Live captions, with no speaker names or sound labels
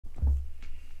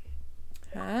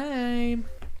Time.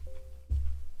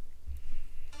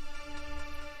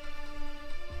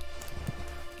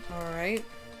 Alright.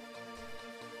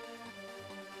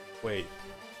 Wait,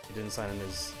 he didn't sign in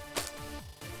his...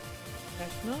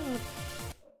 Guess not.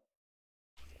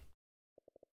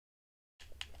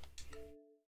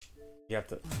 You have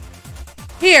to...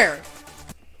 Here!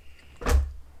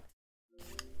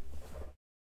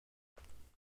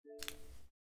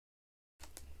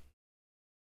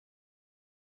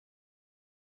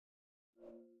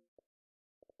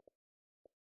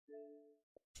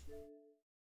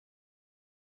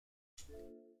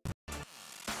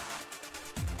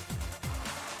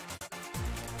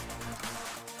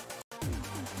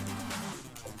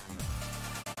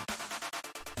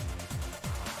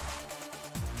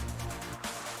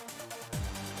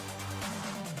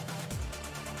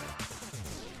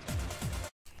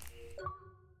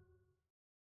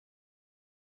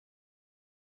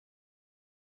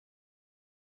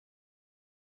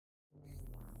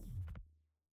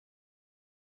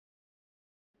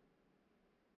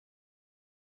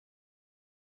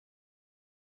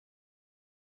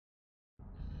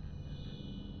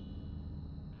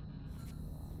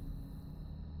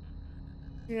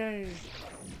 Yay.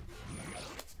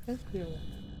 That's good.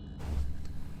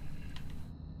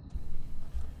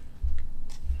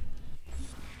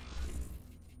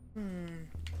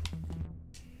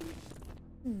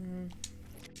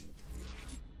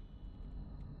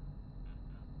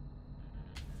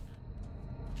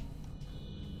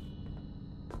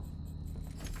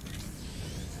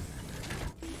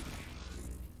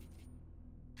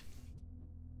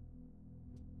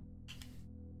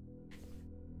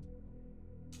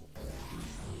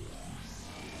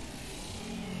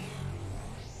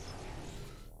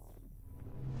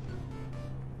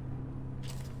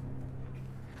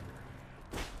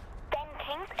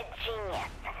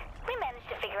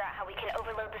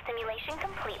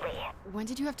 Completely. When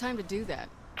did you have time to do that?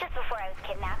 Just before I was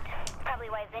kidnapped. Probably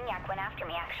why Zinyak went after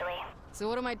me, actually. So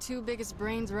what do my two biggest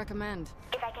brains recommend?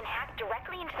 If I can hack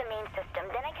directly into the main system,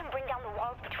 then I can bring down the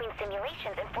walls between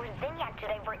simulations and force Zinyak to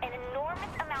divert an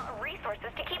enormous amount of resources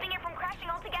to keeping it from crashing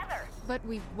altogether. But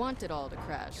we want it all to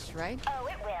crash, right? Oh,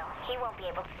 it will. He won't be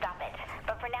able to stop it.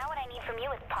 But for now, what I need from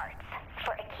you is parts.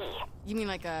 For a key. You mean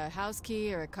like a house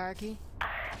key or a car key?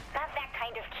 Not that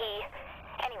kind of key.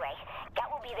 Anyway, that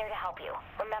will be there to help you.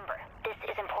 Remember, this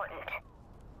is important.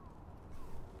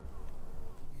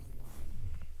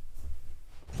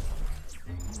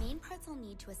 The main parts I'll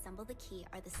need to assemble the key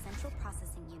are the central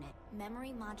processing unit,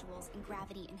 memory modules, and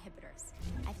gravity inhibitors.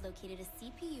 I've located a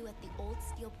CPU at the old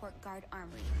Steelport Guard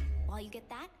Armory. While you get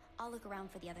that, I'll look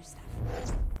around for the other stuff.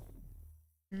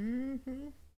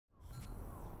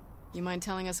 You mind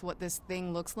telling us what this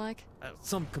thing looks like?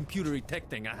 Some computery tech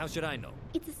thing. How should I know?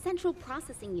 It's a central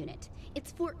processing unit.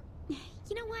 It's for...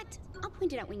 You know what? I'll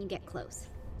point it out when you get close.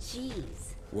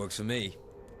 Jeez. Works for me.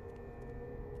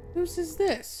 Whose is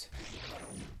this?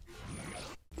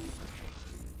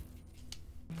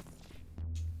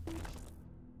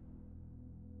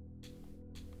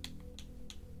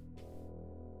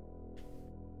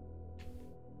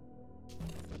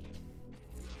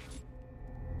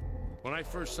 When I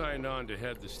first signed on to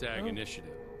head the Stag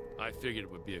Initiative, I figured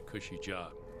it would be a cushy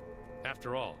job.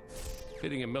 After all,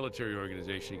 pitting a military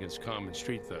organization against common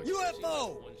street thugs is a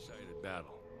one-sided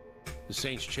battle. The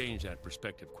Saints changed that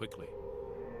perspective quickly.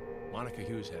 Monica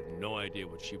Hughes had no idea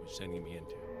what she was sending me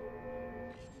into.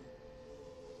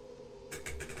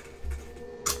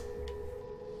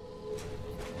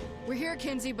 We're here,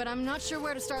 Kinsey, but I'm not sure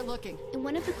where to start looking. In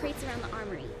one of the crates around the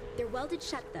armory. They're welded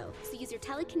shut, though, so use your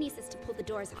telekinesis to pull the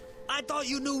doors off. I thought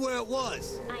you knew where it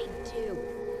was. I do.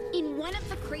 In one of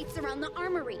the crates around the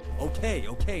armory. Okay,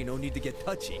 okay, no need to get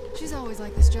touchy. She's always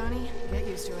like this, Johnny. Get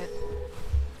used to it.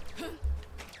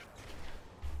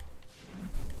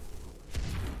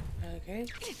 Okay.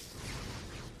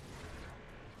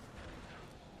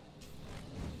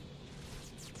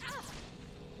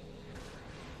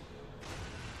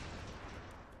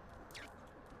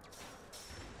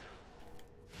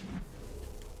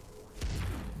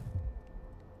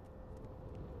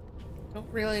 Don't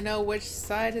really know which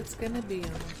side it's gonna be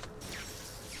on.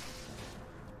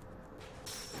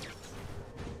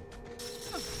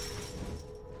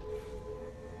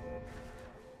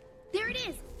 There it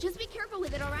is! Just be careful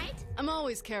with it, alright? I'm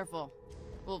always careful.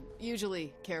 Well,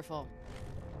 usually careful.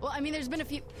 Well, I mean, there's been a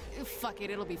few... Fuck it,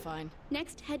 it'll be fine.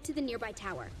 Next, head to the nearby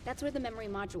tower. That's where the memory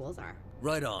modules are.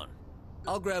 Right on.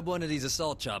 I'll grab one of these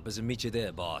assault choppers and meet you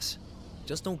there, boss.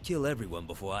 Just don't kill everyone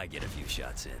before I get a few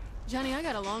shots in. Johnny, I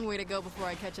got a long way to go before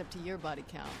I catch up to your body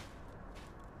count.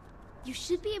 You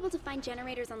should be able to find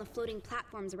generators on the floating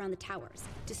platforms around the towers.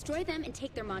 Destroy them and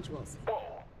take their modules.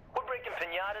 Whoa, we're breaking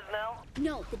pinatas now?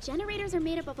 No, the generators are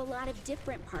made up of a lot of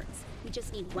different parts. We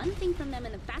just need one thing from them,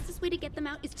 and the fastest way to get them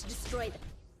out is to destroy them.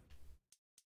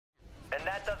 And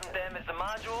that doesn't damage the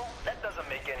module? That doesn't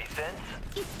make any sense.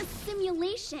 It's a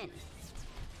simulation.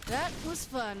 That was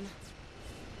fun.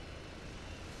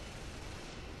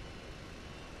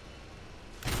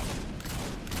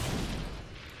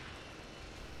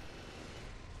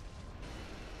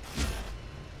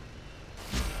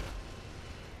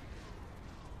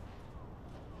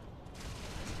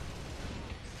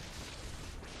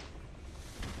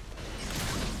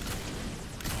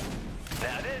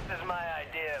 Now this is my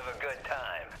idea of a good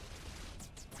time.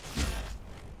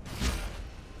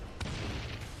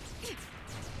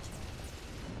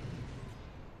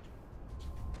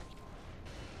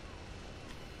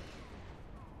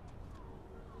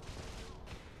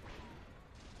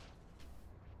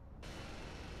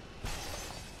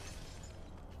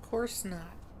 Of course not.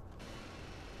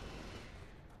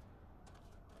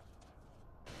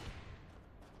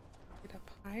 Get up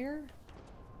higher?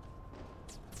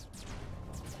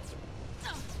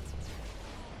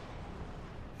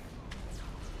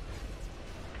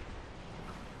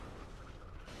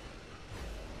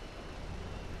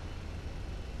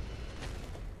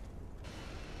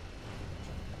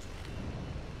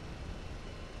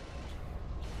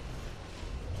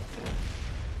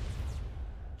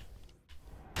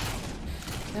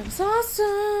 That was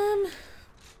awesome!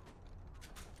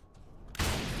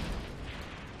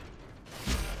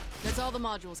 That's all the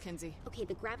modules, Kinsey. Okay,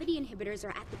 the gravity inhibitors are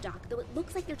at the dock, though it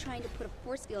looks like they're trying to put a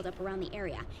force field up around the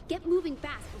area. Get moving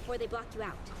fast before they block you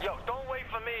out. Yo, don't wait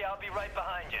for me. I'll be right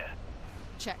behind you.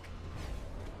 Check.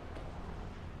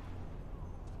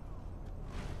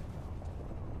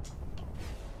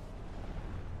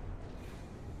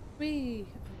 Whee!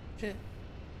 Oh, shit.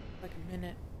 Like a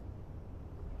minute.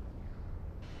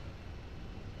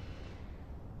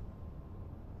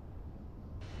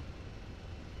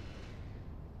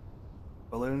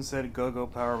 Balloon said Go-Go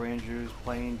Power Rangers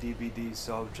playing DVD,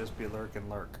 so I'll just be lurk and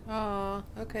lurk. Aw,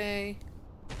 okay.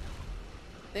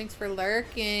 Thanks for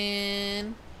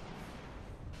lurking.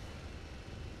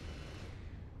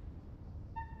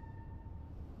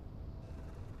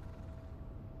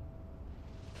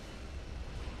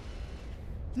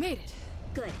 Made it.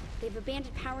 Good. They've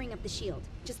abandoned powering up the shield.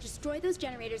 Just destroy those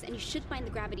generators and you should find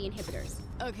the gravity inhibitors.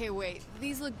 Okay, wait.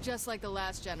 These look just like the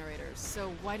last generators,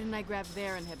 so why didn't I grab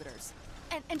their inhibitors?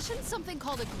 And shouldn't something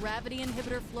called a gravity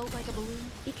inhibitor float like a balloon?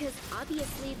 Because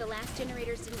obviously the last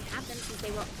generators didn't have them since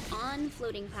they were on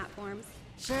floating platforms.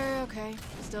 Sure, okay.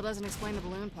 Still doesn't explain the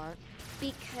balloon part.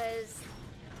 Because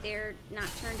they're not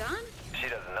turned on? She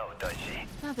doesn't know, does she?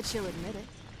 Not that she'll admit it.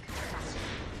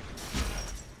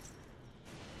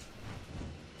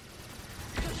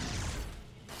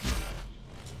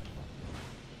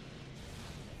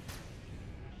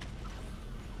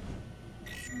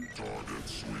 Target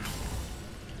sweep.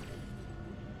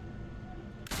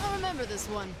 I'll remember this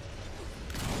one.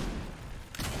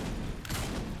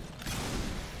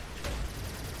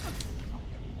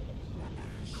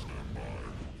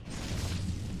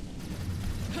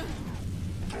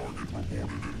 Target reported in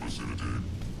vicinity.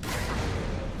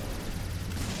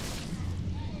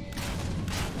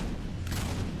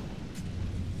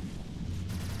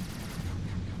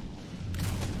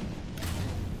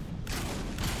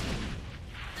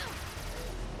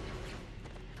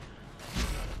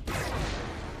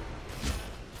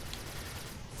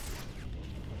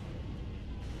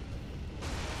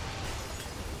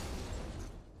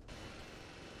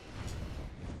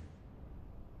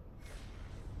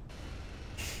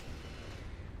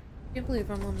 I can't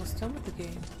believe I'm almost done with the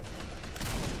game.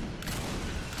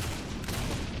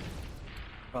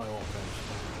 Probably won't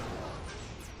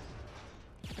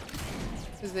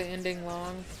finish. Is the ending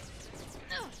long?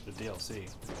 The DLC.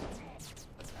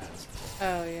 That's ads.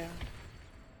 Oh, yeah.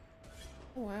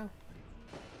 Oh, wow.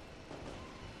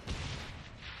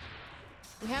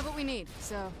 We have what we need,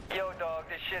 so... Yo, dog,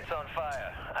 this shit's on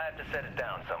fire. I have to set it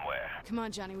down somewhere. Come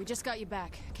on, Johnny, we just got you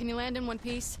back. Can you land in one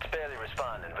piece? It's barely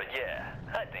responding, but yeah,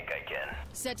 I think I can.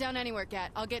 Set down anywhere, Gat.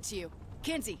 I'll get to you.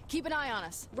 Kinsey, keep an eye on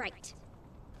us. Right.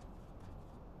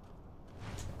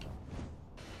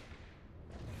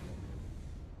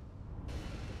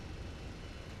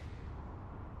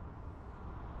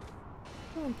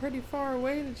 Oh, I'm pretty far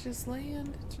away to just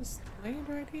land. Just land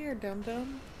right here,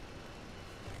 dum-dum.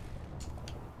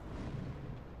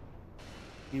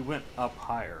 He went up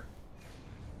higher.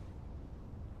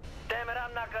 Damn it,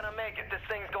 I'm not gonna make it. This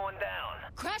thing's going down.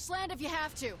 Crash land if you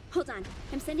have to. Hold on.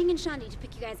 I'm sending in Shandi to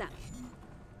pick you guys up.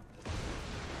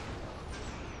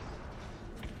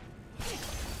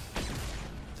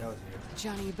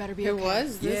 Johnny, you better be It okay.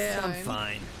 was this Yeah, time. I'm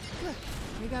fine. Good.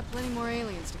 We got plenty more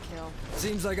aliens to kill.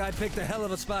 Seems like I picked a hell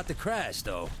of a spot to crash,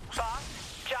 though. Boss?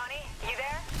 Johnny? You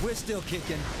there? We're still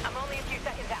kicking. I'm only a few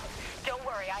seconds out. Don't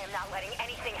worry, I am not letting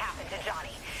anything happen to Johnny.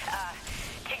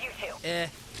 To you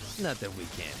two. Not that we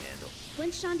can't handle.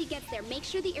 Once Shandi gets there, make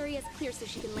sure the area is clear so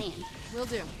she can land. Will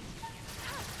do.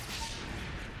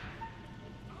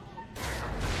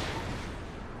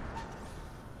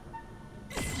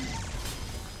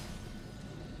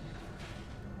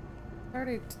 I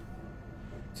already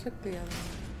took the other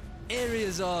one.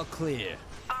 Area's all clear.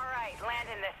 All right, land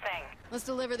in this thing. Let's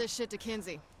deliver this shit to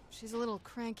Kinsey. She's a little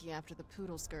cranky after the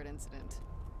poodle skirt incident.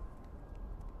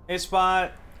 Hey,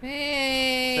 Spot.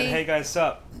 Hey! Said, hey guys,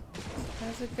 sup?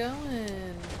 How's it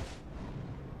going?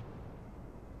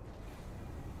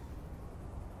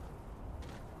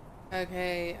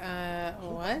 Okay,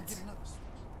 what?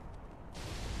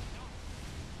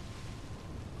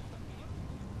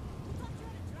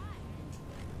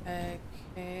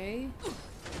 Okay.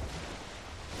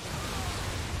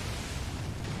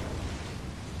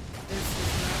 This is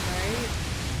not right.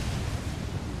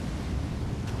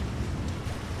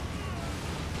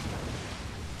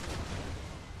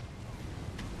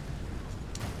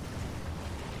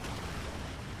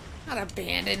 Not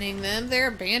abandoning them, they're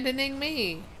abandoning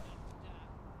me.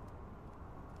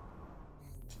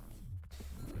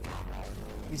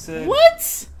 He said.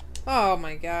 What? Oh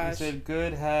my He gosh. said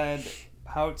Good had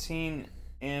poutine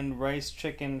and rice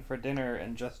chicken for dinner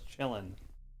and just chillin'.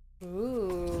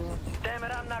 Ooh. Damn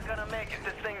it, I'm not gonna make it.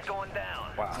 This thing's going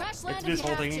down. Wow. Crash Have land to do if this you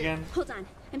whole have thing to. again? Hold on.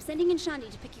 I'm sending in Shandi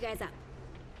to pick you guys up.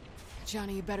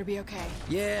 Johnny, you better be okay.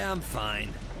 Yeah, I'm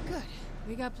fine. Good.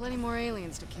 We got plenty more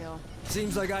aliens to kill.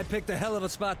 Seems like I picked a hell of a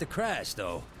spot to crash,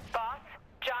 though. Boss?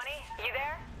 Johnny? You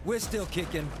there? We're still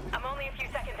kicking. I'm only a few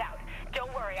seconds out.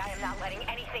 Don't worry, I am not letting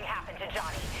anything happen to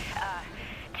Johnny.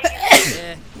 To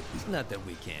you. Not that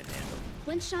we can't handle.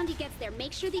 Once Shandi gets there,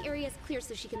 make sure the area is clear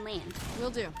so she can land. Will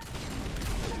do.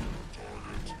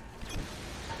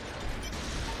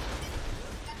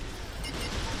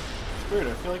 Weird,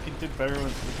 I feel like you did better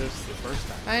with this the first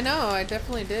time. I know, I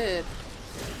definitely did.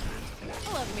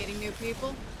 I love meeting new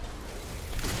people.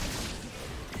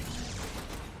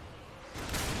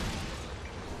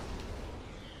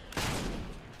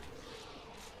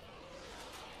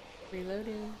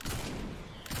 Reloading.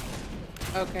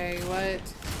 Okay, what?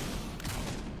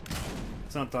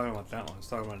 It's not talking about that one, it's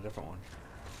talking about a different one.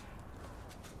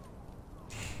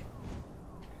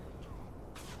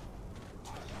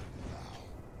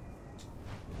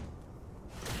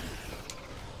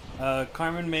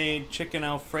 Carmen made chicken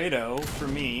Alfredo for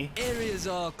me, Area's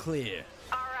all clear.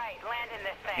 All right, land in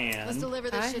this thing. and Let's deliver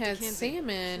this I shit had to Kinsey.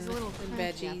 salmon She's a little and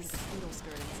cranky after veggies. the poodle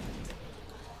skirt incident.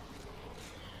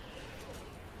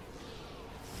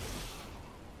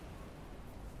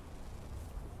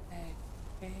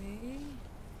 Okay.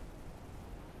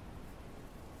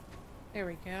 There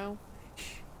we go.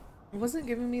 It wasn't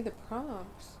giving me the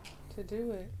prompts to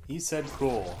do it. he said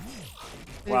cool.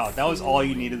 Wow, that was all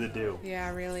you needed to do.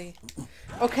 Yeah, really.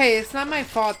 Okay, it's not my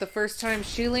fault the first time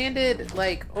she landed,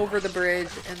 like, over the bridge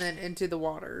and then into the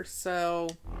water, so...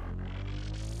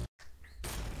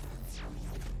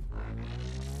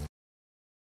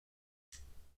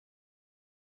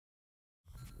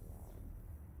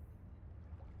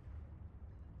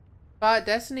 But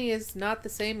Destiny is not the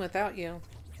same without you.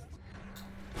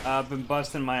 I've been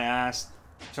busting my ass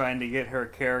trying to get her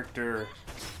character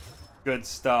good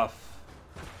stuff.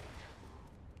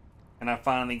 And I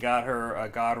finally got her a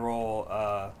God Roll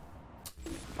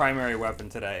primary weapon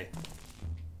today.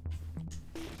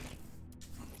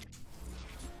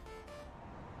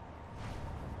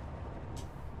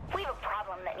 We have a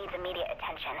problem that needs immediate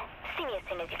attention. See me as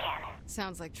soon as you can.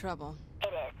 Sounds like trouble. It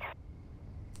is.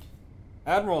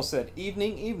 Admiral said,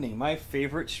 evening, evening, my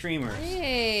favorite streamers.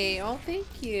 Hey, oh, thank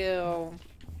you.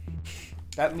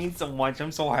 That means so much,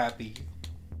 I'm so happy.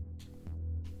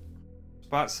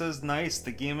 Spot says, nice,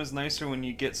 the game is nicer when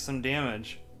you get some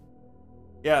damage.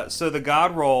 Yeah, so the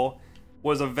God Roll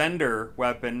was a vendor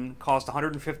weapon, cost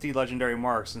 150 legendary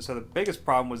marks, and so the biggest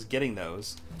problem was getting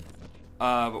those.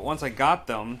 But once I got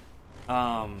them,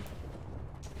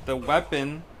 the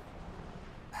weapon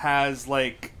has,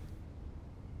 like,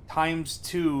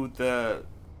 ×2 the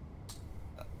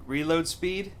reload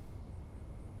speed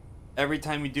every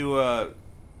time you do a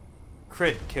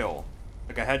crit kill,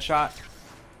 like a headshot.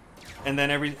 And then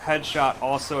every headshot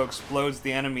also explodes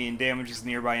the enemy and damages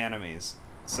nearby enemies.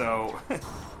 So...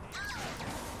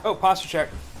 oh, posture check.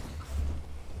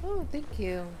 Oh, thank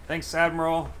you. Thanks,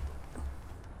 Admiral.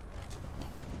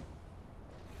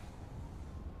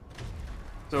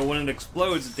 So when it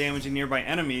explodes, damaging nearby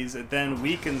enemies, it then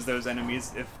weakens those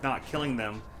enemies, if not killing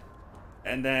them.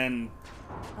 And then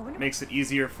makes it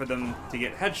easier for them to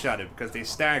get headshotted because they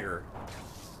stagger.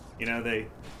 You know,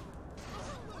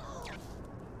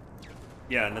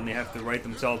 yeah, and then they have to right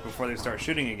themselves before they start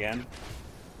shooting again.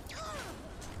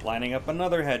 Lining up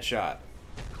another headshot.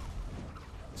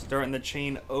 Starting the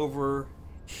chain over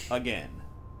again.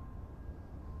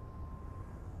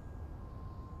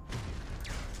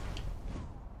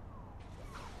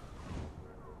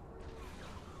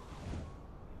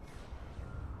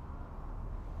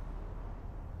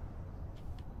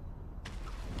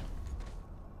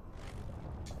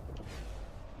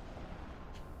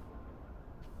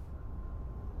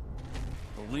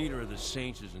 The leader of the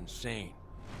Saints is insane.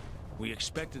 We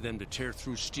expected them to tear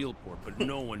through Steelport, but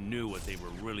no one knew what they were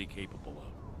really capable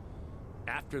of.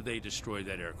 After they destroyed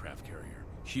that aircraft carrier,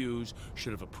 Hughes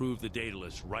should have approved the data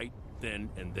list right then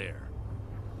and there.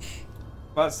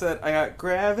 But said I got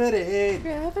gravity.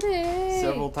 Gravity.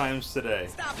 Several times today.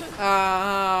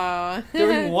 Ah.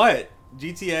 Doing what?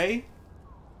 GTA?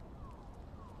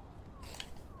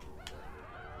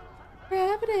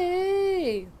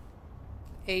 Gravity.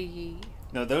 Ay.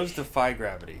 No, those defy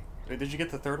gravity. Wait, did you get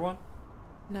the third one?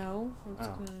 No, I'm just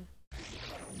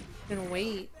gonna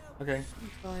wait. Okay.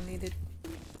 That's all I needed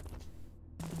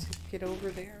to get over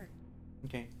there.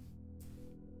 Okay.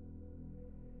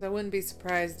 I wouldn't be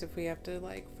surprised if we have to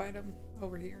like fight them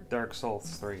over here. Dark Souls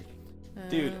 3.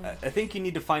 Dude, I think you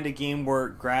need to find a game where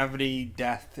gravity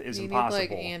death is impossible. You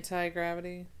need like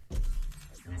anti-gravity.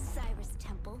 Cyrus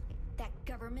Temple, that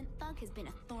government thug has been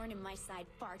a thorn in my side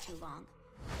far too long.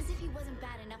 As if he wasn't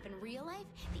bad enough in real life,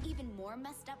 the even more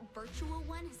messed up virtual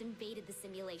one has invaded the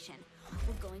simulation.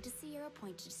 We're going to Sierra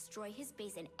Point to destroy his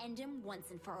base and end him once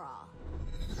and for all.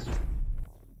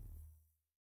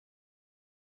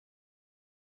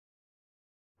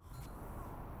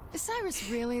 Is Cyrus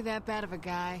really that bad of a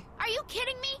guy? Are you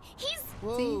kidding me? He's...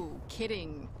 Whoa,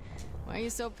 kidding. Why are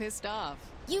you so pissed off?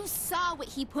 You saw what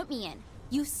he put me in.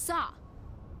 You saw.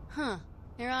 Huh.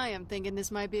 Here I am thinking this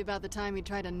might be about the time he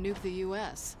tried to nuke the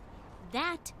U.S.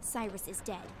 That Cyrus is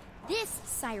dead. This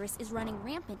Cyrus is running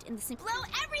rampant in the sim. Blow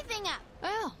everything up!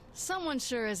 Well, someone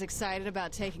sure is excited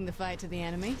about taking the fight to the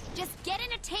enemy. Just get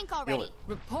in a tank already.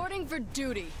 Reporting for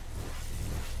duty.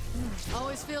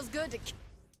 Always feels good to kick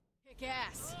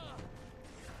ass.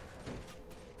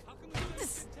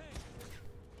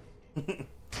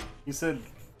 You said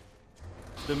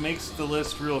that makes the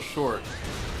list real short.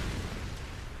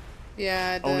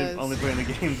 Yeah, it does. Only playing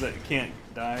the games that can't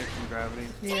die from gravity.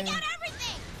 Yeah. Take out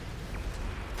everything!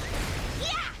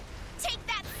 Yeah! Take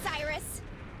that, Cyrus!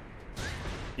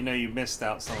 You know you missed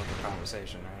out some of the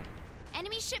conversation, right?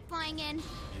 Enemy ship flying in. You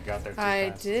got there too I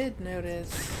fast. did notice.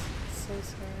 So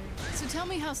sorry. So tell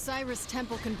me how Cyrus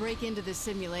Temple can break into this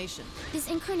simulation. This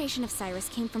incarnation of Cyrus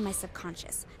came from my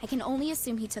subconscious. I can only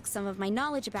assume he took some of my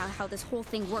knowledge about how this whole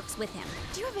thing works with him.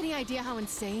 Do you have any idea how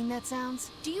insane that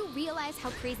sounds? Do you realize how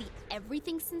crazy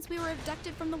everything since we were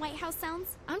abducted from the White House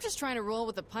sounds? I'm just trying to roll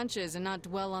with the punches and not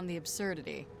dwell on the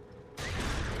absurdity.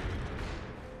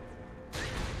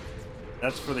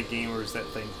 That's for the gamers that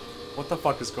think, what the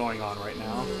fuck is going on right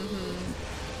now?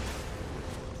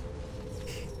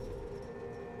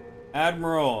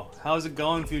 Admiral, how's it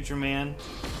going, future man?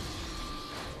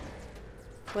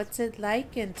 What's it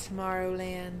like in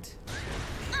Tomorrowland?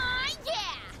 Yeah!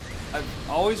 I've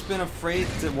always been afraid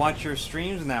to watch your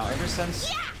streams now, ever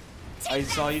since Yeah! I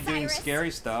saw you doing Cyrus.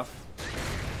 scary stuff.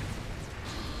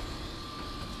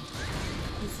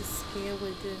 He's a scale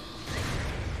with it.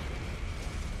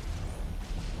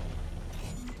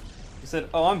 You said,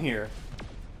 oh, I'm here.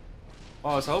 Oh,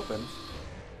 I was hoping.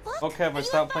 Look, Okay, have I a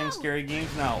stopped playing UFO. scary games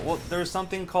now? Well, there's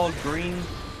something called Green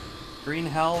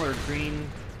Hell or Green,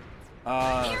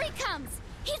 Here he comes!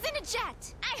 He's in a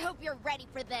jet! I hope you're ready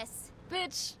for this.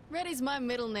 Bitch, Reddy's my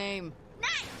middle name.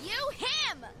 Not you,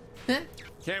 him!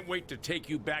 Can't wait to take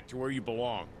you back to where you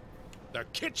belong. The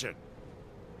kitchen.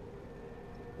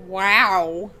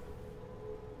 Wow.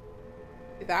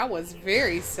 That was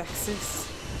very sexist.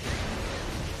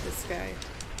 This guy.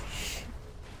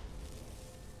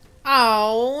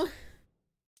 Oh.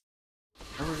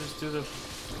 Never just do the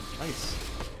ice.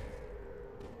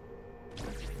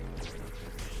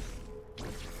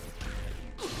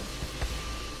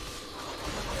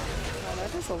 Wow,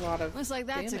 that is a lot of Looks like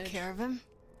that took damage. care of him.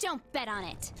 Don't bet on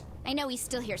it. I know he's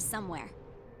still here somewhere.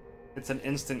 It's an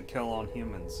instant kill on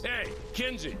humans. Hey,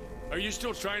 Kinsey, are you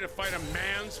still trying to fight a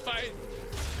man's fight?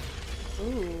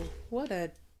 Ooh, what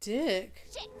a dick.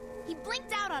 Shit! He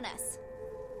blinked out on us.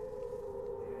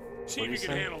 See What if do you you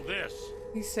can say? handle this.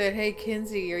 He said, "Hey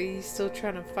Kinsey, are you still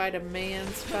trying to fight a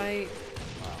man's fight?"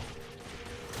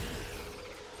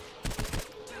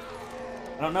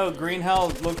 I don't know. Green Hell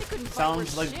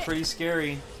sounds like shit. pretty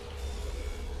scary.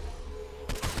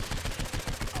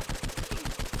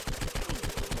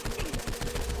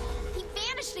 He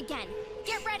vanished again.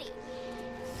 Get ready.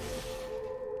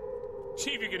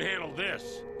 See if you can handle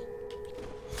this.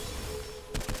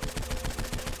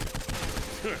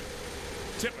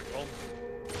 Typical.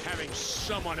 Having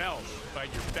someone else fight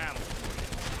your battle.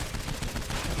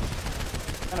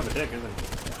 Kind of a dick, isn't he?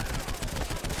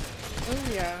 Oh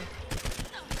yeah.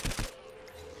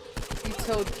 He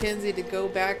told Kinsey to go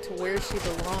back to where she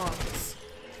belongs.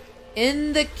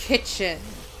 In the kitchen.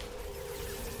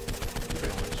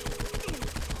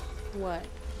 What?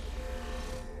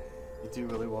 You do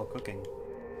really well cooking.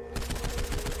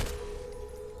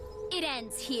 It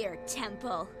ends here,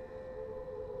 Temple.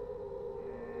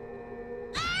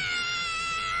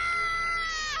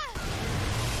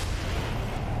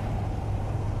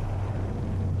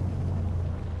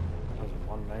 That was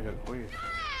one mega queef.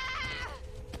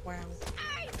 Wow.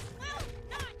 I will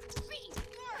not be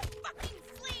your fucking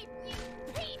slave, you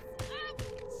piece of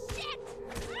shit!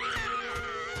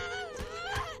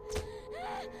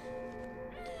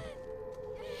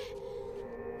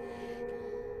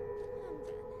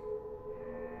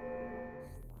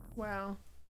 Wow.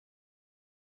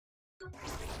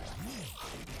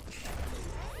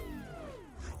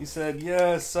 He said,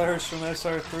 yes, Cyrus from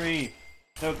SR3.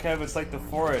 No, Kev, it's like the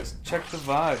forest. Check the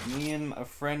vibe. Me and a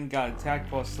friend got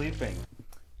attacked while sleeping.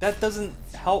 That doesn't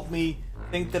help me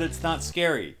think that it's not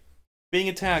scary. Being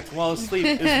attacked while asleep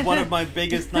is one of my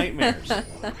biggest nightmares. I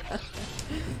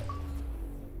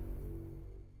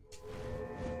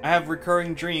have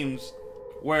recurring dreams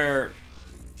where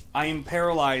I am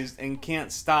paralyzed and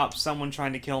can't stop someone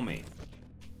trying to kill me.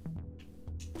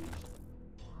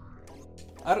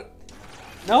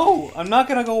 No, I'm not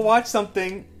gonna go watch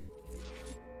something.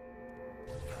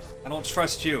 I don't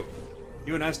trust you.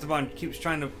 You and Esteban keeps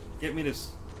trying to get me to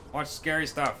watch scary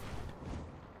stuff.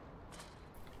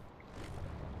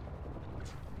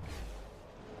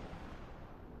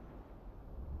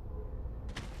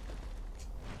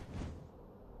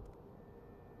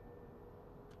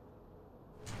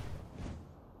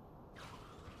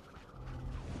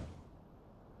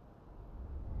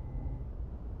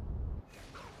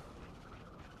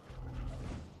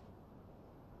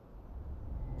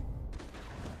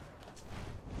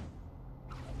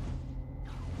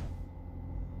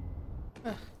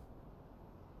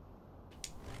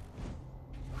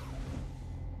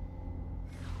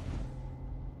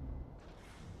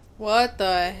 What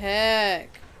the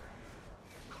heck?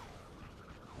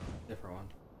 Different one.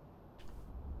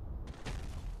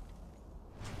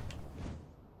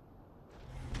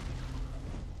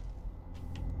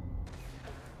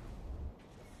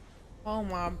 Oh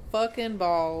my fucking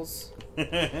balls.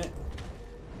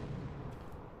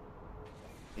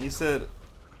 He said,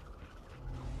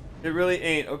 it really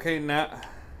ain't. Okay, now,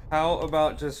 how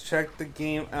about just check the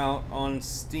game out on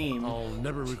Steam? I'll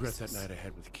never regret that night I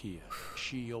had with Kia.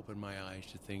 She opened my eyes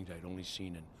to things I'd only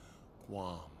seen in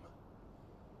Guam.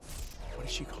 What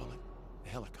does she call it? The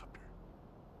helicopter.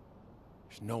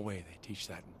 There's no way they teach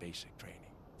that in basic training.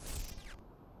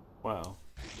 Wow.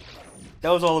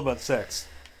 That was all about sex.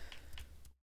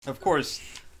 Of course,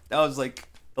 that was like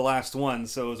the last one,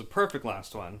 so it was a perfect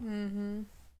last one. Mm-hmm.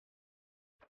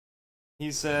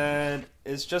 He said,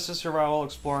 it's just a survival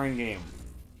exploring game.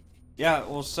 Yeah,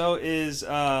 well, so is,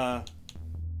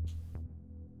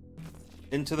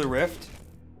 Into the Rift.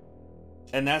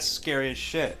 And that's scary as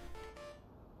shit.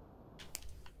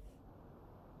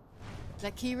 Is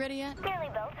that key ready yet? Barely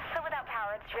built, so without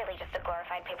power, it's really just a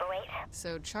glorified paperweight.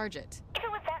 So charge it. If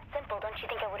it was that simple, don't you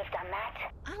think I would have done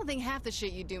that? I don't think half the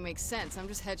shit you do makes sense. I'm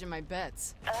just hedging my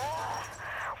bets.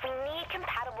 We need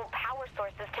compatible power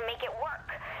sources to make it work.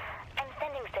 I'm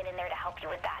sending Sid in there to help you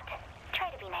with that.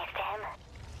 Try to be nice to him.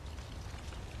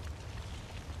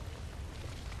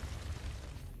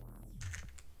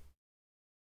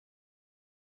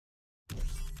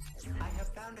 I have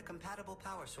found a compatible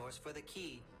power source for the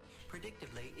key.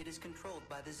 Predictably, it is controlled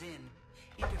by the Zin.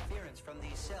 Interference from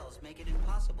these cells make it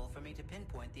impossible for me to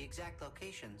pinpoint the exact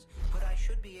locations, but I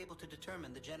should be able to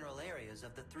determine the general areas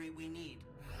of the three we need.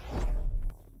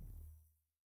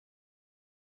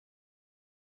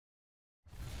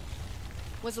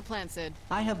 What's the plan, Sid?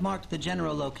 I have marked the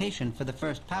general location for the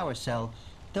first power cell,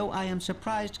 though I am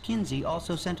surprised Kinsey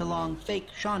also sent along fake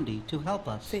Shondi to help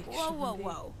us. Fake Whoa, whoa, Shondi.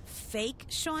 whoa. Fake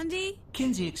Shondi?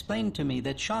 Kinsey explained to me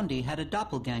that Shondi had a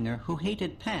doppelganger who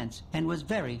hated pants and was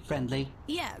very friendly.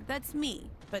 Yeah, that's me.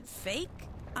 But fake?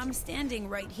 I'm standing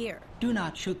right here. Do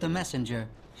not shoot the messenger.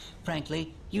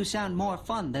 Frankly, you sound more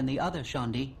fun than the other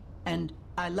Shondi. And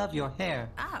I love your hair.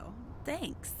 Oh,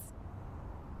 thanks.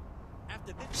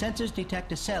 Sensors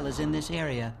detect a cell is in this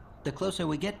area. The closer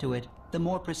we get to it, the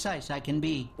more precise I can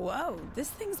be. Whoa, this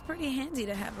thing's pretty handy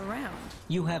to have around.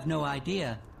 You have no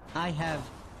idea. I have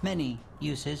many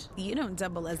uses. You don't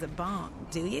double as a bomb,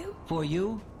 do you? For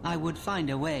you, I would find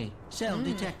a way. Cell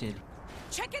detected.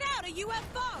 Check it out, a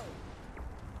UFO!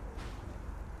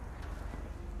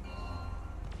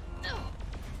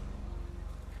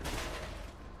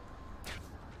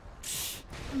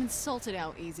 I'm insulted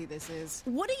how easy this is.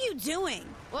 What are you doing?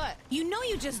 What? You know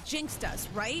you just jinxed us,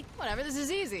 right? Whatever, this is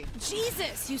easy.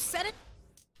 Jesus, you said it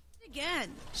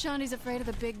again. Shondi's afraid of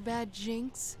the big bad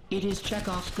jinx. It is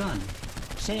Chekhov's gun.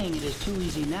 Saying it is too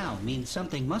easy now means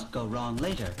something must go wrong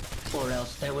later. Or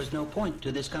else there was no point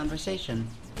to this conversation.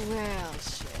 Well,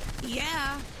 shit.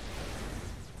 Yeah.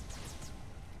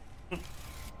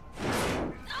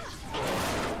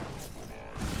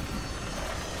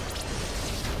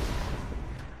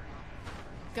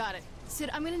 Got it. Sid,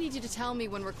 I'm gonna need you to tell me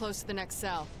when we're close to the next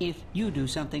cell. If you do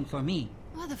something for me,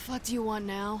 What the fuck do you want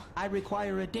now? I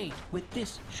require a date with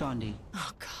this Shondi.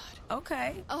 Oh, God.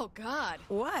 Okay. Oh, God.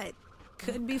 What?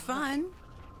 Could be fun.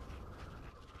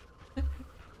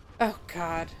 Oh,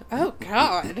 God. Oh,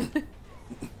 God.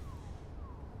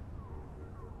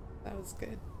 That was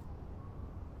good.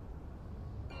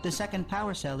 The second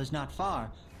power cell is not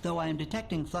far, though I am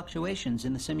detecting fluctuations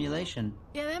in the simulation.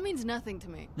 Yeah, that means nothing to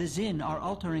me. The Zin are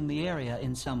altering the area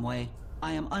in some way.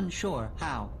 I am unsure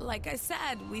how. Like I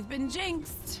said, we've been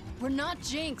jinxed. We're not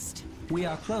jinxed. We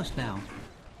are close now.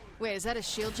 Wait, is that a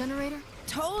shield generator?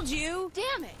 Told you!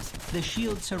 Damn it! The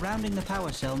shield surrounding the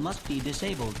power cell must be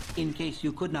disabled, in case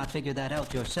you could not figure that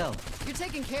out yourself. You're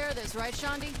taking care of this, right,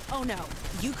 Shondi? Oh no.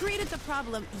 You created the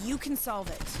problem, you can solve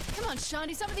it. Come on,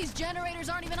 Shondi, some of these generators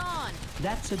aren't even on.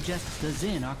 That suggests the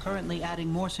Zin are currently adding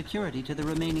more security to the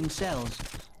remaining cells.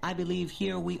 I believe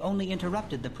here we only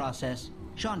interrupted the process.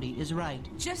 Shondi is right.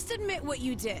 Just admit what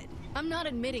you did. I'm not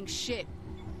admitting shit.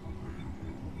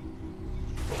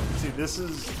 See, this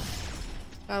is...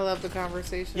 I love the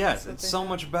conversation. Yeah, it's so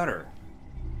much better.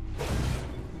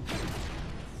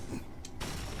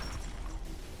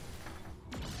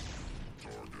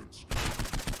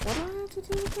 What do I have to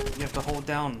do with it? You have to hold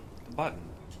down the button.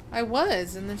 I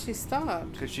was, and then she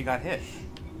stopped. Because she got hit.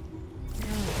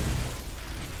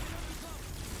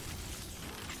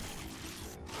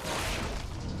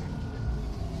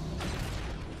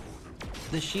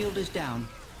 The shield is down.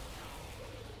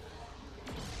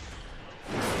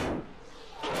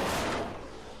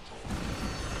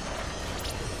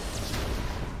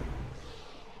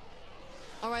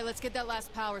 Alright, let's get that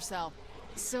last power cell.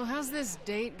 So how's this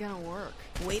date gonna work?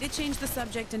 Way to change the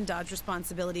subject and dodge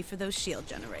responsibility for those shield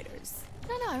generators.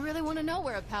 No, I really want to know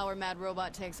where a power-mad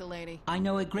robot takes a lady. I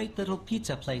know a great little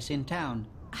pizza place in town.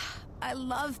 I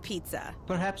love pizza.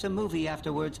 Perhaps a movie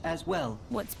afterwards as well.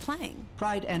 What's playing?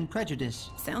 Pride and Prejudice.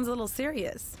 Sounds a little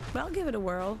serious. Well, I'll give it a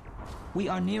whirl. We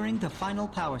are nearing the final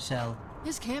power cell.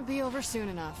 This can't be over soon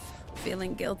enough.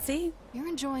 Feeling guilty? You're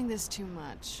enjoying this too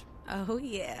much. Oh,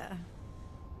 yeah.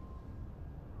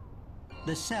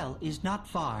 The cell is not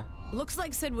far. Looks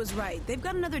like Sid was right. They've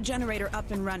got another generator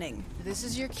up and running. This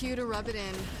is your cue to rub it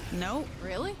in. No.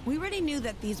 Really? We already knew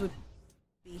that these would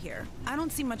be here. I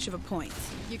don't see much of a point.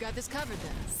 You got this covered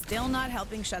then. Still not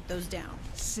helping shut those down.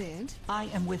 Sid? I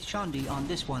am with Shondi on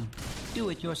this one. Do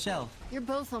it yourself. You're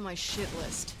both on my shit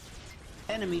list.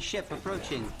 Enemy ship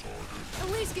approaching. At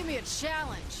least give me a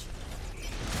challenge.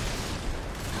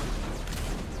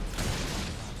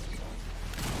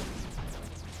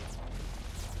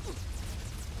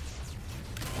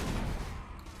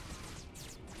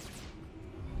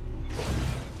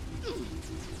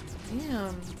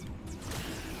 Damn.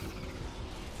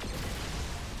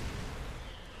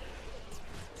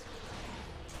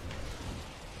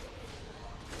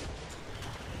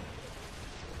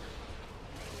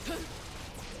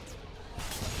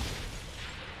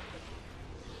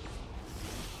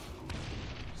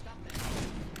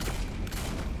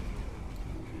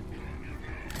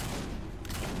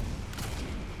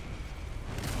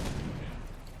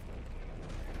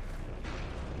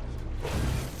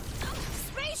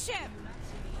 Spaceship!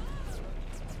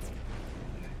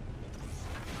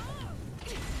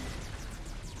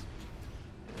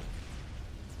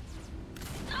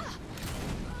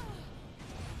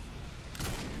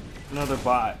 Another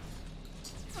bot.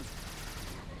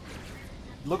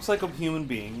 Looks like a human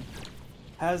being.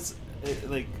 Has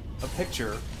like a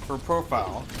picture for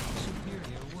profile.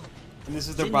 And this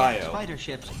is their Zinyak bio. Spider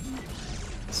ships.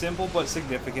 Simple but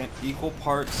significant. Equal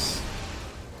parts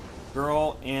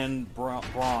girl and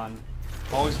brawn.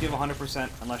 Always give 100%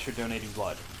 unless you're donating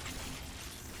blood.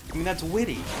 I mean, that's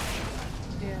witty.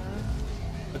 Yeah.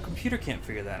 A computer can't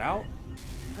figure that out.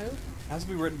 Oh. It has to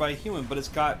be written by a human, but it's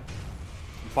got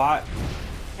bot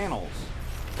panels.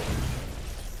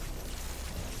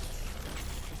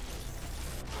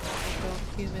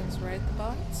 Don't humans write the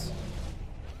bots?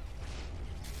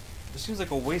 It seems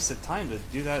like a waste of time to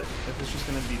do that if it's just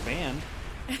going to be banned.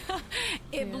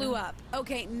 It blew up.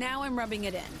 Okay, now I'm rubbing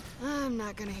it in. I'm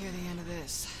not gonna hear the end of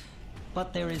this.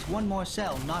 But there is one more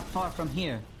cell not far from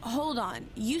here. Hold on.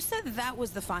 You said that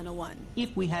was the final one.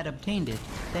 If we had obtained it,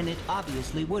 then it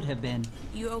obviously would have been.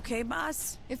 You okay,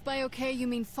 boss? If by okay you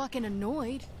mean fucking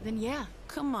annoyed, then yeah.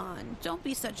 Come on, don't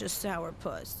be such a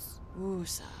sourpuss.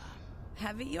 Woosah.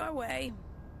 Have it your way.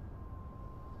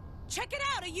 Check it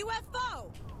out, a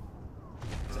UFO!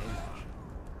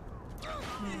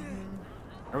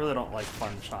 I really don't like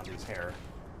Fun Shanti's hair.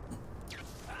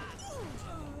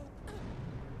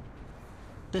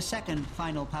 The second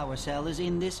final power cell is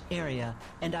in this area,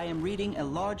 and I am reading a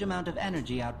large amount of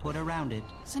energy output around it.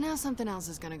 So now something else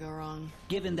is gonna go wrong.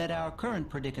 Given that our current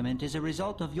predicament is a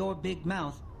result of your big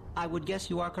mouth, I would guess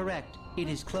you are correct. It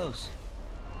is close.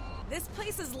 This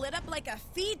place is lit up like a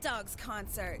Feed Dogs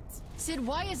concert. Sid,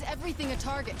 why is everything a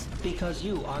target? Because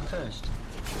you are cursed.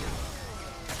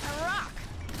 A rock!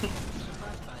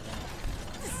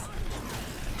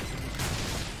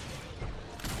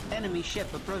 Enemy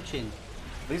ship approaching.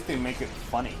 At least they make it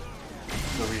funny.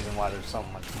 The reason why there's so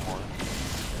much more.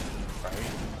 Right?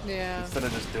 Yeah. Instead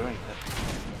of just doing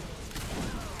it.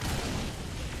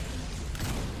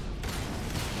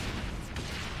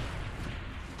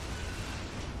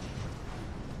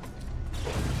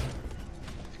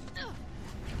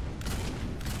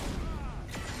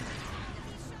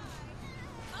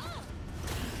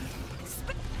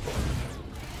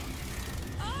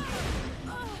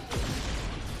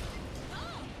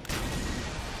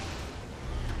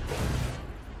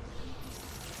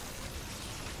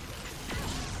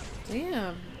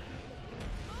 Damn.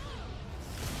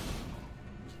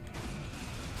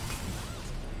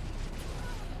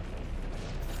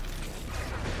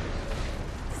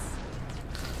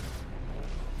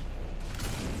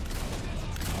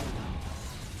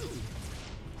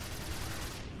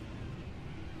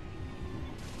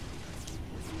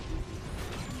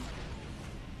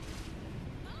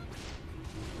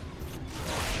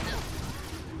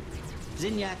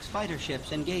 Zinyak's fighter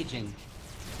ships engaging.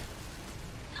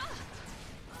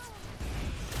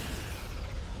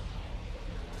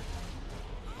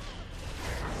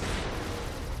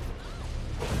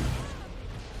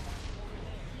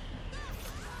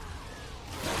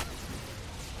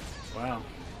 Wow.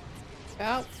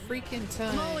 About freaking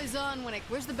time. I'm always on when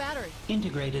where's the battery?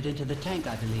 Integrated into the tank,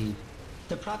 I believe.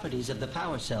 The properties of the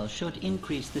power cell should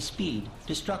increase the speed,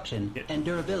 destruction, and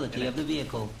durability of the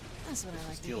vehicle. That's what I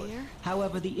like to hear.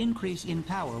 However, the increase in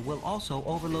power will also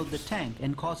overload the tank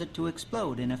and cause it to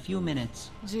explode in a few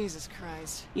minutes. Jesus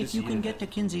Christ. If you can get to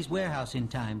Kinsey's warehouse in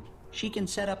time, she can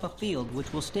set up a field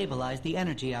which will stabilize the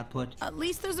energy output. At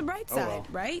least there's a bright side,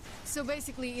 right? So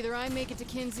basically, either I make it to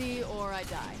Kinsey or I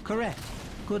die. Correct.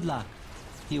 Good luck.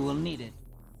 You will need it.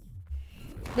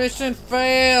 Mission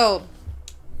failed.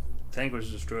 Tank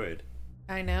was destroyed.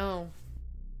 I know.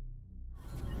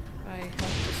 I helped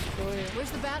destroy it.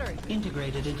 Where's the battery?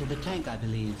 Integrated into the tank, I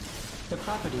believe. The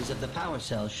properties of the power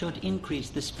cell should increase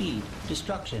the speed,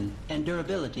 destruction, and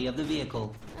durability of the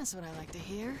vehicle. That's what I like to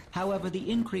hear. However,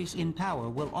 the increase in power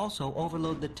will also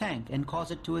overload the tank and cause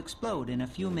it to explode in a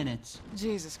few minutes.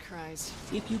 Jesus Christ.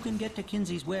 If you can get to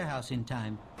Kinsey's warehouse in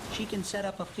time, she can set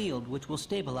up a field which will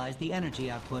stabilize the energy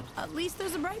output. At least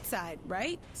there's a bright side,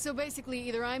 right? So basically,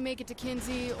 either I make it to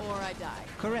Kinsey or I die.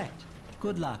 Correct.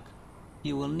 Good luck.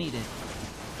 You will need it.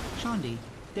 Shandi,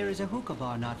 there is a hookah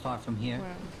bar not far from here.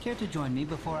 Wow. Care to join me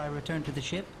before I return to the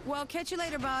ship? Well, catch you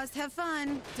later, boss. Have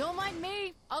fun. Don't mind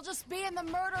me. I'll just be in the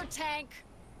murder tank.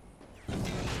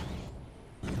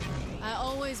 I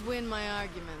always win my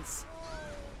arguments.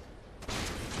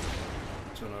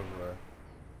 Which one over there?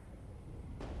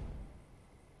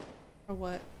 Or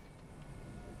what?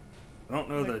 I don't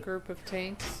know The the group of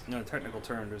tanks. no technical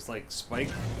term. There's like spike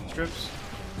strips.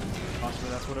 Possibly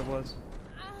that's what it was.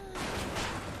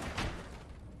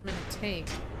 I'm in a tank.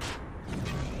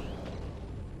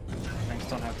 Tanks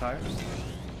don't have tires.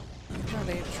 No,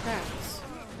 they have tracks.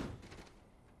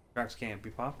 Tracks can't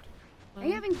be popped. Are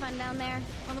you having fun down there?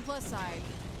 On the plus side,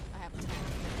 I have a tank.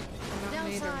 They're not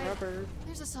made of Downside, rubber.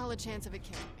 there's a solid chance of it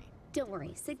killing me. Don't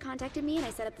worry. Sid contacted me and I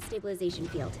set up the stabilization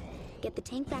field. Get the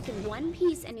tank back in one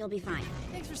piece and you'll be fine.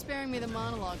 Thanks for sparing me the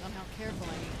monologue on how careful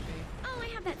I need to be. Oh, I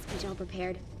have that speech all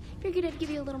prepared. Figured I'd give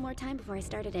you a little more time before I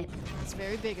started it. It's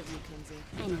very big of you, Kinsey.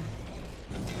 I know.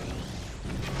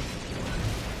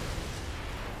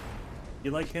 You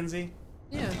like Kinsey?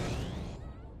 Yeah.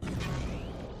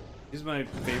 He's my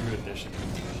favorite addition.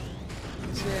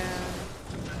 Yeah.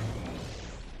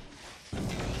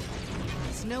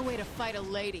 There's no way to fight a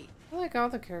lady. I like all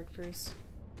the characters.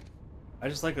 I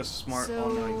just like a smart,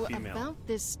 all-knowing So, female. about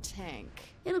this tank.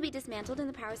 It'll be dismantled and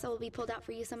the power cell will be pulled out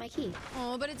for use on my key.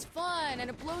 Oh, but it's fun and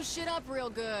it blows shit up real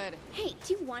good. Hey,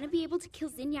 do you want to be able to kill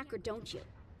Zinyak or don't you?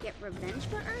 Get revenge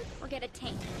for Earth or get a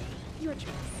tank? Your choice.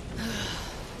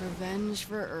 Revenge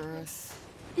for Earth.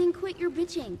 Then quit your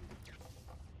bitching.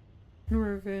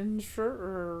 Revenge for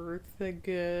Earth, I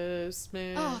guess,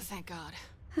 man. Oh, thank God.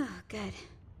 Oh, good.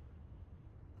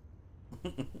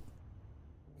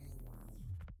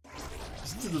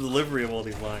 Just the delivery of all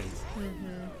these lines.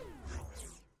 Mm-hmm.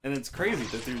 And it's crazy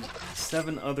that there's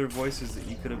 7 other voices that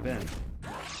you could have been.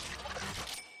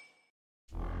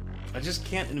 I just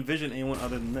can't envision anyone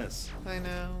other than this. I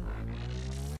know.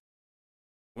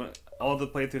 All the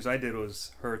playthroughs I did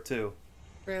was her too.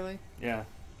 Really? Yeah.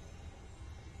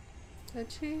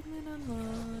 Achievement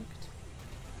unlocked.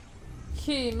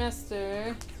 Key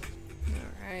master.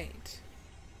 Alright.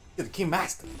 You're the key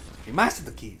master. You mastered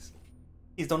the keys.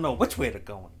 Keys don't know which way they're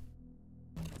going.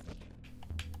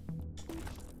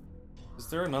 Is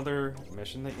there another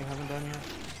mission that you haven't done yet?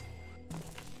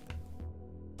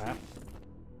 Map?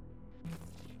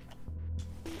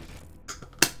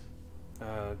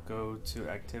 Go to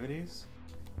activities.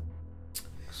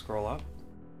 Scroll up.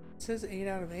 It says 8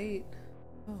 out of 8.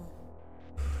 Oh.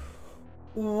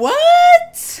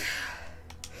 What?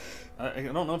 I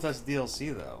don't know if that's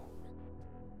DLC though.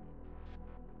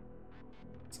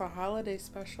 It's a holiday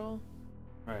special.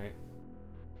 Right.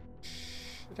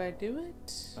 Should I do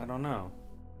it? I don't know.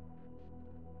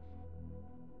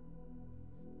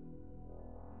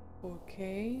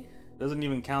 Okay. Doesn't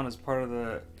even count as part of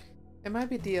the... It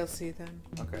might be DLC then.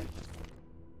 Okay.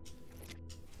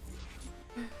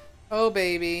 Oh,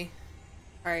 baby.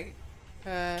 Alright.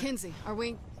 Kinsey, are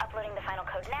we... Uploading the final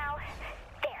code now.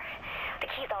 There. The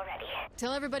key's all ready.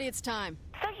 Tell everybody it's time.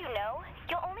 So you know,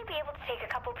 you'll only be able to take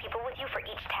a couple people with you for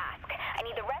each task. I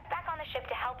need the rest back on the ship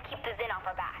to help keep the Zin off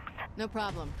our backs. No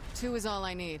problem. 2 is all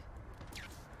I need.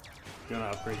 You wanna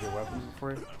upgrade your weapons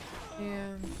before you?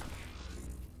 Yeah.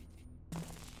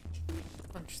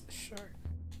 Punch the shark.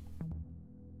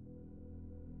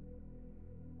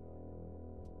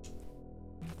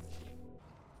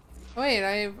 Wait,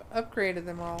 I've upgraded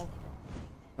them all.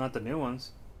 Not the new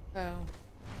ones. Oh.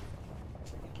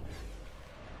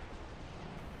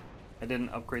 I didn't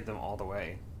upgrade them all the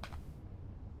way.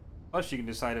 Plus, you can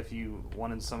decide if you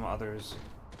wanted some others.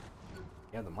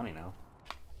 You have the money now.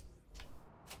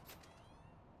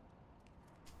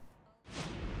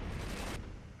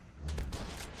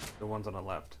 The ones on the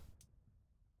left.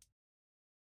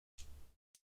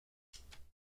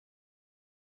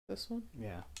 This one?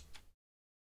 Yeah.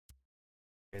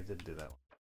 I did do that one.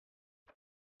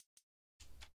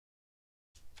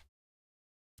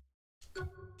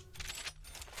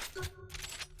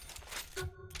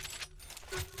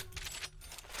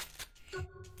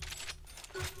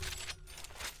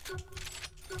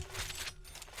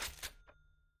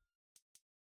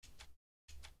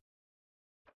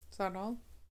 Is that all?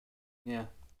 Yeah.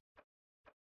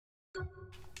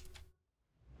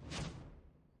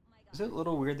 Is it a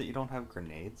little weird that you don't have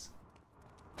grenades?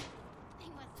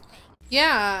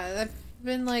 Yeah, I've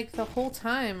been like the whole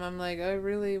time. I'm like, I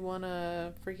really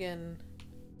wanna freaking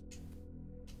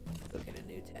go get a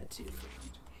new tattoo.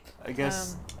 I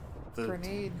guess the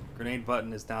grenade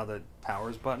button is now the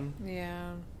powers button.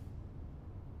 Yeah.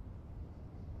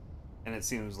 And it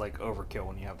seems like overkill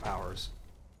when you have powers.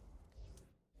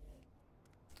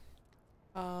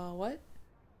 What?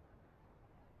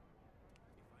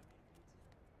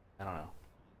 I don't know.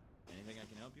 Anything I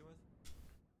can help you with?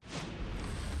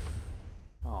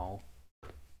 Oh.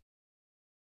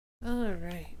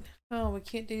 Alright. Oh, we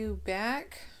can't do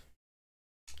back?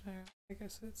 I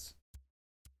guess it's...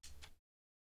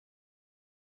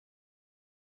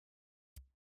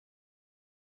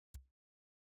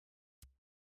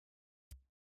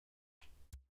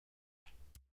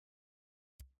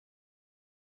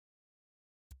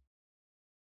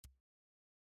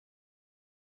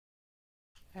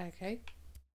 Okay.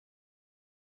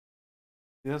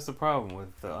 That's the problem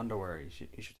with the underwear. You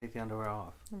should take the underwear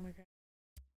off. Oh my god.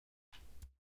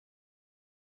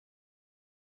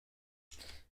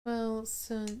 Well,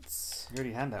 since... You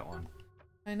already had that one.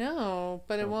 I know,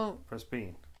 but So it won't... Press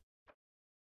B.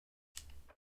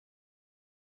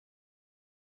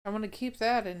 I want to keep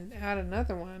that and add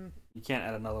another one. You can't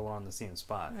add another one on the same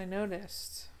spot. I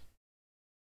noticed.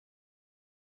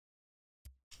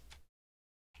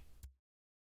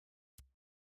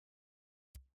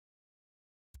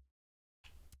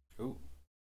 Ooh.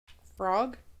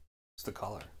 Frog? It's the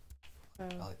color. Oh.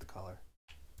 I like the color.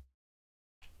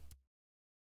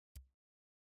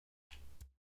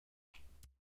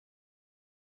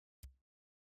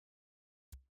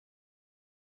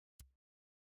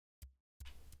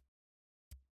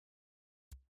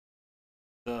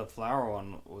 The flower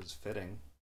one was fitting.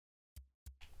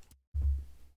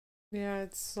 Yeah,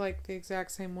 it's like the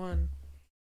exact same one.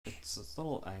 It's a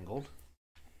little angled.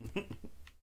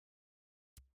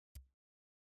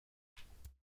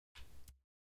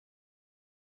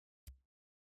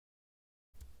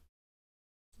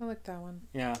 I like that one.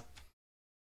 Yeah.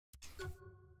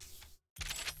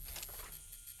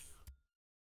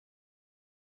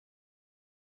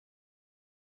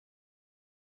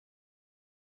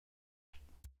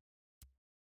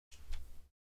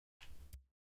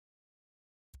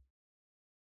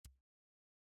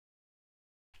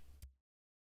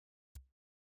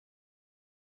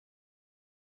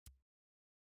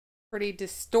 Pretty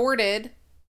distorted.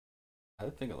 I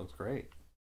think it looks great.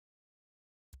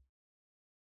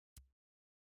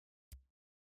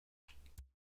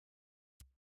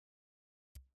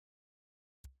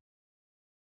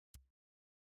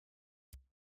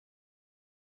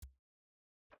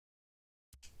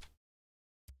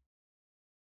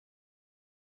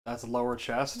 That's a lower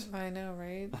chest. I know,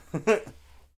 right?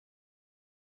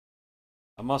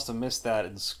 I must have missed that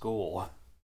in school.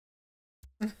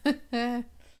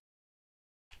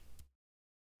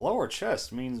 Lower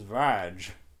chest means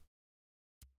vag.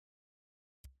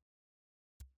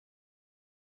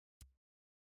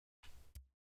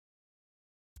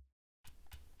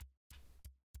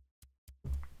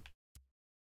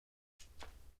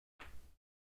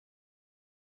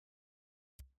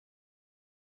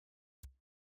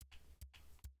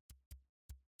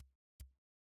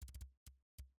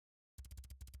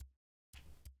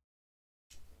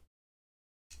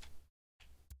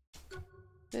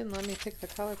 Didn't let me pick the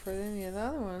color for any of the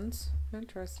other ones.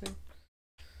 Interesting.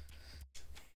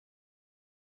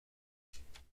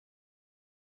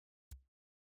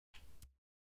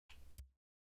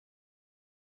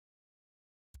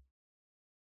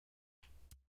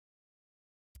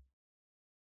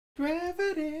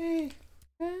 Gravity.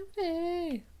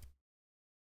 Gravity.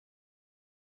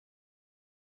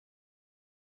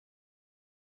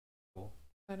 Cool.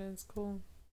 That is cool.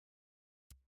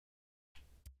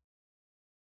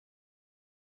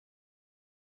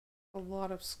 A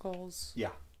lot of skulls.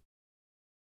 Yeah.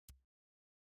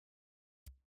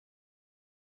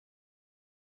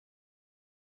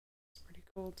 It's pretty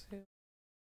cool too.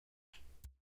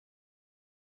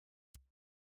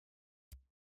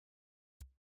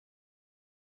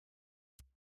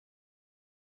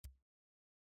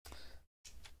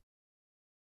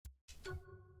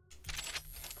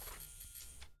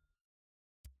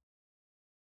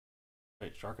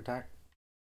 Wait, shark attack?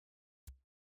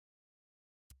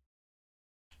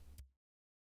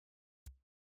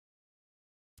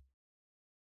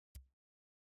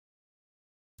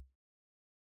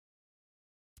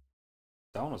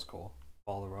 That one was cool.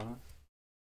 Follow the runner.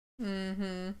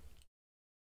 Mm-hmm.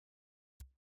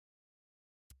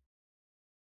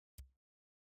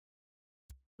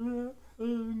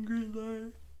 Hungry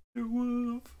like the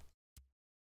wolf.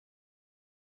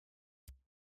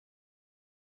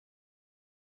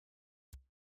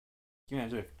 Can you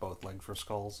imagine if both legs were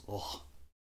skulls? Ugh.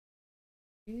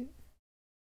 Yeah.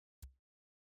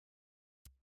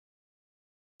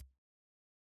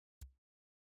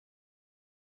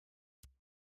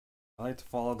 I like to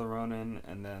follow the Ronin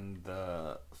and then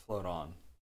the float on.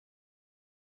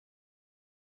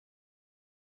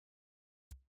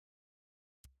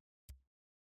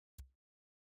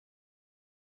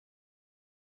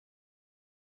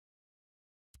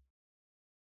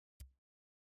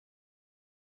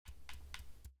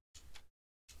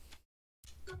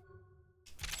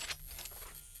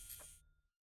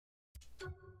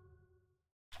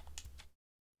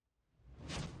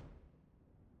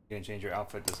 You can change your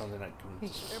outfit to something that can.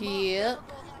 Yep.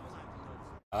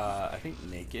 I think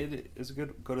naked is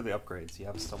good. Go to the upgrades. You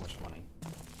have so much money.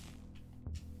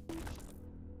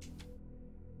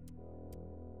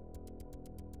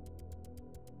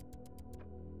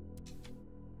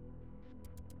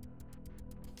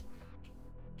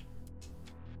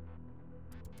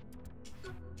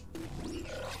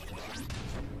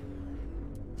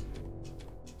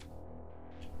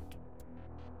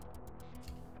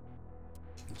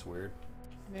 It's weird.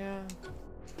 Yeah.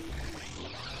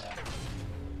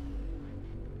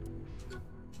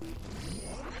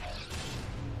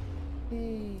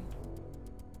 Yay.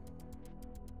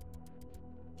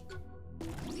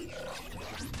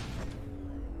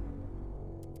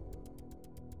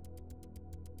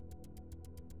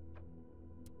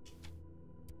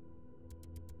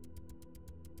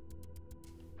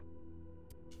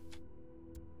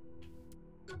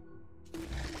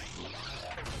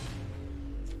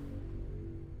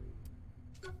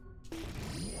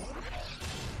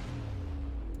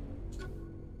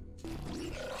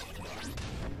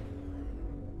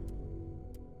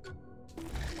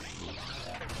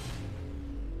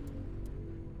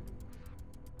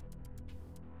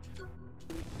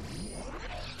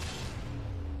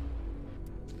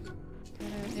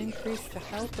 Increase the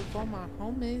health of all my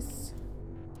homies.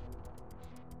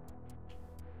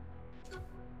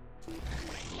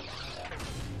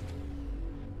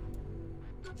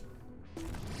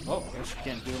 Oh, guess you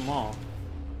can't do them all.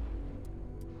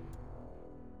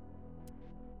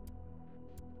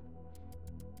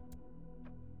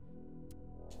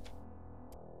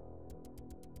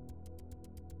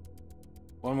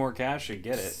 One more cash, you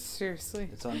get it. Seriously.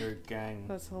 It's under gang.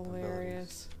 That's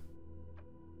hilarious.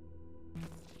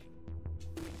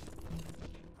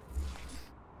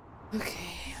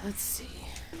 Okay, let's see.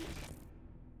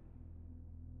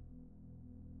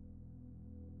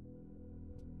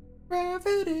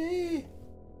 Gravity.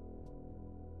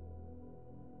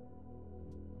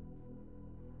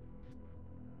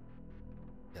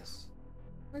 Yes.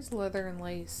 Where's leather and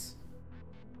lace?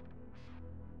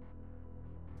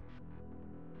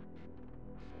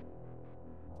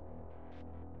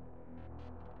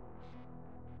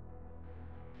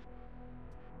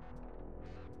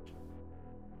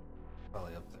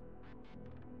 Probably up there.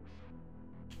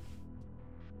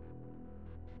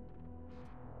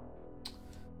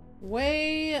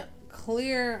 Way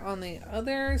clear on the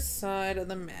other side of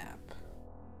the map.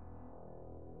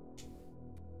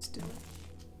 Let's do it.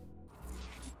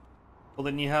 Well,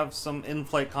 then you have some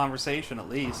in-flight conversation at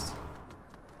least.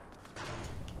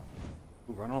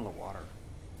 Ooh, run on the water.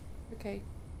 Okay.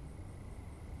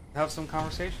 Have some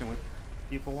conversation with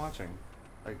people watching.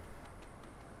 Like,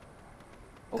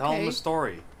 tell them the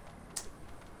story.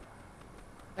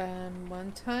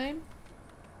 One time,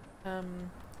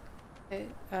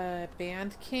 at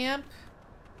band camp,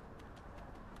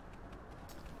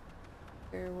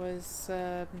 there was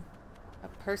a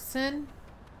person,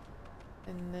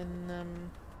 and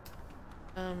then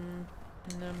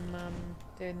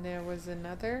there was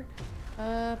another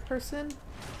person,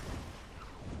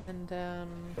 and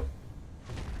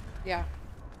yeah,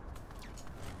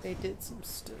 they did some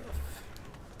stuff.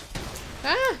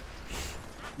 Ah!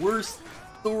 Worst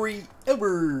story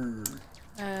ever.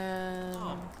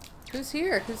 Who's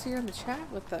here? Who's here in the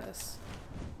chat with us?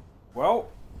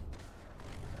 Well,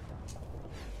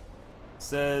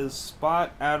 says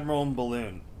spot Admiral and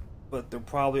Balloon, but they're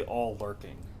probably all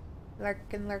lurking.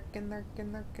 Lurking.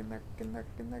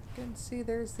 See,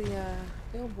 there's the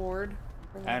billboard.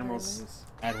 For Admiral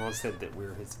said that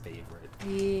we're his favorite.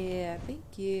 Yeah,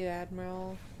 thank you,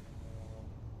 Admiral.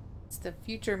 It's the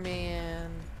future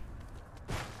man.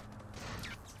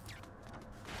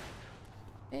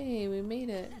 Hey, we made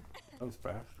it. That was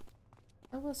fast.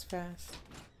 That was fast.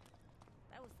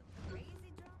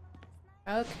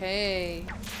 Okay.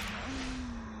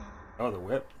 Oh, the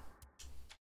whip.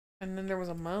 And then there was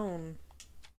a moan.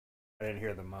 I didn't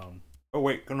hear the moan. Oh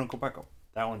wait, gonna go back up.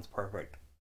 That one's perfect.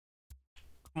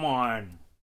 Come on.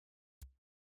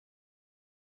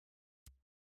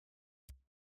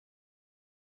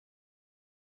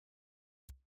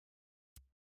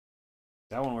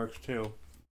 That one works too.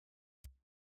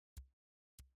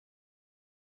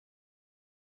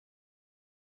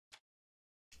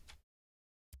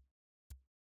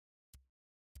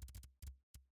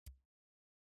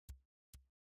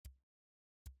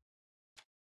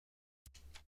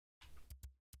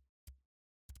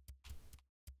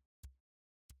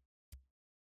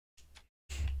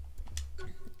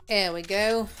 There we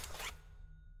go.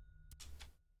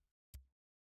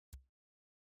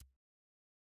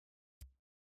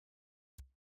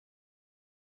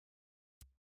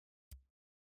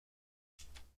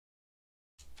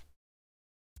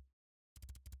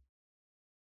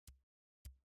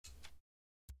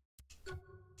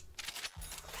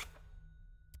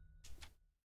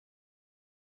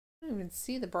 I don't even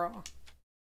see the bra.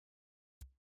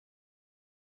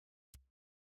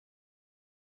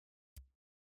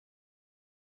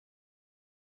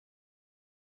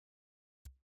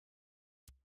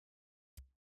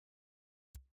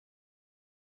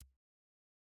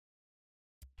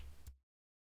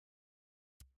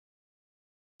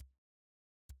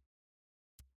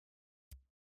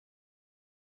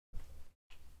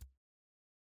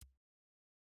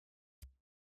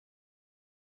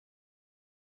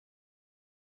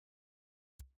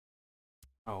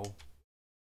 Oh.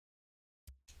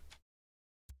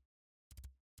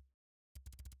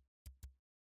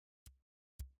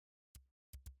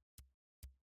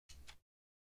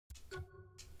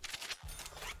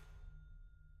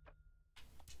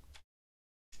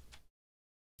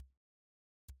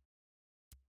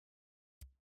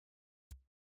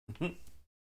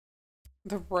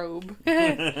 The robe.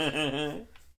 That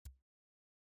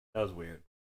was weird.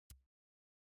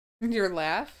 Your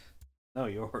laugh? No,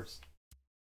 yours.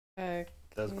 Okay.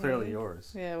 That was clearly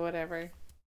yours. Yeah, whatever.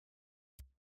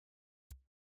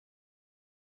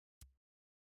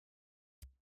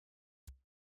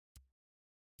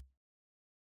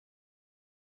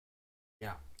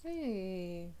 Yeah.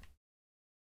 Hey.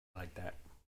 Like that.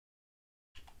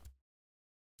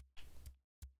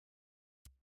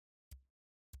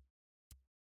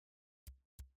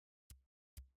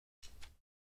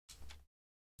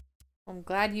 I'm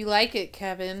glad you like it,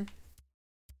 Kevin.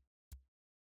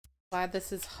 Glad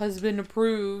this is husband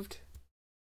approved.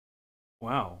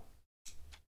 Wow.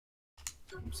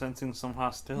 I'm sensing some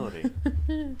hostility.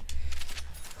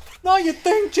 No, you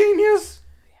think, genius?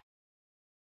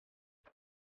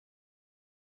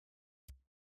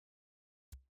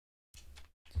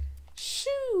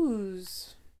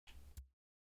 Shoes.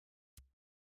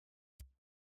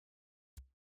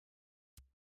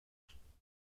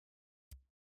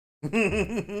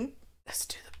 Let's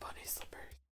do the bunny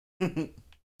slippers.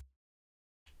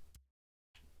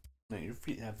 Man, your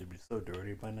feet have to be so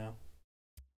dirty by now.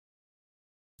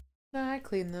 Nah, I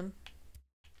clean them.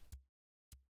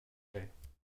 Okay.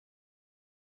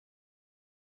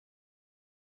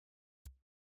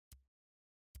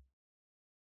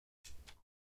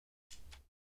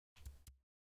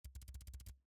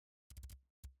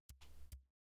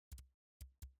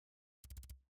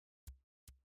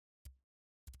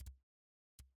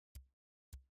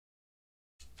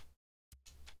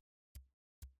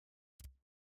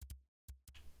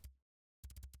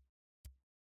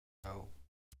 Oh.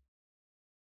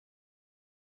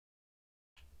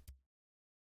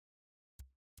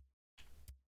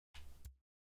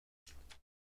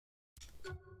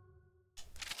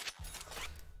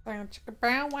 Bow, chicka,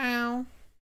 bow, wow.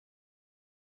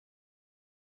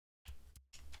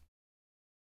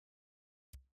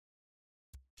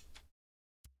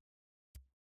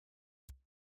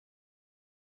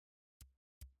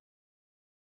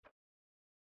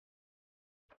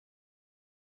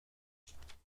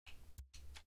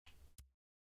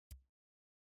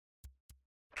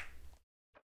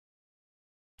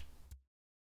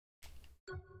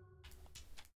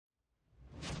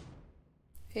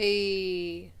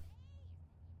 Hey.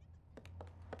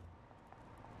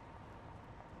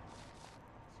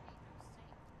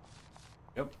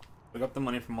 Yep. Pick up the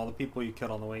money from all the people you killed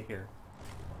on the way here.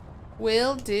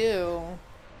 Will do.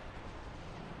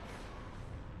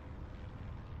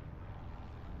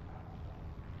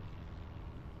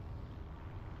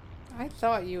 I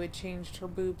thought you had changed her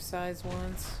boob size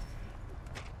once.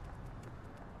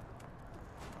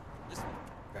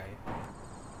 Okay.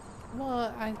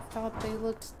 Well, I thought they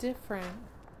looked different.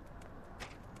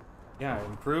 Yeah, I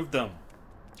improved them.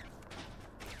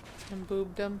 And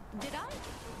boobed them. Did I?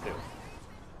 Ew.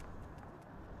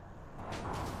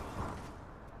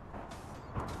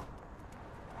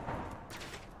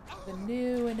 The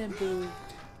new and improved.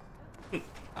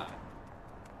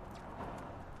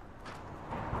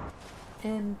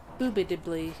 And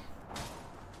boobidibly.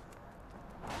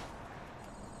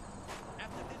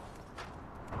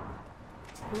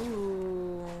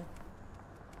 Ooh.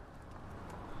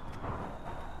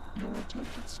 Your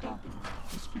attempt at stopping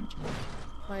is futile.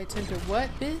 My attempt at what,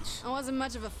 bitch? It wasn't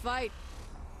much of a fight.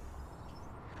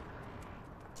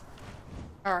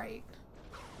 Alright.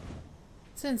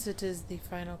 Since it is the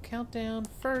final countdown,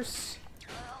 first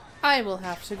I will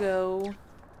have to go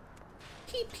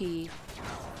pee-pee.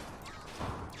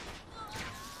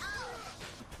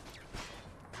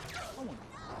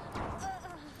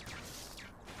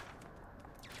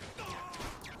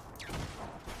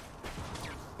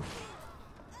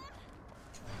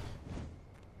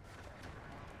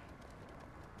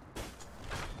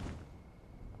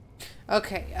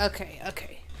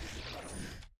 Okay.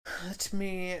 Let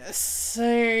me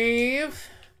save.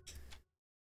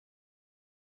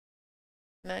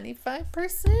 95%,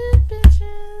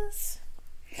 bitches.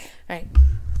 Alright.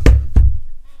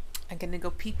 I'm gonna go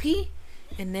pee-pee,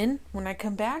 and then when I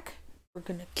come back, we're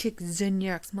gonna kick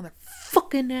Zinniac's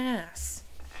motherfucking ass.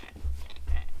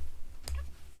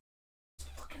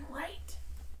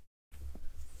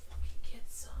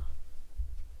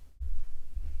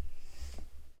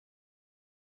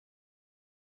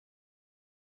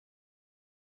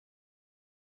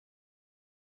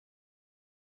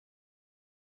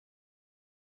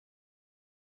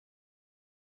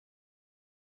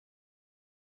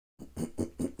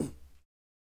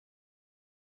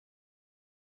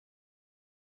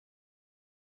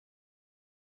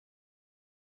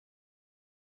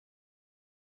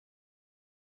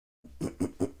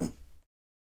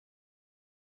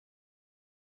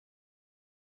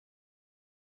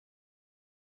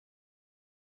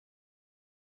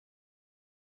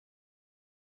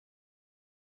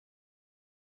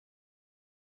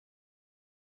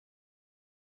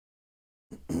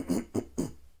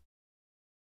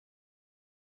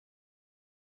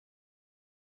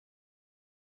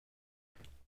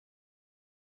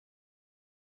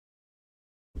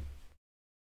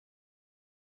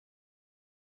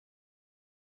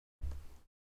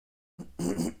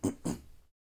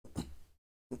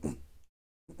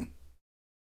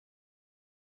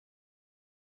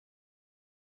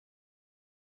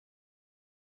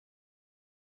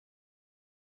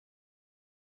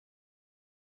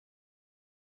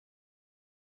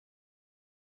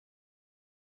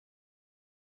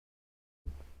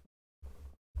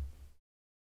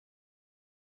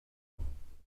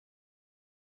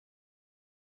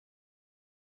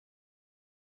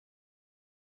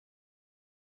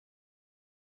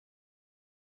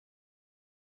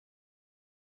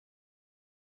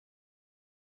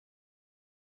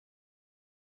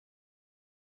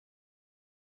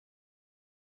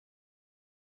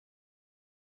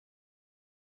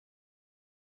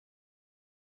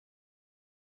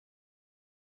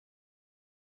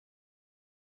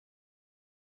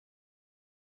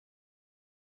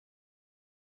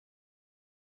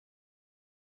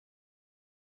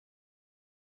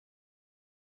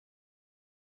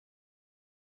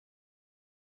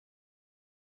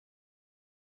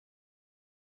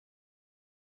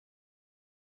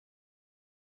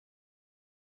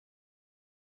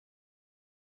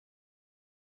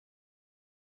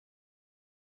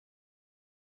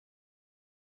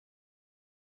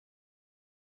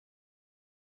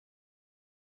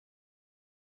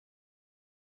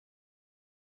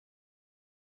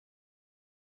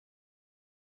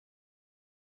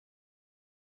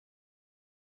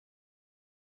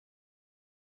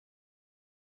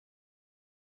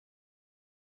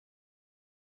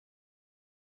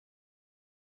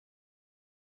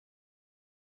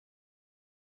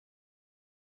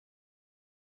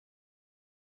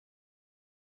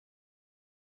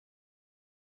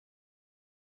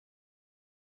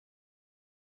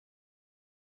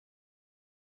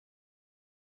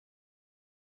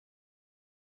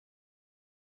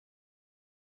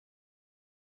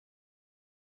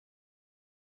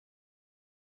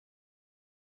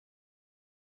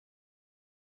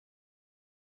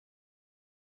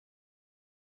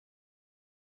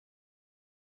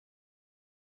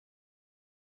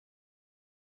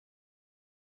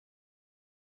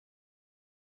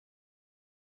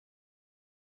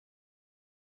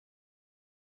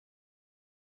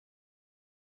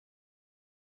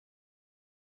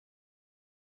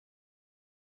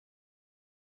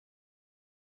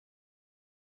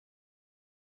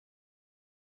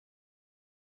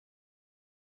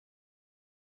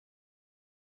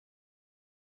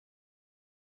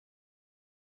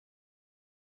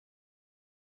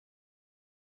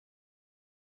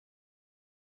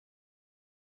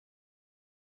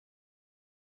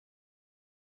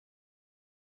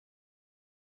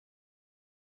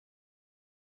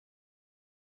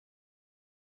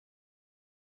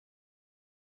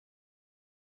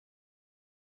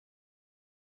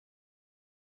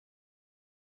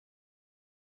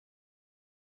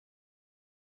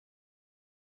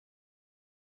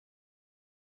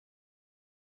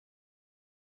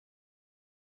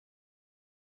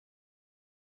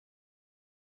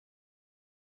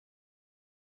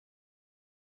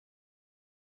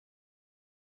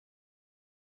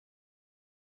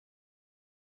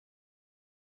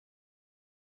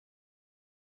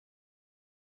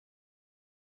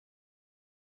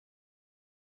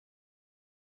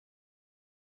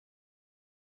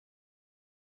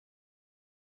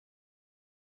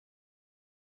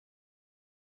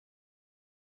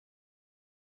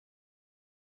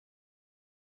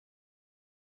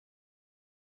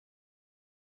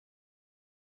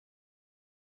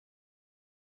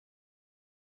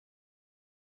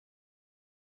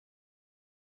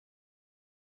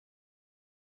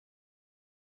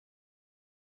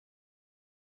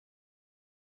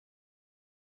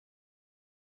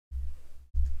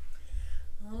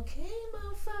 Okay,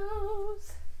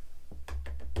 mofos.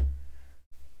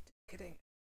 Kidding.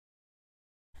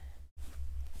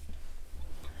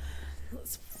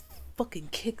 Let's fucking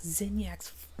kick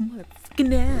Zinniac's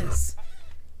motherfucking ass.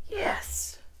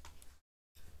 Yes.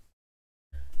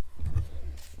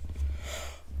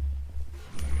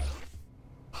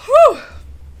 Whew.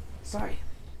 Sorry.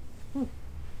 Ooh. Ooh.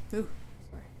 Sorry.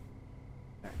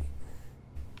 Sorry.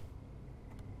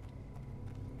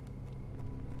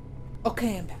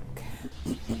 Okay, I'm back.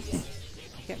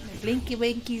 Got my blinky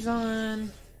winkies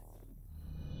on.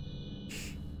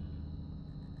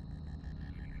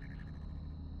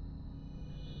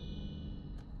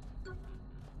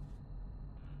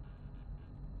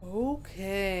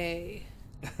 Okay.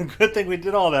 Good thing we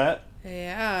did all that.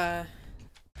 Yeah.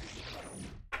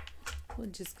 We're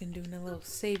just gonna do a little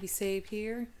savey save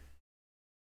here.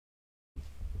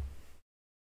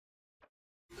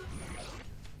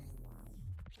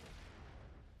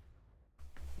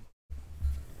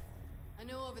 I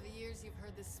know over the years you've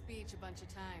heard this speech a bunch of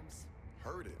times.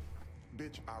 Heard it?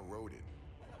 Bitch, I wrote it.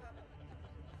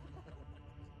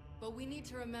 But we need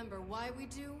to remember why we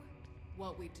do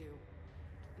what we do.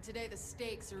 And today the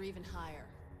stakes are even higher.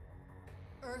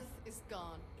 Earth is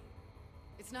gone.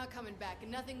 It's not coming back,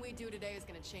 and nothing we do today is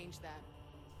gonna change that.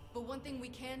 But one thing we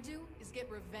can do is get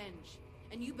revenge.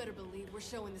 And you better believe we're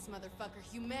showing this motherfucker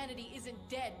humanity isn't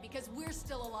dead because we're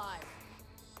still alive.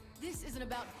 This isn't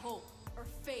about hope, or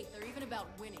faith, or even about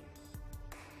winning.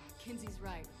 Kinsey's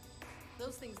right.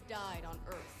 Those things died on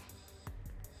Earth.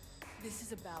 This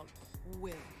is about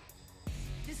will.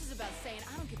 This is about saying,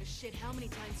 I don't give a shit how many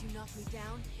times you knock me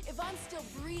down. If I'm still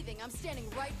breathing, I'm standing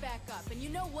right back up. And you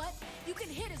know what? You can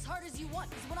hit as hard as you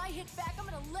want, because when I hit back, I'm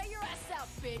gonna lay your ass out,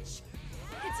 bitch.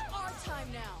 It's our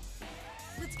time now.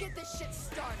 Let's get this shit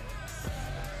started.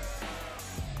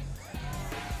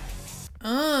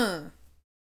 I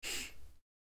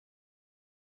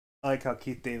like how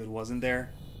Keith David wasn't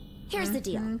there. Here's the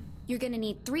deal. You're gonna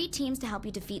need 3 teams to help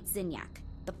you defeat Zinyak.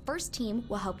 The first team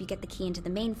will help you get the key into the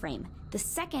mainframe. The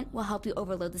second will help you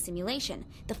overload the simulation.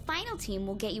 The final team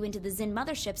will get you into the Zin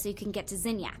mothership so you can get to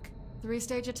Zinyak.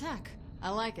 3-stage attack. I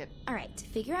like it. Alright,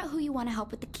 figure out who you want to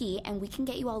help with the key and we can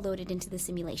get you all loaded into the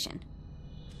simulation.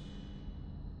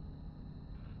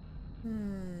 They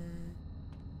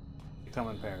come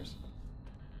in pairs.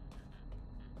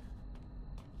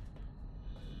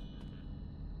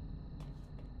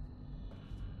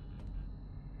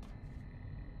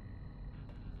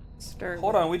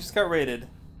 Hold on, we just got raided.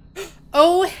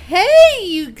 Oh, hey,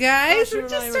 you guys! We're Asher and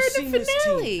just I are a starting the seamless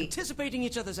team, finale. anticipating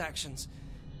each other's actions.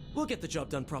 We'll get the job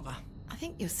done proper. I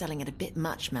think you're selling it a bit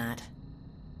much, Matt.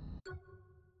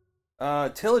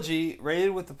 Trilogy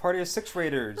raided with the party of 6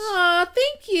 raiders. Aw,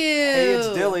 thank you. Hey, it's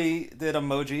Dilly did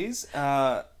emojis.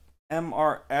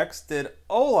 MRX did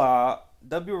hola,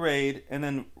 W raid, and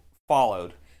then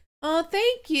followed. Oh,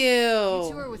 thank you. You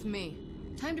two are with me.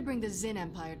 Time to bring the Zin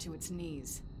Empire to its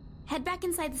knees. Head back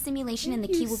inside the simulation and the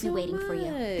key will be waiting for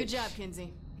you. Good job,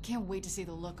 Kinsey. I can't wait to see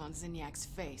the look on Zinyak's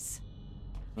face.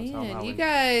 Man, you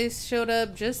guys showed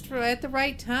up just at the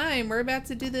right time. We're about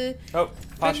to do the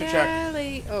posture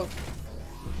finale. check. Oh.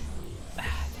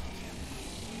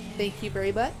 Thank you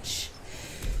very much.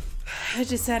 I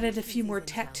just added a few more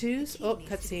tattoos. Oh,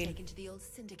 cutscene. Taken to the old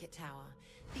Syndicate Tower.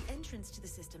 The entrance to the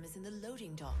system is in the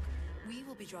loading dock. We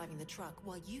will be driving the truck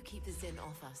while you keep the Zin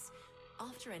off us.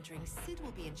 After entering, Sid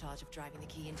will be in charge of driving the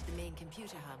key into the main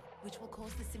computer hub, which will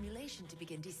cause the simulation to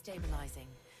begin destabilizing.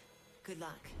 Good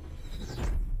luck.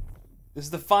 This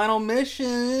is the final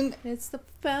mission. It's the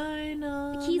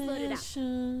final The key's loaded up.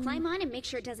 Climb on and make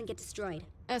sure it doesn't get destroyed.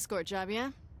 Escort job,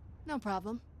 yeah? No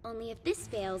problem. Only if this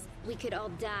fails, we could all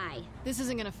die. This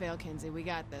isn't gonna fail, Kinsey. We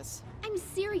got this. I'm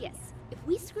serious. If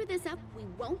we screw this up, we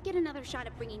won't get another shot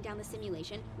at bringing down the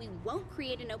simulation, we won't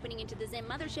create an opening into the Zin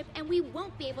mothership, and we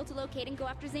won't be able to locate and go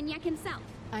after Zinyak himself.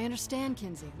 I understand,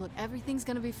 Kinsey. Look, everything's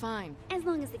gonna be fine. As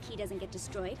long as the key doesn't get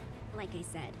destroyed, like I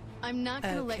said. I'm not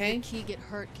gonna let your key get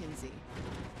hurt, Kinsey.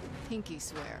 Pinky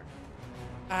swear.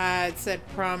 It said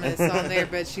promise on there,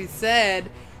 but she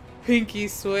said pinky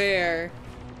swear.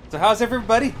 So how's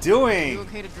everybody doing? You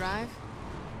okay to drive?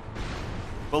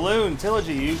 Balloon,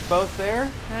 Trilogy, you both there?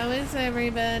 How is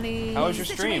everybody? How was your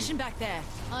stream? Situation back there.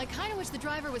 I kind of wish the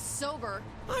driver was sober.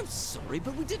 I'm sorry,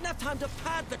 but we didn't have time to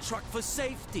pad the truck for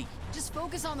safety. Just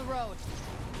focus on the road.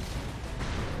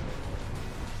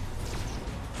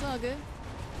 It's all good.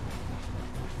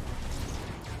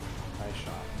 Nice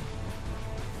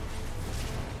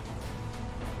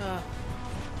shot.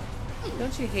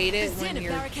 Don't you hate it The when Zin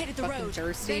you're barricaded the fucking road.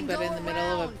 thirsty, Then but go in the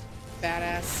middle of a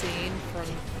badass scene from a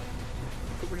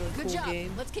really Good cool job.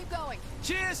 game? Let's keep going.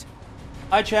 Cheers.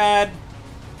 Hi, Chad.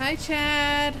 Hi,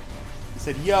 Chad. He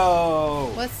said,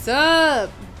 yo. What's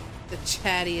up? The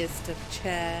chattiest of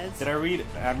Chads. Did I read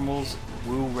Admiral's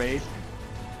Woo raid?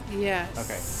 Yes.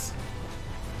 Okay.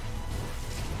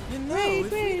 You know,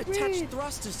 if we'd attached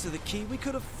thrusters to the key, we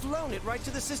could have flown it right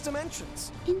to the system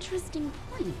entrance. Interesting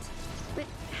point. But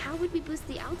how would we boost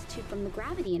the altitude from the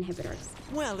gravity inhibitors?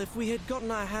 Well, if we had gotten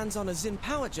our hands on a Zin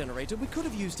power generator, we could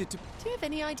have used it to... Do you have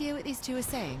any idea what these two are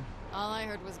saying? All I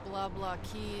heard was blah blah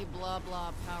key, blah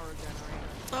blah power generator.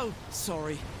 Oh,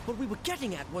 sorry. What we were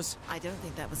getting at was... I don't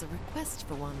think that was a request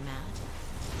for one,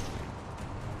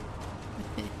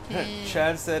 Matt.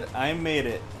 Chad said, I made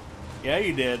it. Yeah,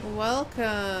 you did.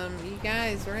 Welcome, you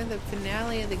guys. We're in the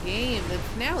finale of the game. The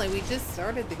finale, we just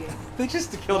started the game. They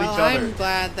just killed each other. I'm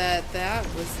glad that that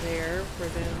was there for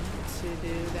them to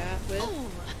do that with. Ooh.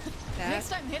 Next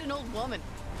time, hit an old woman.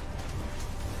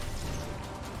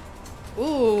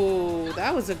 Ooh,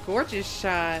 that was a gorgeous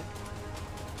shot.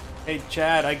 Hey,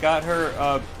 Chad, I got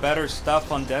her better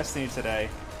stuff on Destiny today.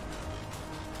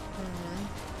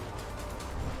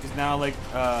 She's now like,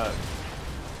 I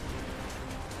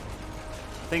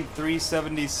think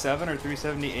 377 or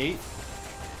 378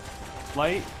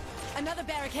 light. Another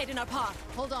barricade in our path.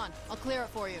 Hold on, I'll clear it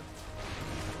for you.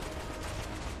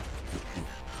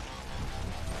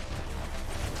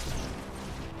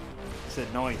 I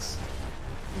said noise.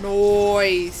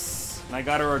 Nice. And I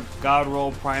got her a God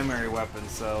Roll primary weapon,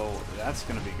 so that's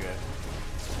gonna be good.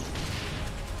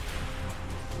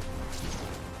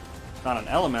 Not an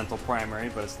elemental primary,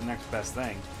 but it's the next best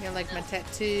thing. You like my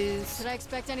tattoos? Should I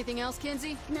expect anything else,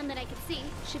 Kinsey? None that I can see.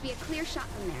 Should be a clear shot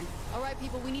from there. All right,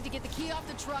 people, we need to get the key off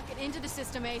the truck and into the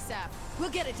system ASAP. We'll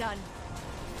get it done.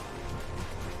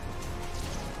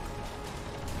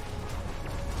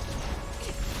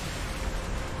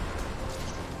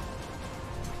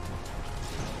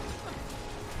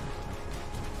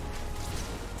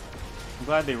 I'm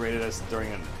glad they rated us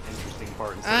during an interesting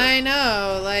part. I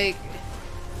know, like,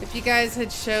 if you guys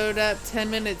had showed up 10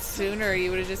 minutes sooner,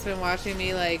 you would have just been watching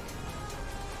me, like,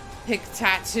 pick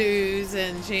tattoos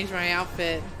and change my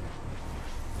outfit.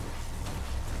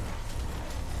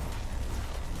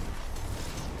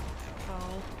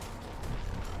 Oh.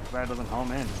 Glad it doesn't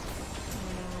home in.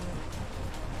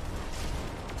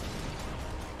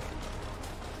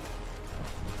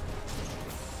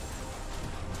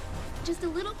 Just a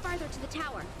little farther to the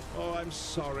tower. Oh, I'm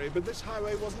sorry, but this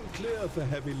highway wasn't clear for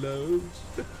heavy loads.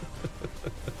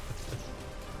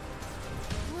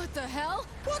 What the hell?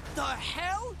 What the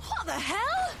hell? What the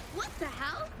hell? What the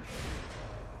hell?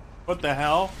 What the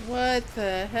hell? What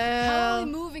the hell? How are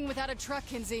we moving without a truck,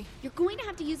 Kinsey? You're going to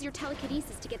have to use your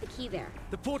telekinesis to get the key there.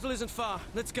 The portal isn't far.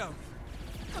 Let's go.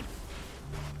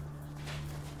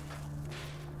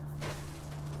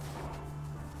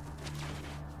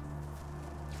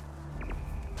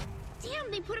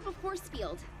 Damn, they put up a force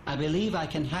field. I believe I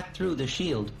can hack through the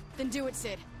shield. Then do it,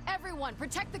 Sid. Everyone,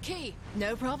 protect the key.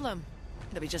 No problem.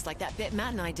 It'll be just like that bit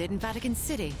Matt and I did in Vatican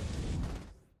City.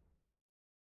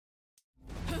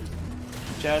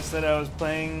 Chad said I was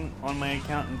playing on my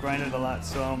account and grinded a lot,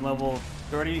 so I'm level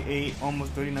 38,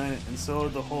 almost 39, and so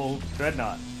the whole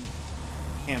Dreadnought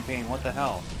campaign. What the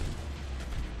hell?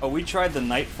 Oh, we tried the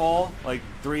Nightfall like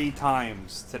 3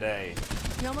 times today.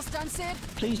 You almost done, Sid?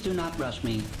 Please do not rush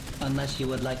me, unless you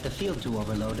would like the field to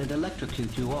overload and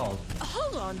electrocute you all.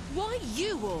 Hold on, why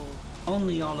you all?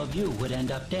 Only all of you would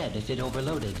end up dead if it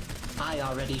overloaded. I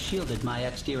already shielded my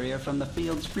exterior from the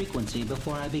field's frequency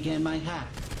before I began my hack.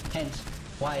 Hence,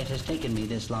 why it has taken me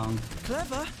this long.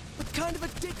 Clever, but kind of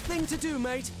a dick thing to do,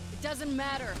 mate. It doesn't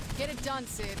matter. Get it done,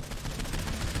 Sid.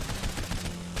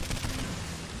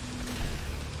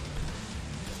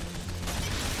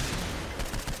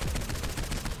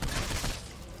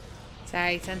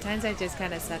 Sorry, sometimes I just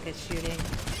kind of suck at shooting.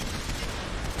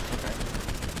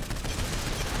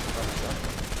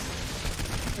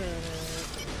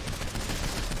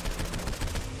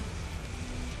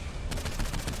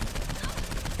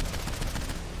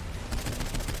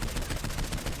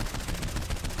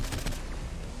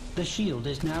 The shield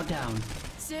is now down.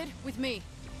 Sid, with me.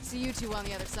 See you two on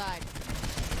the other side.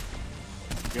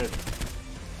 Good.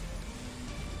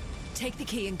 Take the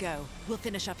key and go. We'll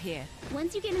finish up here.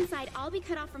 Once you get inside, I'll be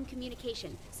cut off from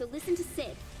communication. So listen to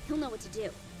Sid. He'll know what to do.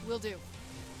 Will do.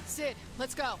 Sid,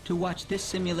 let's go. To watch this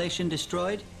simulation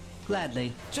destroyed?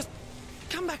 Gladly. Just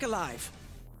come back alive.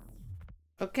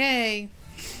 Okay.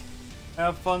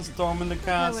 Have fun storming the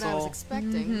castle. Not what I was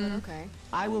expecting, but okay.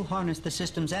 I will harness the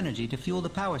system's energy to fuel the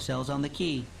power cells on the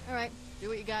key. All right, do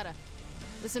what you gotta.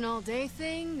 This an all-day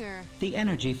thing, or...? The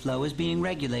energy flow is being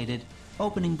regulated.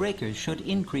 Opening breakers should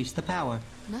increase the power.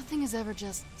 Nothing is ever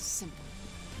just simple.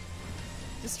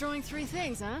 Destroying 3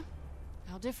 things, huh?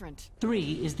 How different?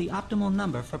 3 is the optimal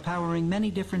number for powering many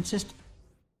different systems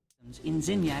in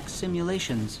Zinyak's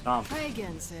simulations. Try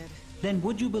again, Sid. Then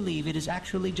would you believe it is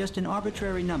actually just an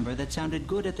arbitrary number that sounded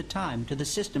good at the time to the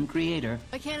system creator?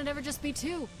 Why can't it ever just be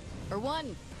 2? Or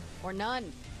 1? Or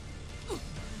none?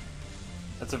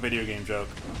 That's a video game joke.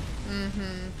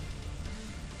 Mm-hmm.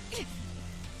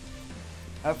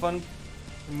 Have fun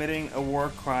committing a war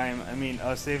crime. I mean,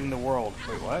 saving the world.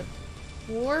 Wait, what?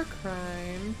 War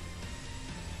crime?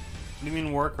 What do you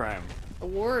mean war crime? The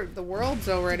world's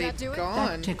already Did that do it? gone.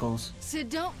 That tickles. Sid,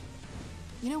 don't...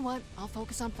 You know what? I'll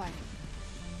focus on fighting.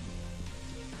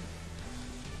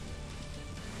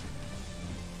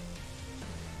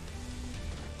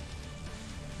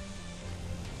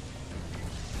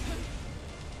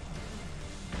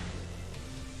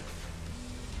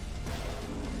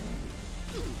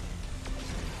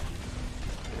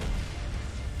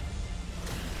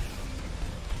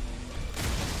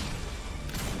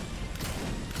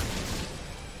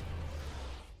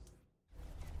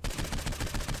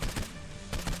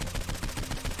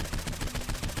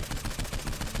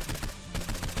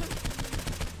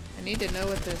 need to know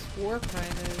what this warp 9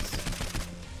 is.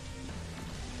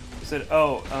 I said,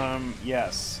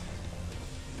 yes.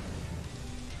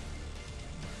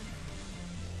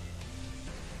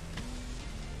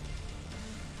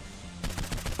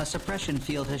 A suppression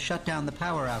field has shut down the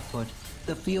power output.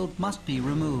 The field must be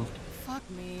removed. Fuck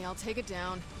me, I'll take it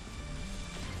down.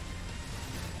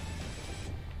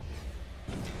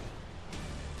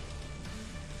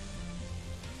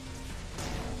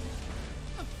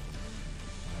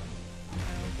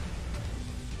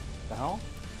 The hell?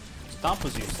 Stomp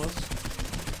was useless.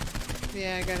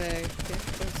 Yeah, I gotta get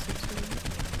closer to it.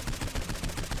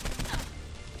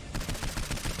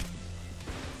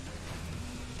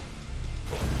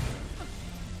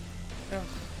 Ugh,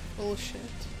 bullshit.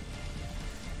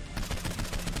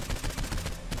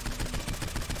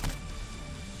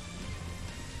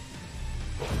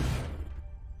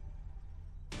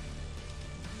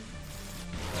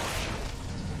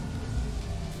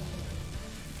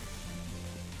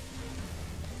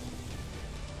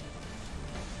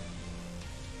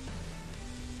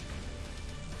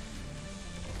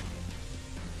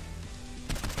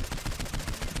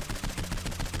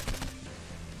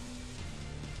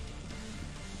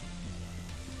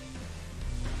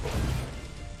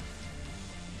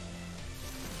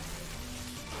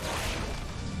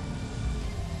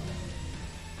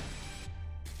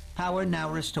 Power now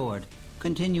restored.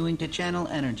 Continuing to channel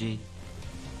energy.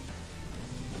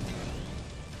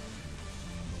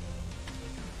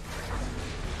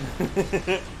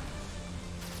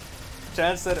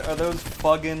 Chad said, are those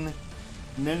fucking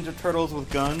Ninja Turtles with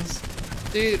guns?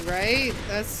 Dude, right?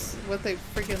 That's what they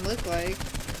freaking look like.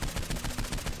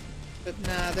 But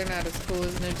nah, they're not as cool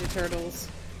as Ninja Turtles.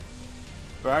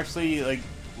 They're actually like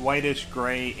whitish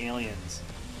gray aliens.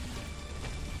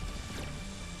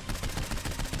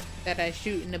 That I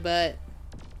shoot in the butt.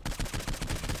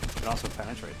 You can also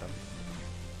penetrate them.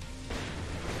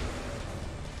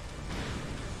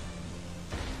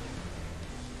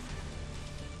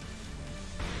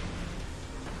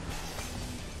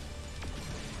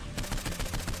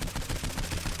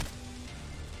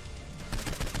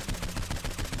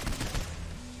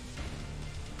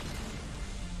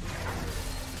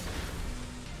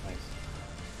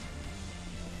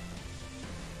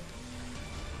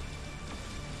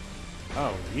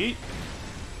 Oh, yeet.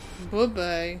 Bye-bye.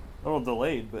 A little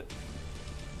delayed, but...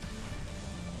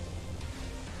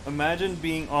 Imagine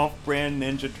being off-brand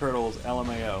Ninja Turtles,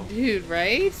 LMAO. Dude,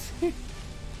 right?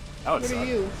 That would What suck. are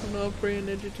you? An off-brand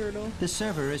Ninja Turtle? The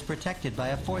server is protected by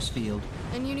a force field.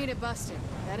 And you need it busted,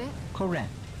 that it? Correct.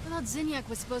 I thought Zinyak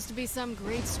was supposed to be some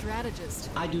great strategist.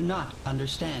 I do not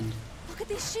understand. Look at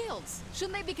these shields.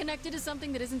 Shouldn't they be connected to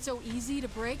something that isn't so easy to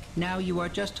break? Now you are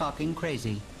just talking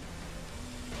crazy.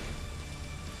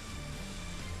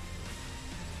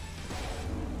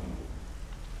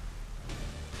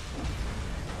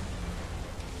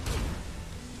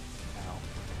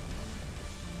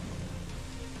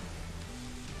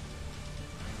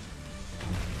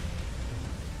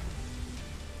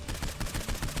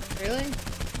 Really?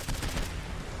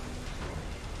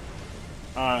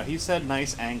 He said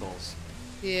nice angles.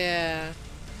 Yeah.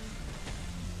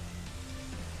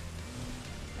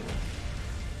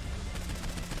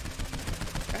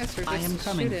 Faster, I am just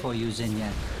coming shoot it. for you,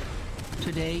 Zinyak.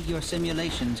 Today your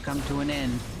simulations come to an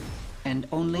end, and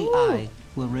only Ooh. I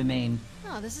will remain.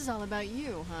 Oh, this is all about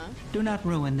you, huh? Do not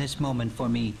ruin this moment for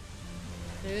me.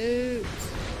 Dude.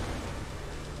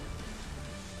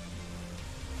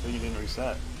 So you didn't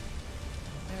reset.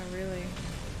 Yeah, really.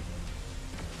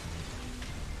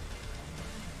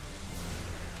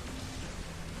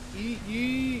 Yeet,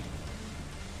 yeet.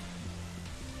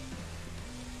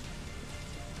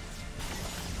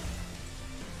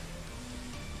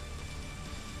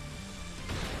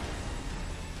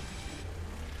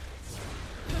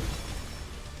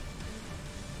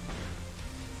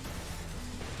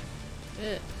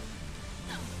 Shit.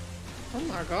 Oh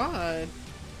my god.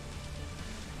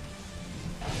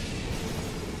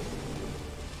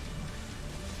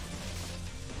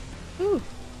 Whew.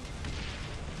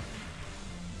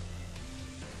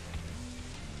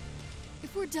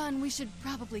 If we're done, we should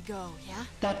probably go, yeah?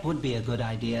 That would be a good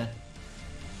idea.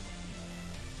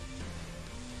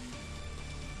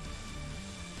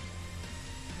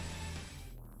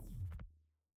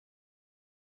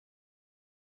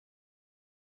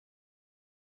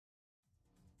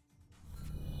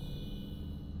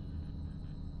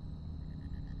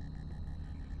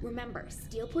 Remember,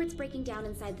 Steelport's breaking down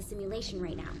inside the simulation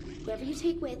right now. Whoever you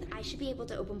take with, I should be able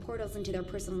to open portals into their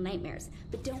personal nightmares.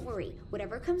 But don't worry,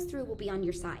 whatever comes through will be on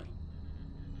your side.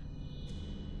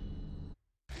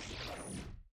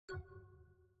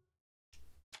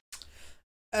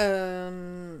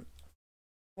 What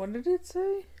did it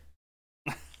say?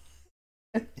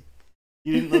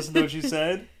 You didn't listen to what you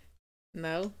said?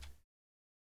 No.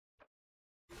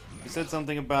 You said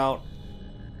something about,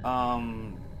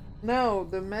 No,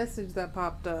 the message that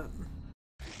popped up.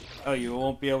 oh, you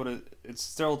won't be able to... It's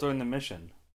still during the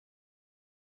mission.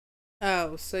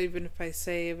 Oh, so even if I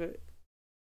save it...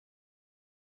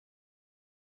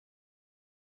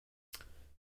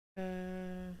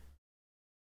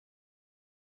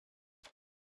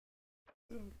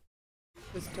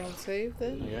 Just don't save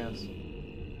then? Yes.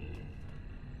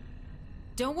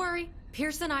 Don't worry.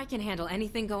 Pierce and I can handle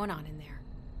anything going on in there.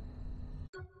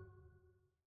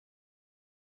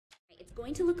 It's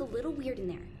going to look a little weird in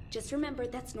there. Just remember,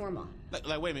 that's normal.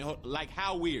 Like wait a minute. Like,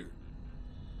 how weird?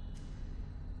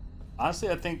 Honestly,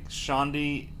 I think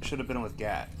Shondi should have been with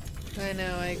Gat. I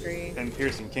know, I agree. And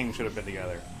Pierce and King should have been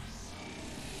together.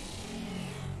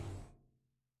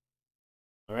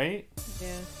 Right?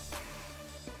 Yeah.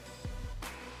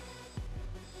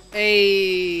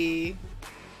 Hey.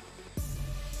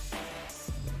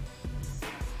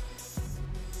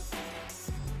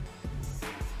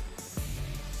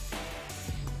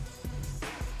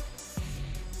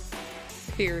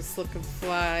 Pierce looking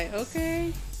fly.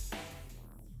 Okay.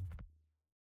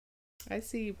 I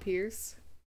see you, Pierce.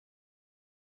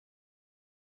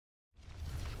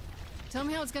 Tell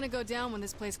me how it's gonna go down when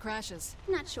this place crashes.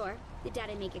 Not sure. The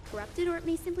data may get corrupted or it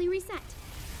may simply reset.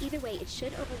 Either way, it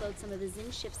should overload some of the Zin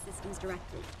shift systems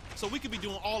directly. So we could be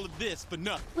doing all of this for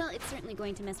nothing. Well, it's certainly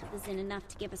going to mess with the Zin enough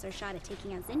to give us our shot at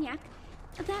taking out Zinyak.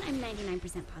 Of that, I'm 99%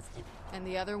 positive. And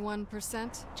the other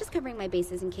 1%? Just covering my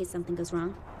bases in case something goes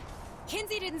wrong.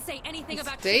 Kinsey didn't say anything It's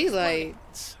about daylight.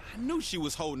 I knew she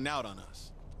was holding out on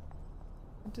us.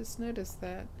 I just noticed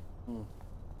that.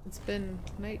 It's been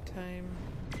nighttime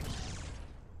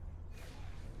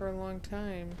for a long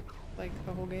time, like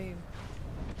the whole game.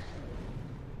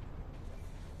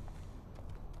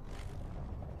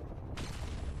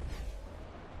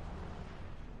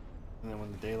 And then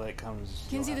when the daylight comes...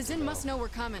 Kinsey, the Zin must know we're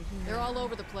coming. They're all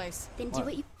over the place. Then do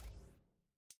what you...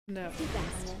 No. do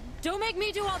best. Don't make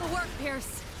me do all the work,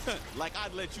 Pierce. Like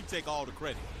I'd let you take all the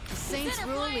credit. The Saints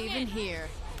rule even here.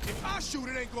 If I shoot,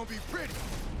 it ain't gonna be pretty.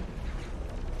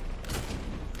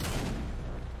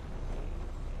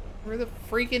 We're the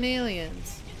freaking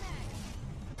aliens.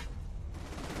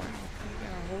 Wow, we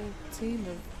got a whole team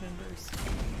of members.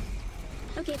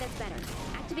 Okay, that's better.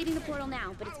 Activating the portal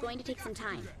now, but it's going to take some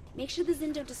time. Make sure the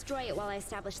Zin don't destroy it while I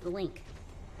establish the link.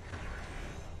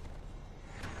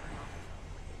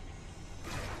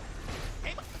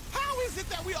 How is it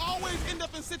that we always end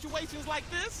up in situations like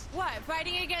this? What,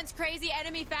 fighting against crazy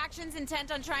enemy factions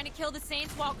intent on trying to kill the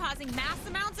Saints while causing mass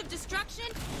amounts of destruction?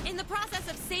 In the process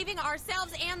of saving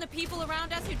ourselves and the people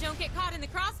around us who don't get caught in the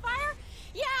crossfire?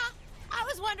 Yeah, I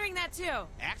was wondering that too.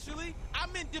 Actually, I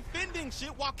meant defending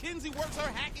shit while Kinsey works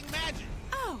her hacking magic.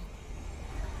 Oh.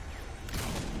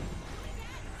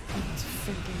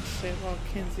 Freaking shit while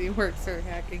Kinsey works her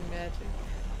hacking magic.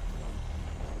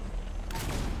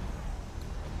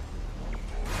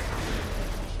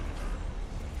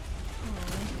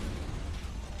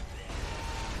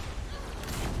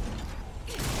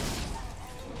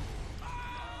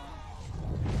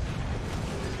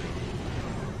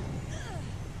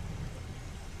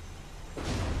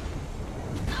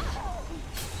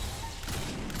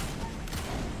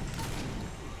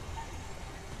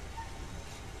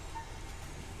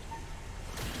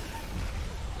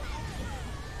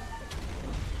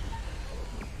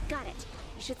 Got it.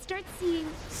 You should start seeing...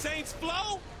 Saints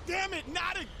flow? Damn it,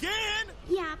 not again!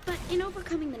 Yeah, but in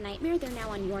overcoming the nightmare, they're now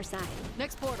on your side.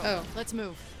 Next portal. Oh. Let's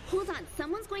move. Hold on.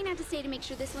 Someone's going to have to stay to make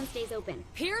sure this one stays open.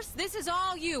 Pierce, this is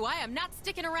all you. I am not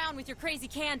sticking around with your crazy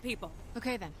can people.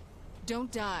 Okay then.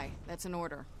 Don't die. That's an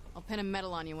order. I'll pin a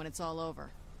medal on you when it's all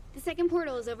over. The second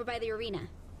portal is over by the arena.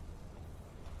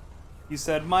 You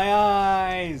said my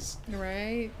eyes!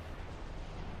 Right?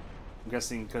 I'm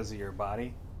guessing because of your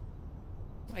body.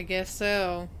 I guess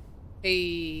so.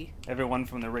 Hey. Everyone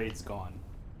from the raid's gone.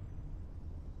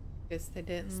 Guess they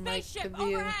didn't Spaceship like the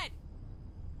view. overhead!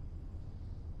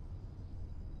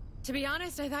 To be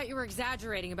honest, I thought you were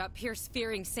exaggerating about Pierce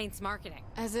fearing Saints marketing.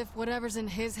 As if whatever's in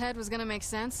his head was gonna make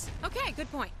sense. Okay,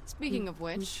 good point. Speaking of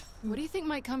which, what do you think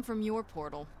might come from your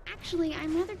portal? Actually,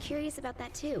 I'm rather curious about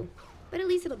that too. But at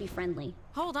least it'll be friendly.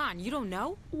 Hold on, you don't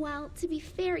know? Well, to be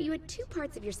fair, you had two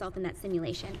parts of yourself in that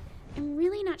simulation. I'm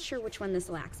really not sure which one this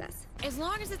will access. As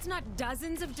long as it's not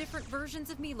dozens of different versions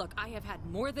of me, look, I have had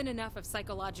more than enough of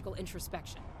psychological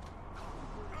introspection.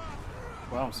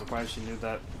 Well, I'm surprised she knew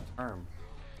that term.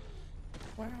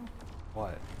 Wow.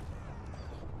 What?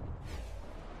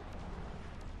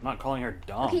 I'm not calling her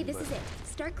dumb. Okay, this is it.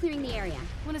 Start clearing the area.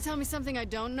 Want to tell me something I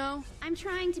don't know? I'm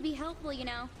trying to be helpful, you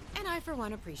know. And I, for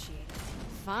one, appreciate it.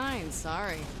 Fine,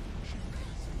 sorry.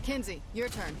 Kinsey, your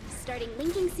turn. Starting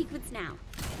linking sequence now.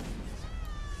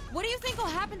 What do you think will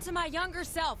happen to my younger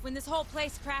self when this whole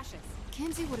place crashes?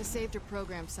 Kinsey would have saved her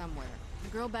program somewhere. The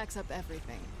girl backs up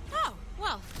everything. Oh,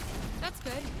 well, that's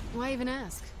good. Why even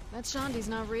ask? That Shandi's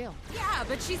not real. Yeah,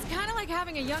 but she's kind of like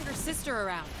having a younger sister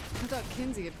around. I thought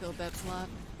Kinsey had filled that slot.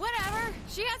 Whatever.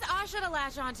 She has Asha to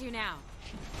latch onto now.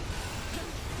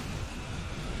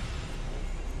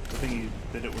 I think you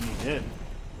did it when you did.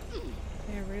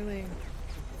 Yeah, really.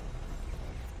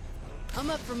 I'm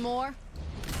up for more.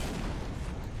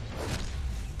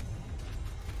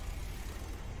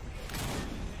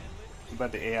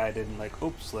 But the AI didn't like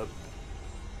oops slip.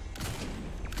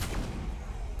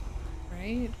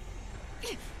 Right?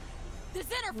 The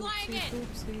center flying in!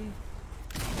 Oopsie.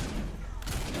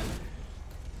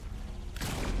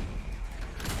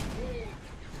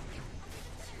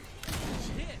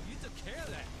 Shit, you took care of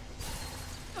that.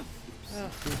 Oh,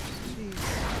 jeez.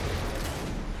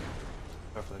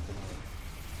 Hopefully that didn't work.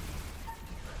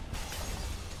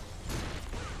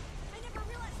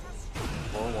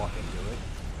 Or walk into it.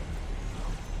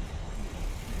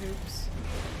 Oops.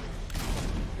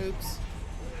 Oops.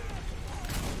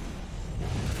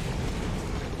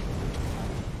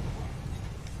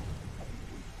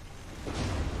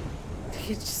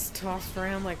 He just tossed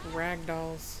around like rag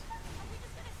dolls.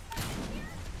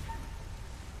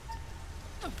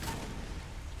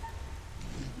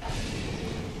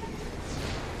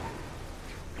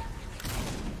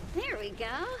 There we go.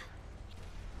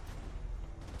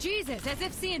 Jesus, as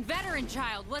if seeing veteran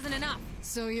child wasn't enough.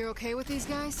 So you're okay with these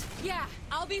guys? Yeah,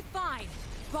 I'll be fine.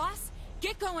 Boss,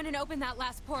 get going and open that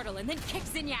last portal and then kick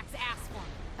Zinyak's ass for me.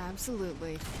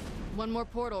 Absolutely. One more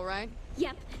portal, right?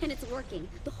 Yep, and it's working.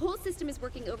 The whole system is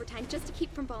working overtime just to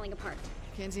keep from falling apart.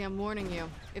 Kinsey, I'm warning you.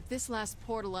 If this last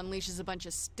portal unleashes a bunch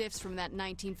of stiffs from that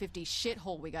 1950s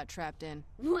shithole we got trapped in.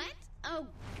 What? Oh,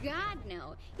 God,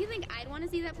 no. You think I'd want to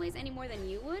see that place any more than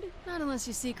you would? Not unless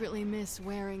you secretly miss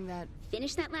wearing that...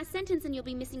 Finish that last sentence and you'll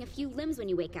be missing a few limbs when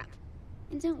you wake up.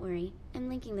 And don't worry, I'm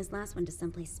linking this last one to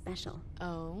someplace special.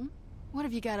 Oh? What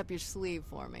have you got up your sleeve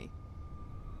for me?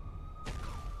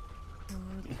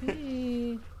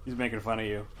 Okay. He's making fun of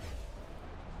you.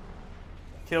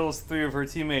 Kills 3 of her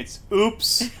teammates.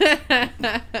 Oops!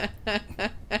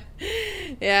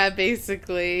 Yeah,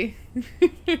 basically.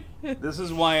 This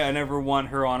is why I never want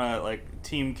her on a, like,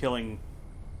 team killing...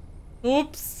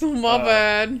 Oops, my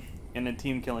bad. In a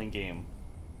team killing game.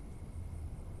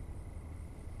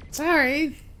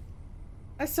 Sorry.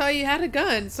 I saw you had a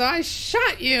gun, so I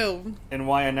shot you! And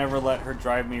why I never let her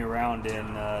drive me around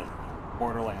in,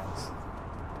 Borderlands.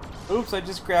 Oops, I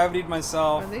just gravitied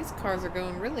myself. Oh, these cars are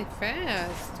going really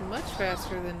fast. Much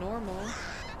faster than normal.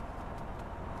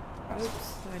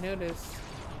 Oops, I noticed.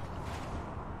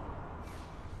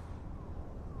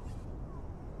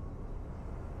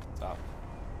 Stop.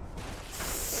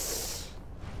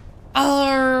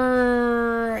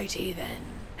 Alrighty then.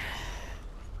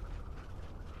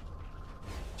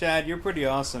 Chad, you're pretty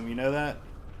awesome, you know that?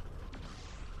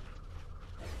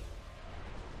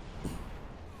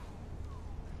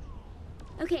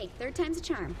 Okay, third time's a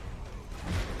charm.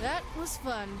 That was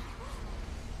fun.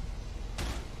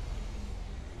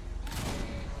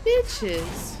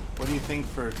 Bitches. What do you think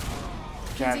for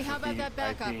Chad? Kinsey, how about that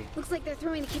backup? Looks like they're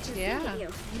throwing the kitchen sink at you.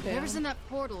 Whoever's in that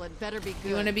portal, it better be good.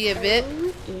 You want to be a VIP?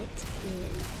 Oh, it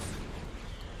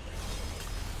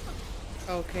is.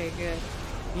 Okay, good.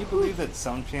 Can you believe that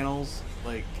some channels,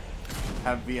 like,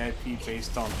 have VIP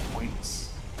based on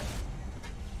points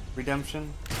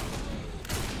redemption?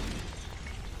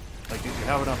 Like, if you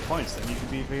have enough points, then you can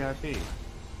be VIP.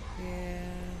 Yeah.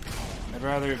 I'd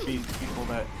rather it be people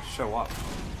that show up.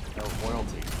 No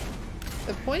loyalty.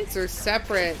 The points are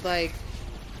separate. Like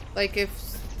if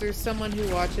there's someone who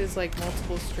watches like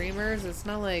multiple streamers, it's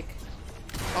not like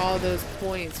all those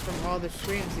points from all the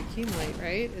streams accumulate,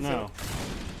 right? No.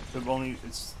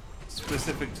 It's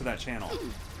specific to that channel.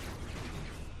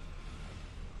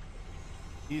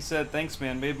 He said, "Thanks,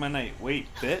 man. Made my night." Wait,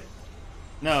 bit?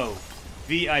 No,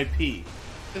 VIP.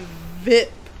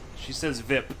 VIP. She says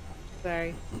VIP.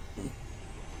 Sorry.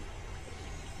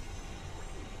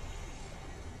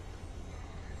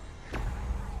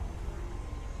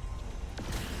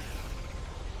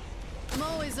 I'm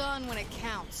always on when it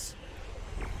counts.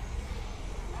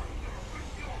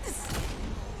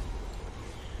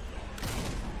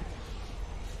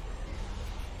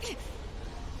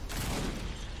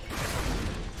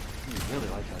 You really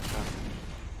like that shot.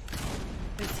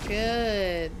 It's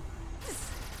good.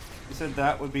 He said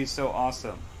that would be so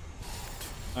awesome.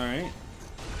 Alright.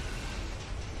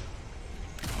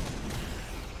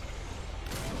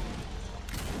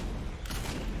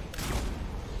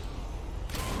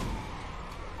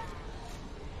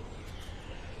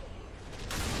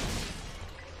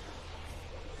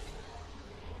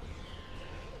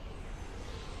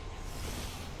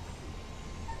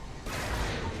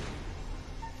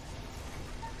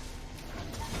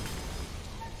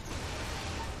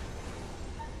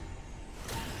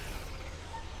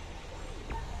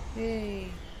 Yay.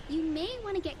 You may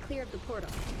want to get clear of the portal.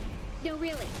 No,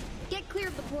 really. Get clear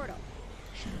of the portal.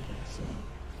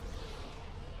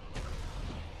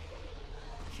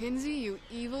 Kinsey, you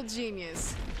evil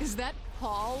genius. Is that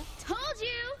Paul? Told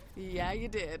you! Yeah, you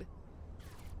did.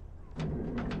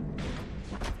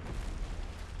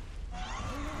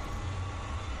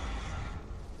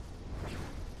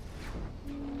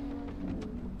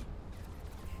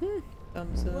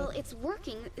 Thumbs up. Well, it's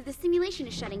working. The simulation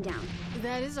is shutting down.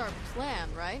 That is our plan,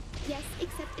 right? Yes,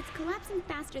 except it's collapsing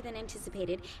faster than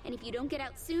anticipated, and if you don't get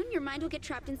out soon, your mind will get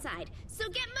trapped inside. So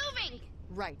get moving!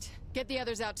 Right. Get the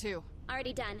others out too.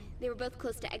 Already done. They were both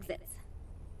close to exits.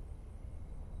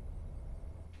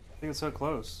 I think it's so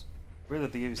close. Weird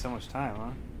that they gave you so much time,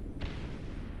 huh?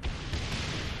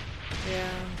 Yeah.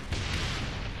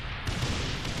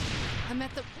 I'm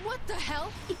at the... What the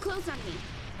hell? It closed on me.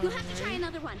 You'll have to try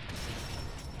another one.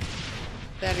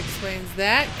 That explains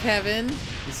that, Kevin.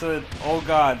 He said, oh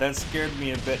god, that scared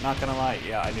me a bit, not gonna lie.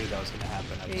 Yeah, I knew that was gonna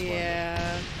happen. I just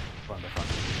wanted to fuck.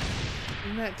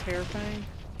 Isn't that terrifying?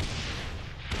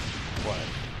 What?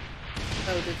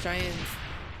 Oh, the giant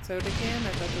soda can? I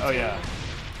thought that's oh, yeah.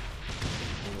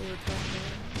 What we were talking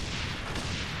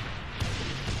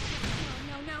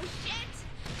about. No, shit!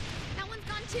 That one's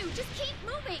gone too. Just keep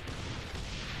moving.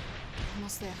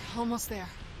 Almost there. Almost there.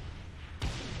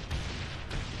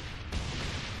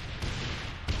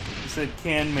 He said,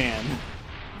 Can Man.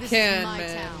 This Can is my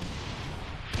Man. town.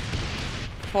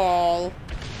 Paul.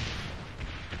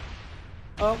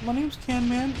 My name's Can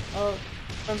Man.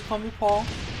 Friends call me Paul.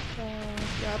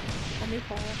 Yep. Call me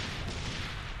Paul.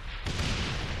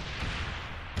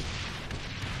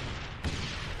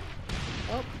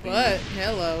 Oh, but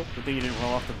hello. Good thing you didn't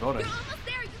roll off the building. You're almost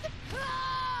there. You can...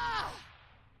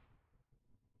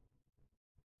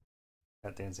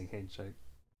 That dancing cage shape.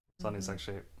 Sunny sex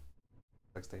shape.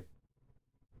 Sex tape.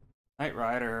 Knight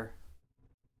Rider.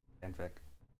 Fanfic.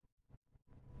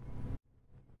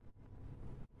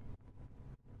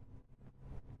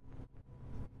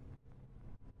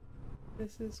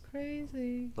 This is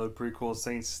crazy. Load prequel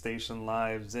Saints Station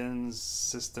Live Zin's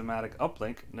systematic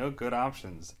uplink. No good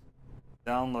options.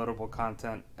 Downloadable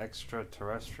content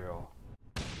extraterrestrial.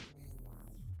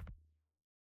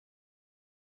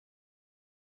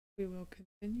 We will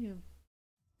continue.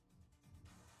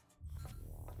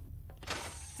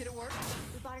 Did it work?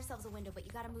 We bought ourselves a window, but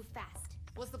you gotta move fast.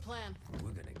 What's the plan?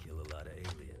 We're gonna kill a lot of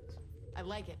aliens. I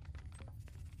like it.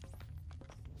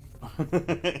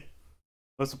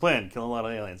 What's the plan? Kill a lot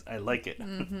of aliens. I like it.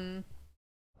 Mm-hmm.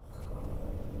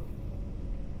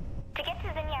 To get to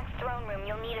Zinyak's throne room,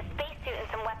 you'll need a spacesuit and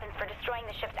some weapons for destroying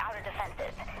the ship's outer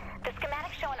defenses. The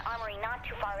schematics show an armory not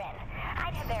too far in.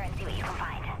 I'd head there and see what you can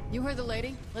find. You heard the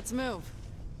lady. Let's move.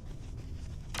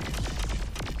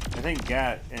 I think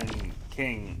Gat and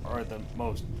King are the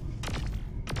most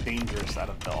dangerous out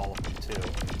of all of them, too.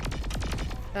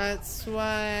 That's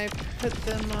why I put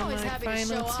them on Always my happy to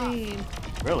final show off. team.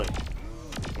 Really?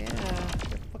 Yeah,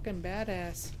 they're fucking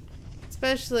badass.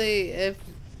 Especially if,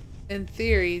 in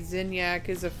theory, Zinyak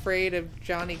is afraid of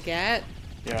Johnny Gat.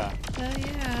 Yeah.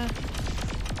 Yeah.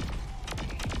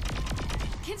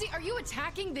 Kinsey, are you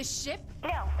attacking this ship? No,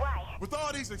 why? With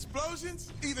all these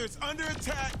explosions, either it's under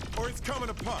attack or it's coming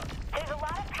apart. There's a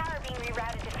lot of power being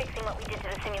rerouted to fixing what we did to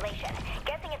the simulation.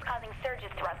 Guessing it's causing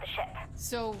surges throughout the ship.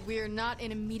 So we're not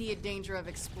in immediate danger of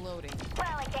exploding.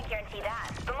 Well, I can't guarantee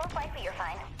that, but most likely you're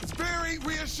fine. It's very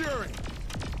reassuring.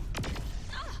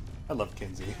 I love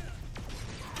Kinsey.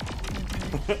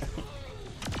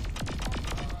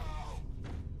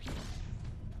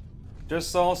 Just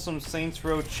saw some Saints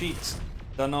Row cheats.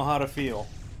 Don't know how to feel.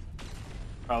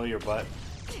 Probably your butt.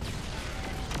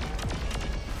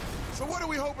 So what are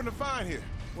we hoping to find here?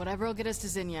 Whatever will get us to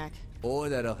Zinyak. Or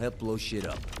that'll help blow shit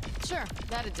up. Sure,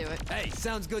 that'd do it. Hey,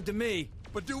 sounds good to me.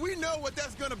 But do we know what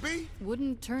that's gonna be?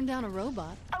 Wouldn't turn down a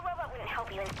robot. A robot wouldn't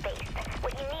help you in space.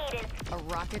 What you need is... A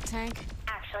rocket tank?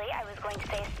 Actually, I was going to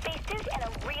say a spacesuit and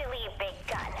a really big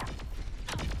gun.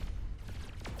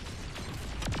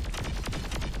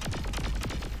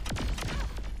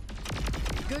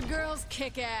 Good girls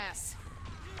kick ass.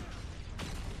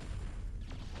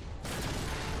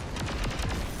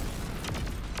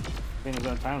 In his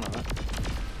own time limit.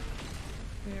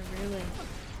 Yeah, really.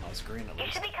 On screen at You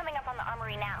least. should be coming up on the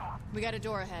armory now. We got a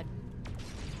door ahead.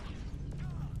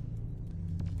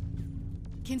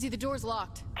 Kinsey, the door's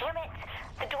locked. Damn it!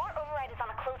 The door override is on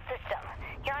a closed system.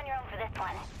 You're on your own for this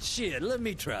one. Shit, let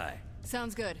me try.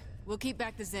 Sounds good. We'll keep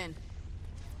back the Zin.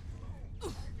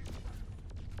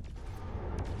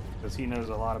 Because he knows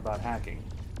a lot about hacking.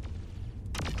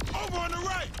 Over on the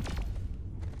right!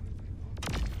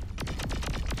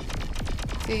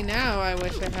 See, now I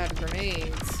wish I had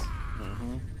grenades.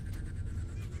 Mm-hmm.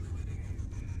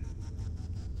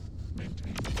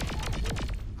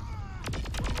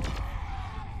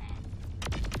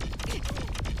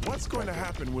 What's going to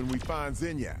happen when we find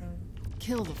Zinyak?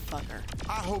 Kill the fucker.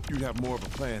 I hope you'd have more of a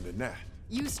plan than that.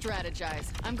 You strategize.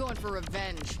 I'm going for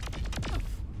revenge.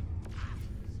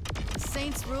 The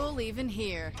Saints rule even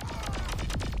here.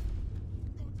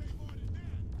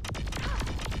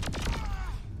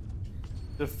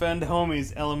 Defend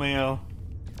homies, LMAO.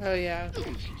 Oh, yeah.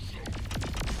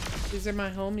 These are my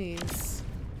homies.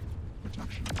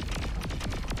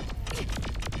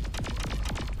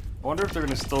 I wonder if they're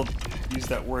gonna still use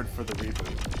that word for the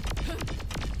reboot.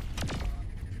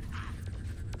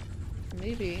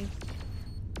 Maybe.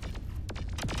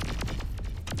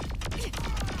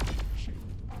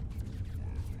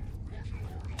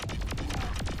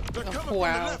 Oh,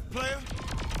 wow. That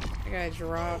guy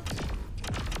dropped.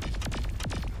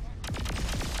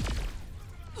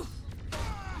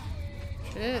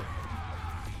 Shit.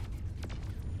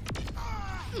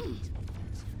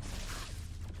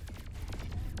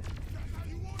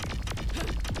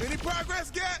 Any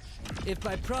progress yet? If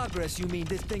by progress you mean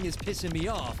this thing is pissing me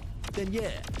off, then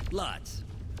yeah, lots.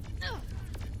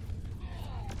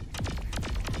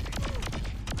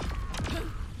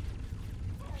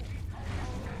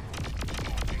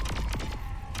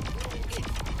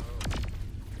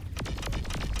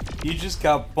 You just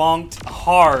got bonked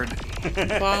hard.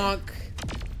 Bonk.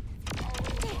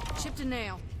 Chipped a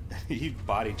nail. He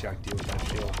body checked you with that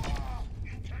shield.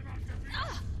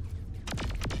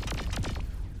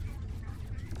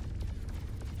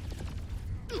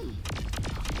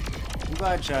 I'm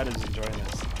glad Chad is enjoying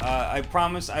this. I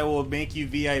promise I will make you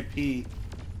VIP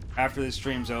after this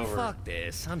stream's over. Fuck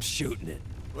this, I'm shooting it.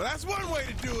 Well, that's one way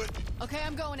to do it. Okay,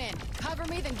 I'm going in. Cover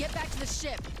me, then get back to the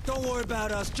ship. Don't worry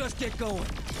about us, just get going.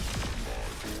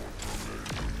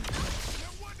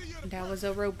 That was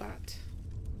a robot.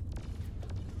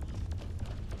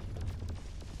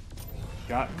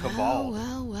 Got Cabal.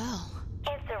 Well.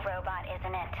 It's a robot,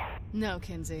 isn't it? No,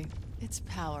 Kinsey. It's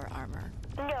power armor.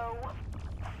 No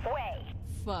way.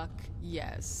 Fuck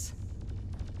yes.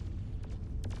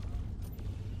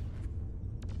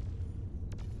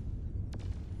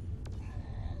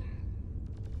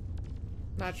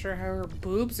 Not sure how her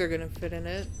boobs are gonna fit in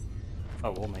it.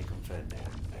 Oh, we'll make them fit.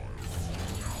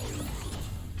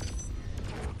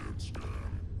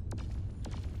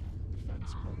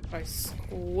 By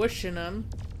squishing them.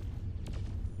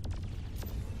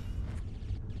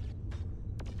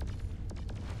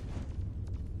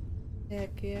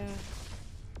 Heck yeah.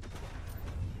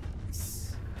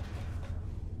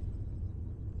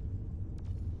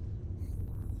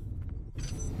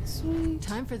 Sweet.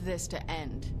 Time for this to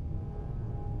end.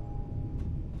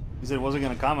 He said he wasn't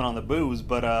going to comment on the booze,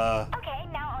 but Okay,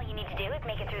 now all you need to do is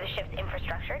make it through the ship's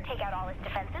infrastructure, take out all its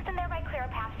defenses, and thereby clear a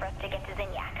path for us to get to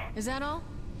Zinyak. Is that all?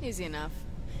 Easy enough.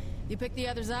 You pick the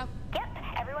others up? Yep,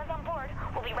 everyone's on board.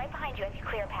 We'll be right behind you as you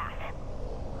clear a path.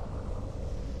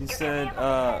 he said,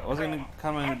 wasn't going to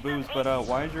comment on the booze, but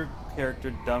why is your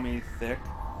character dummy thick?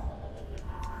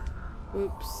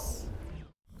 Oops.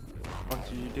 What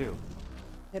did you do?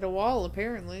 Hit a wall,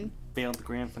 apparently. Failed the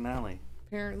grand finale.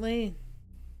 Apparently.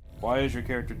 Why is your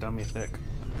character dummy thick?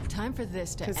 Time for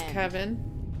this to end. Because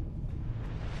Kevin.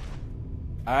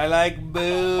 I like Now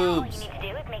all boobs. you need to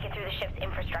do is make it through the ship's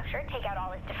infrastructure, take out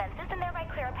all its defenses, and thereby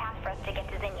clear a path for us to get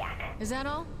to Zinyak. Is that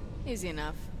all? Easy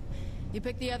enough. You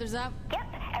pick the others up? Yep,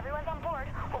 everyone's on board.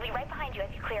 We'll be right behind you as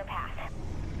you clear a path.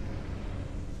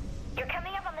 You're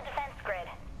coming up on the defense grid.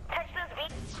 Touch those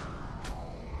beams.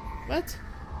 What?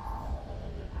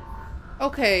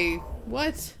 Okay,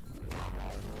 what?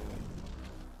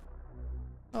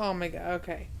 Oh my god,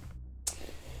 okay.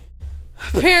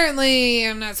 Apparently,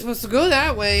 I'm not supposed to go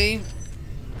that way.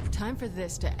 Time for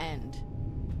this to end.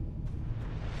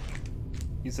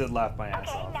 He said laugh my ass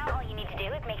Okay, off. now all you need to do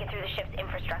is make it through the ship's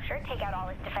infrastructure, take out all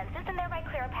its defenses, and thereby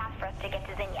clear a path for us to get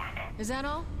to Zinyak. Is that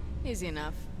all? Easy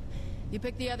enough. You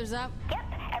pick the others up? Yep,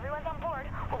 everyone's on board.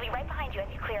 We'll be right behind you as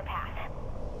you clear a path.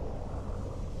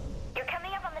 You're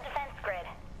coming up on the defense grid.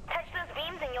 Touch those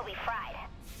beams and you'll be fried.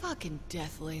 Fucking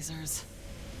death lasers.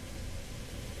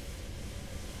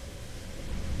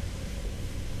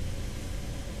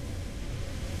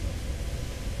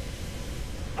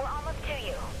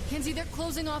 Kinsey, they're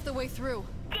closing off the way through.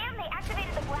 Damn, they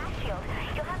activated the blast shield.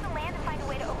 You'll have to land and find a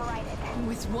way to override it.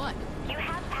 With what? You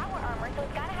have power armor, so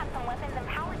it's gotta have some weapons and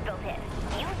powers built in.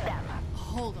 Use them.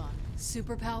 Hold on.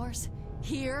 Superpowers?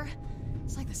 Here?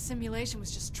 It's like the simulation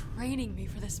was just training me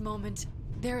for this moment.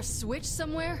 There a switch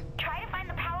somewhere? Try to find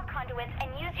the power conduits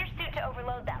and use your suit to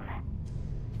overload them.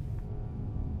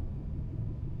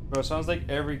 Bro, sounds like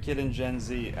every kid in Gen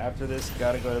Z after this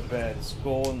gotta go to bed,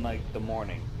 school in like the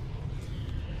morning.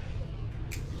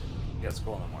 Yeah,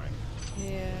 school in the morning.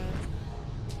 Yeah.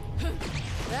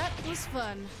 That was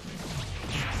fun.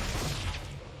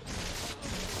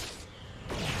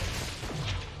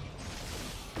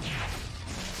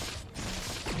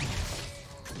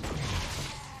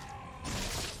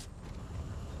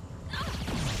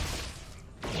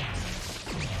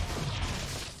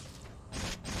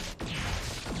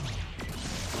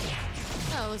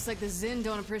 Oh, looks like the Zin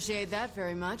don't appreciate that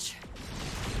very much.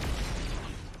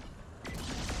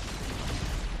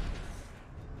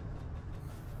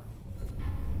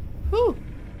 Whew.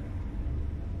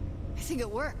 I think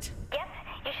it worked. Yes,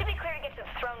 you should be clear to get to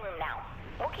the throne room now.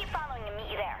 We'll keep following and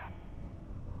meet you there.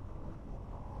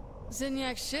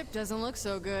 Zinyak's ship doesn't look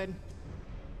so good.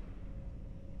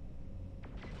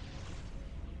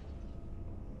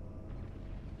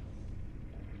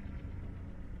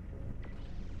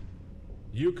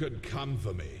 You could come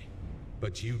for me,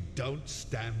 but you don't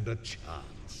stand a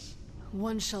chance.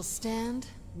 One shall stand,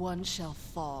 one shall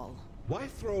fall. Why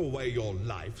throw away your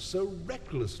life so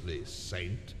recklessly,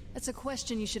 Saint? That's a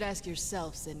question you should ask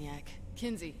yourself, Zinyak.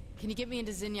 Kinsey, can you get me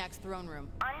into Zinyak's throne room?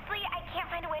 Honestly, I can't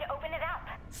find a way to open it up.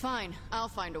 Fine, I'll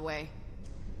find a way.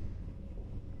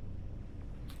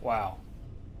 Wow.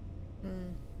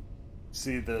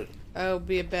 See the... Oh,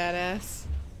 be a badass.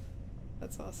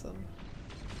 That's awesome.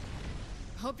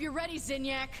 Hope you're ready,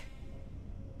 Zinyak.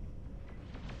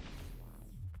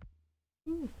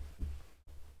 Ooh.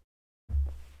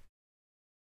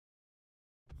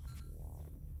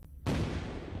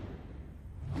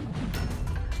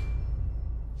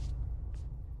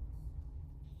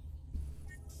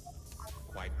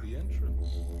 Quite the entrance.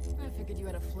 I figured you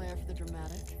had a flair for the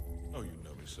dramatic. Oh, you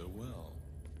know me so well.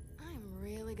 I'm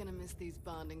really gonna miss these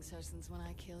bonding sessions when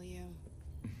I kill you.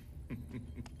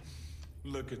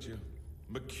 Look at you.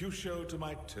 Mercutio to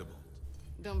my Tybalt.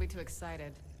 Don't be too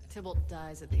excited. Tybalt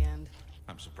dies at the end.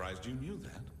 I'm surprised you knew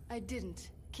that. I didn't.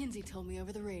 Kinsey told me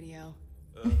over the radio.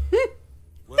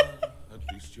 Well,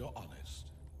 at least you're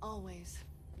honest. Always.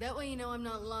 That way you know I'm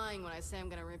not lying when I say I'm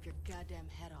gonna rip your goddamn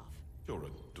head off. You're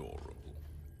adorable.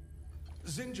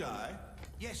 Zinjai?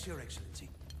 Yes, Your Excellency.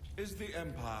 Is the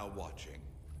Empire watching?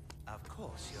 Of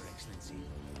course, Your Excellency.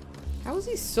 How is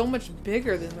he so much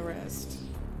bigger than the rest?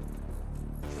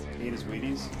 Eat his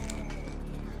Wheaties.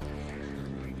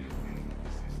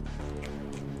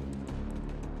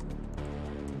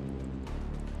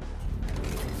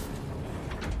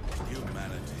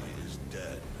 Humanity is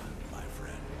dead, my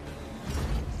friend.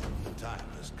 The time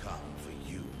has come for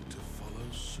you to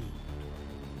follow suit.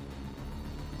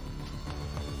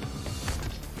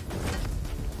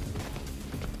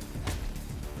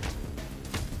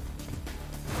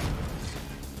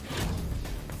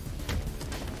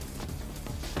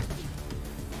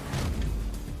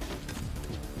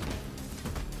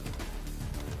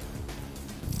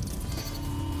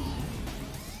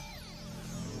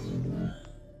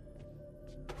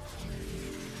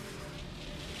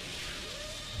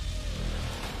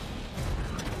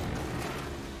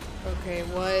 Okay,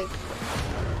 what?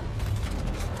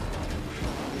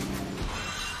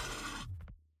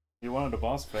 You wanted a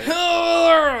boss fight.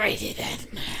 Alrighty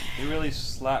then. You really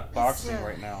slap boxing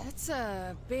right now. That's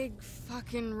a big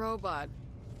fucking robot.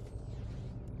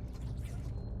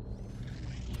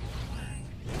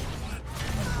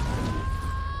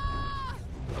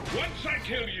 Once I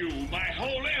kill you, my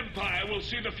whole empire will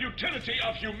see the futility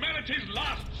of humanity's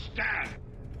last stand.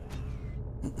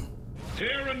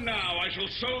 Here and now, I shall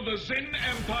show the Zin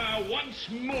Empire once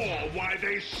more why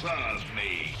they serve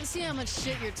me. Let's see how much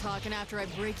shit you're talking after I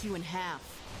break you in half.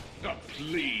 Oh,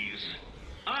 please.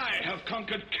 I have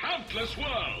conquered countless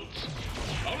worlds.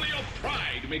 Only your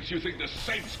pride makes you think the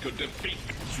Saints could defeat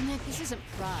me. Nick, this isn't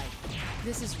pride.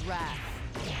 This is wrath.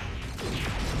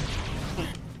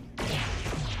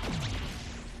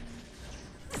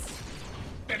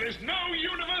 There is no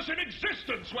universe in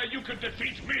existence where you could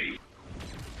defeat me.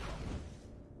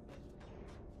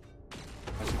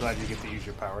 I'm so glad you get to use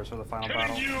your powers for the final Killing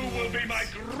battle. you will be my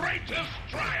greatest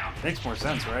triumph. Makes more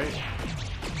sense, right?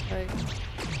 Like,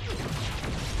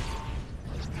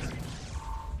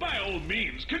 by all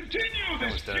means, continue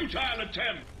this futile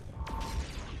attempt.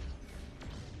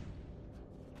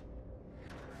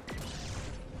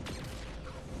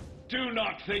 Do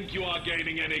not think you are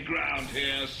gaining any ground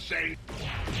here, Saint.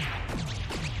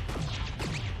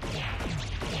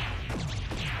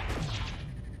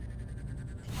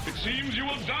 It seems you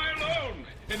will die alone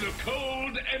in the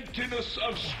cold emptiness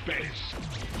of space.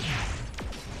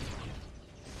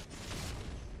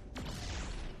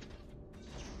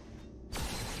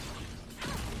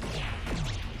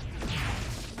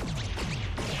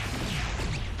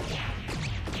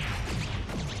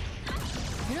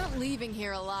 You're not leaving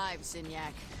here alive,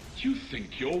 Zinyak. You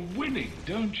think you're winning,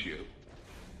 don't you?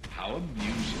 How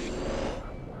amusing.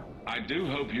 I do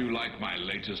hope you like my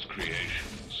latest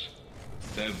creations.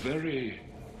 They're very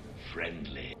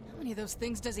friendly. How many of those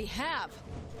things does he have?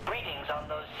 Readings on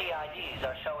those CIDs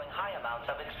are showing high amounts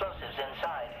of explosives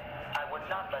inside. I would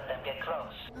not let them get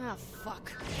close. Ah,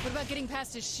 fuck. What about getting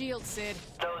past his shield, Sid?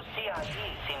 Those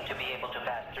CIDs seem to be able to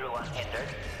pass through unhindered.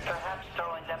 Perhaps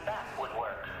throwing them back would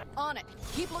work. On it.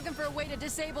 Keep looking for a way to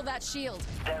disable that shield.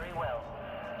 Very well.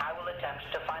 I will attempt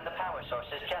to find the power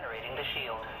sources generating the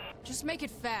shield. Just make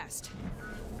it fast.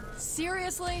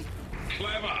 Seriously?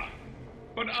 Clever,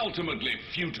 but ultimately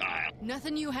futile.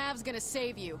 Nothing you have's gonna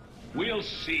save you. We'll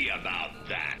see about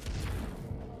that.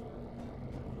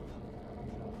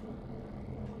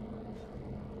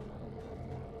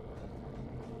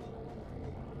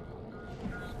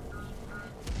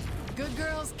 Good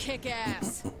girls kick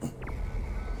ass.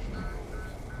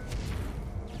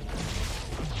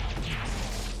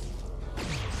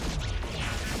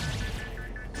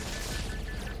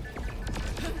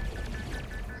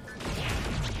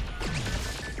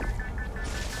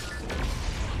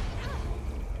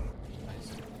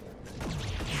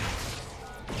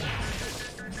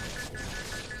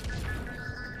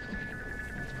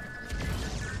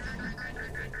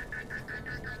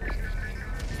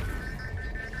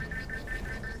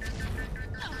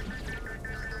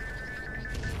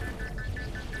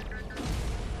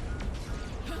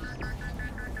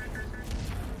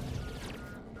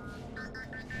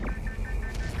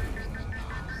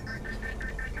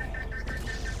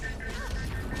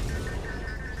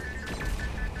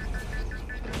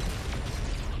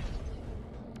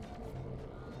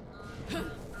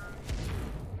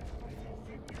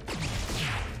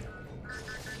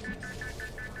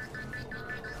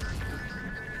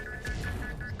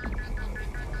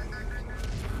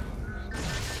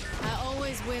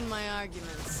 Win my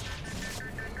arguments.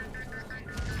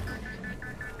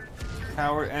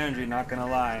 Power energy, not gonna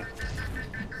lie.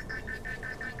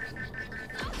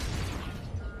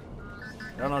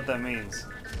 I don't know what that means.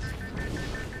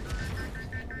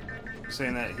 You're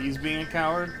saying that he's being a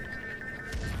coward?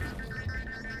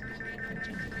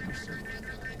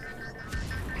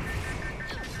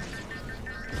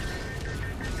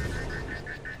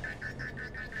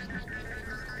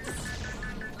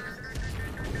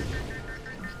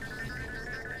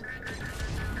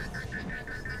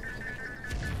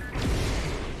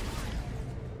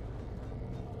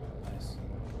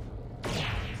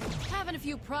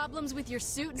 Problems with your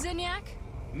suit, Zinyak?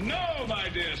 No, my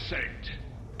dear Saint.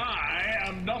 I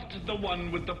am not the one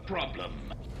with the problem.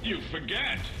 You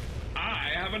forget. I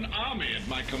have an army at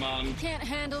my command. Can't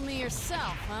handle me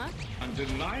yourself, huh? And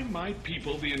deny my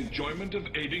people the enjoyment of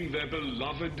aiding their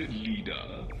beloved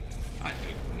leader? I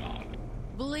think not.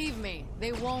 Believe me,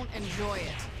 they won't enjoy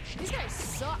it. These guys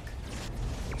suck.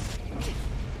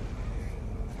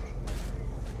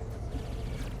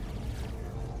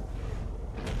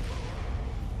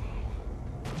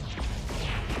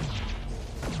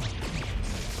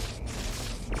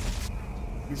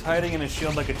 He's hiding in his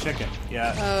shield like a chicken.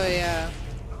 Yeah. Oh, yeah.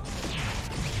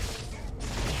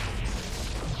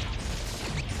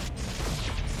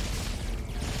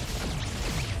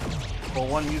 Well,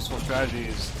 one useful strategy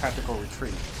is tactical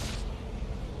retreat.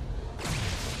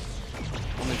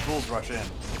 Only fools rush in.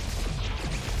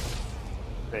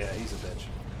 But yeah, he's a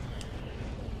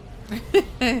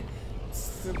bitch.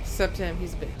 Except him,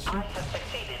 he's a bitch. I have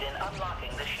succeeded in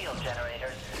unlocking the shield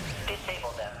generators.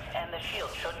 Disable them, and the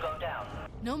shield should go down.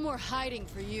 No more hiding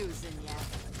for you,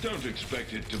 Zinyak. Don't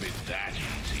expect it to be that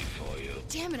easy for you.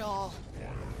 Damn it all.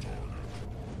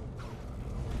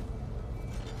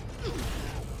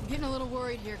 I'm getting a little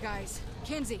worried here, guys.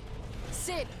 Kinsey,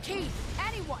 Sid, Keith,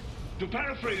 anyone! To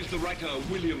paraphrase the writer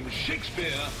William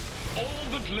Shakespeare,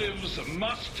 all that lives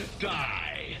must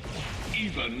die.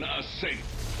 Even a saint.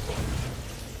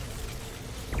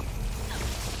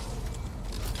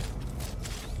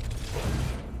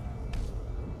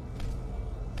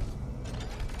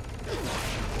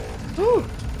 Whew.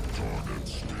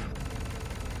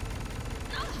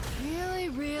 Really,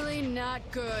 really not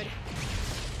good.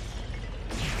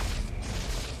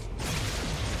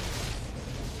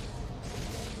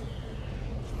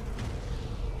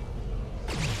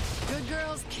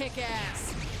 kick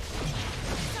ass.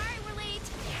 Sorry we're late.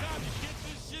 Time to get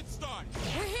this shit started.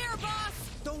 We're here, boss!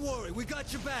 Don't worry, we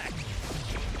got your back.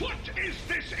 What is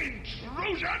this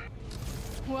intrusion?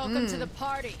 Welcome to the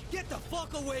party. Get the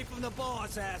fuck away from the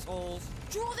boss, assholes.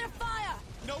 Draw their fire!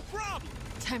 No problem.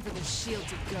 Time for the shield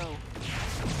to go.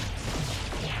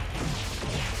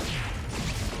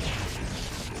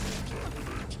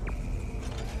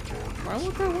 Why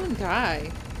would that one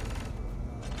die?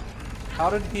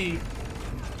 How did he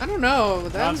I don't know.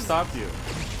 not That's stop you?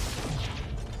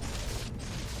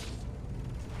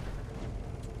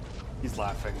 He's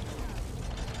laughing.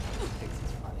 He thinks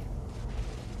it's funny.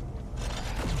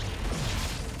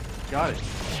 Got it.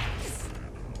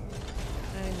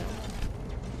 I know.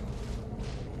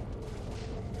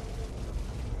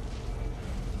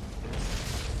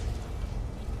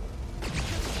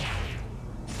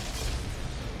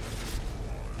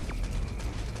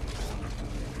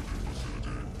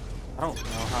 I don't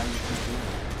know how you can do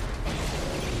that.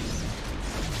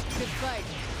 Good fight.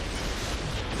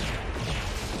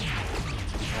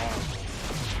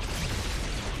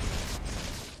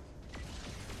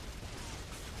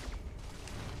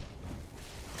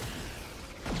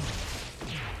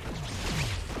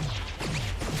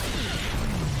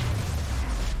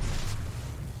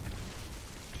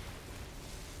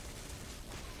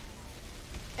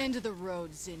 End of the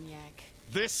road, Zinyak.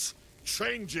 This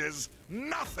changes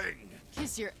nothing.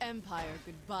 Kiss your empire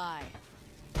goodbye.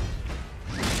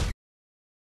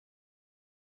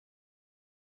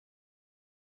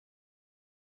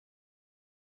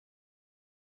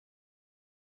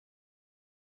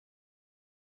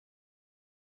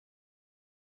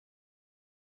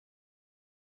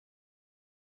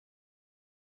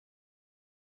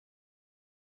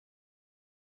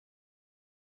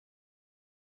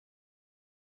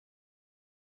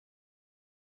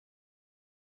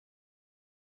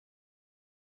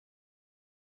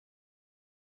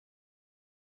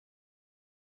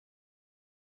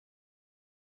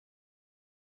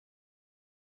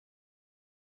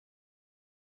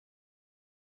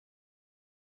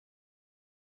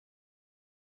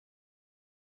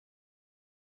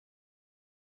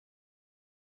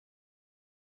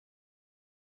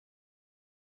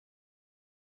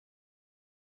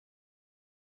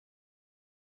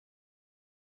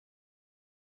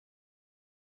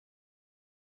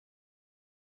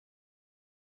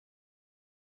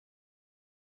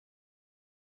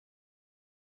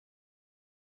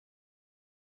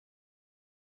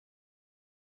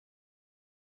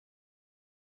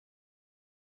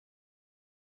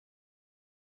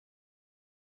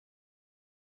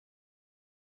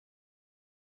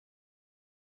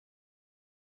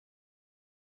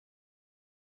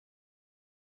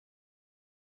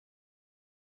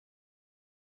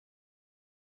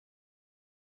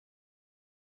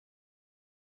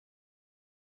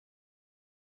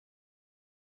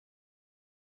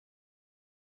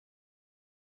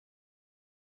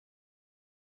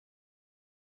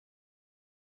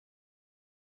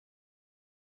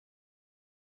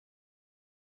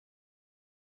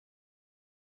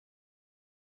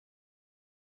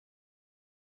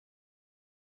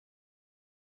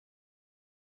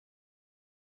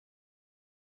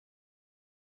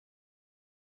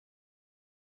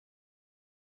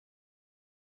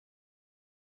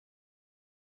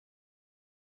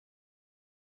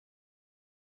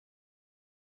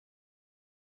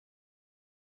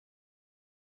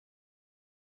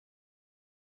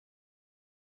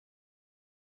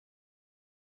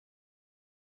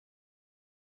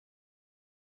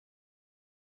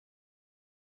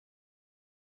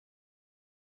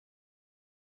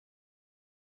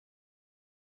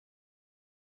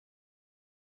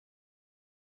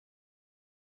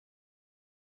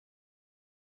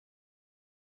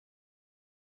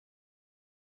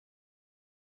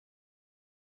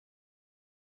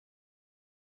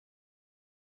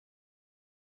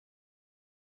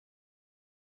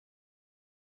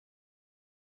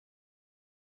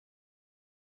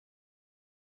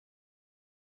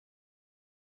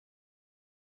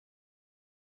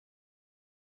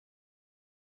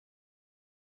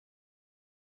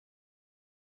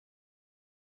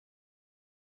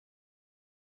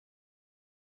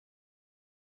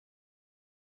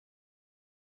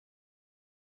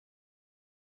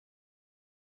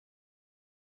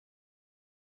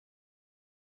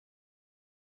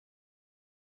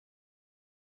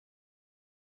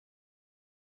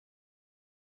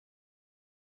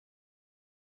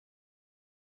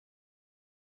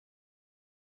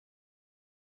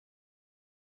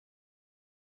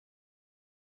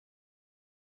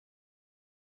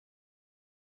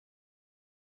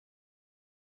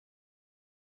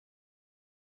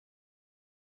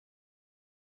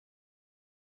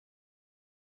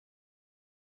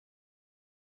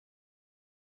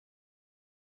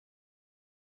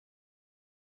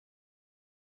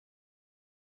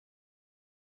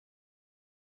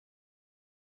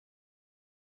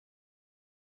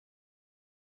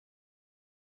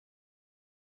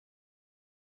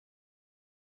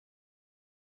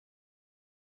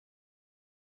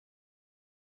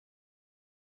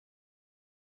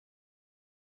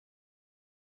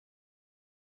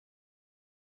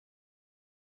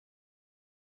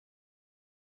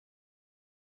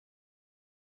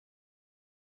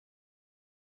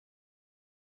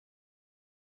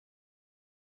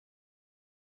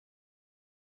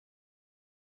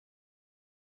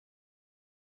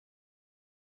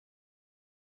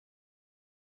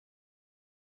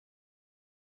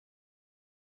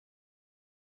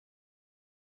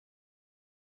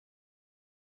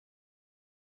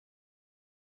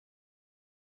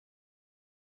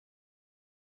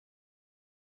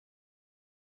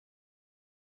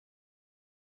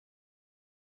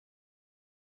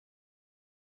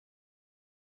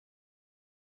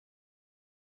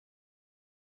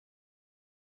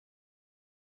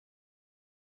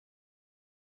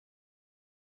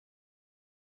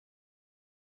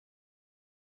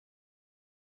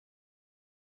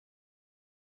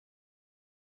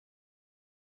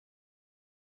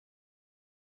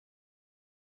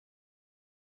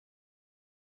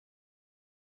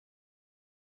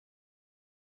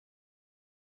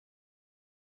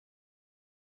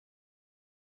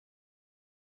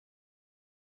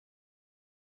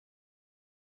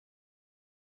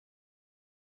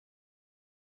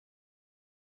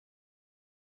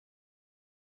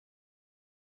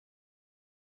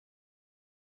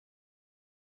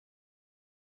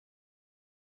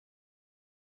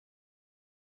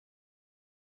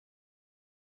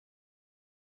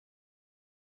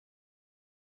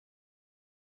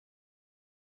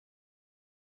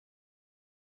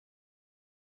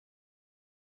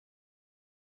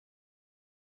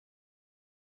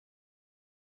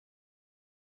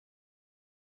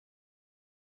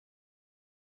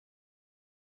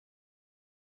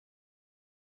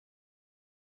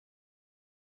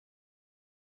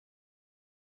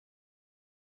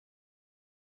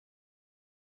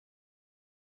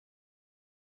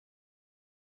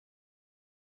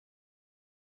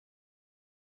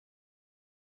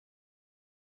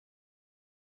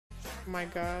 Oh my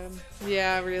god.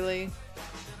 Yeah, really.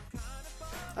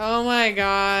 Oh my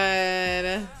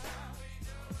god.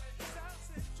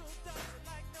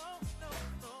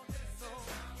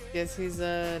 Guess he's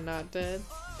not dead.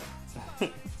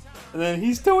 And then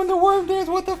he's doing the worm dance.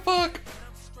 What the fuck?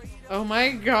 Oh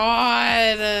my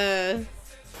god.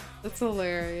 That's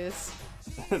hilarious.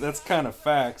 That's kind of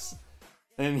facts.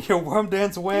 And your worm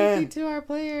dance Thank win. you to our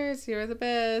players. You're the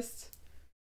best.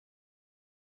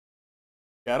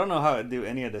 Yeah, I don't know how to do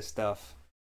any of this stuff.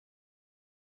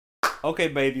 Okay,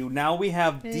 baby. Now we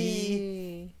have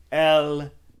Hey.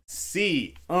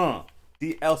 DLC.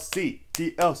 DLC.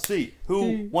 DLC.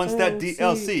 Who wants that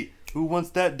DLC? Who wants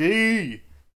that DLC?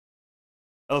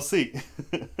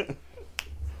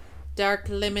 Dark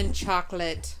lemon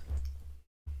chocolate.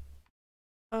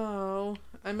 Oh,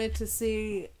 I meant to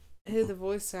see who the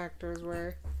voice actors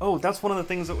were. Oh, that's one of the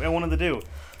things that I wanted to do.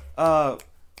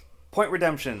 Point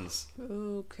redemptions.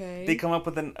 Okay. They come up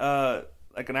with an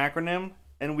like an acronym,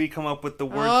 and we come up with the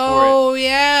word for it. Oh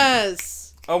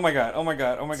yes. Oh my god! Oh my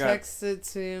god! Oh my god! Text it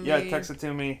to me. Yeah, text it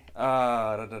to me.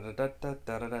 Da, da, da, da, da,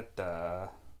 da, da, da.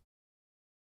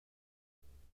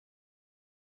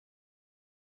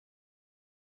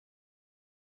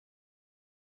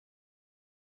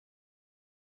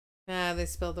 Ah, they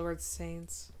spelled the word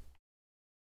saints.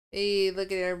 Hey,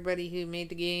 look at everybody who made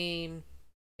the game.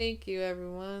 Thank you,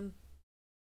 everyone.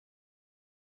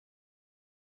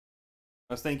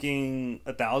 I was thinking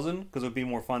 1,000 because it would be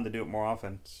more fun to do it more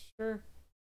often. Sure.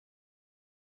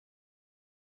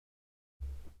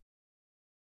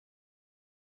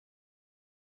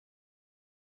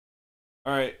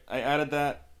 All right, I added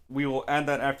that. We will add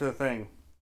that after the thing.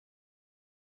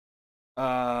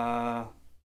 And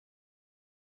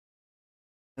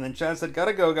then Chad said,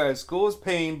 "Gotta go, guys. School is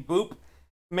pain. Boop.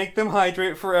 Make them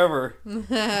hydrate forever."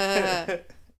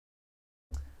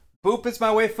 Boop is my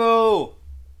waifu.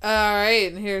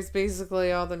 Alright, and here's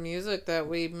basically all the music that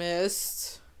we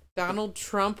missed. Donald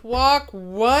Trump walk?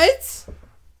 What?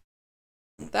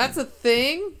 That's a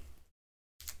thing?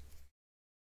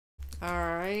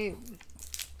 Alright.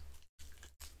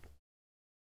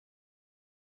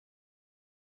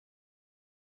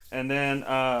 And then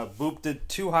Boop did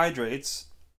 2 hydrates.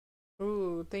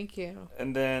 Ooh, thank you.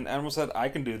 And then Admiral said, "I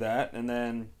can do that." And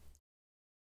then...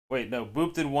 Wait, no.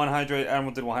 Boop did 1 hydrate.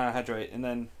 Admiral did 1 hydrate. And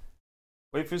then...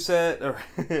 Waifu said... Or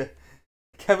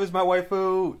Kevin's my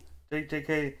waifu.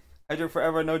 JK. Hydrate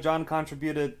forever. No John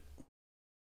contributed.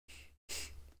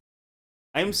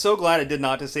 I am so glad I did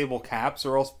not disable caps,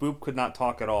 or else Boop could not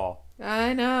talk at all.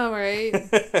 I know, right?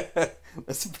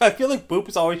 I feel like Boop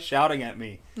is always shouting at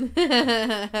me.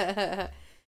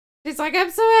 She's like, "I'm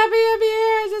so happy I'm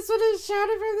here. I just want to shout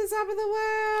it from the top of the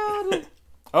world."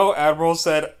 Oh, Admiral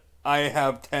said, "I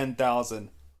have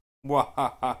 10,000.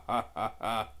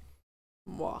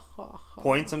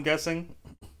 Points, I'm guessing?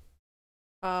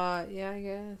 Yeah, I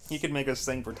guess. He could make us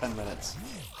sing for 10 minutes.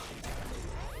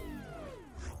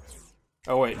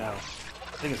 Oh, wait, no.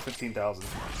 I think it's 15,000.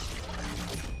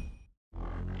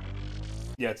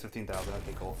 Yeah, it's 15,000.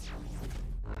 Okay, cool.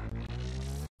 I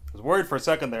was worried for a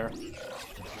second there.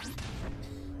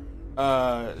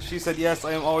 She said, "Yes,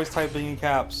 I am always typing in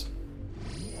caps."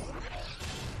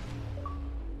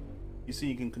 You see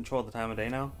you can control the time of day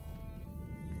now?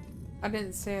 I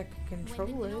didn't say I could control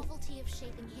When the it. novelty of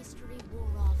shaping history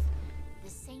wore off, the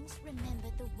saints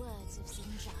remembered the words of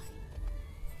Xinjiang.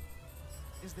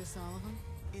 Is this all of them?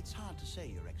 It's hard to say,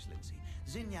 Your Excellency.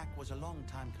 Zinyak was a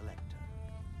long-time collector.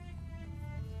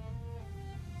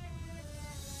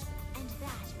 And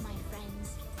that, my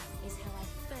friends, is how I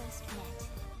first met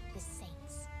the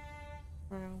saints.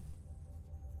 Wow.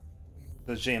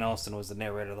 Because Jane Austen was the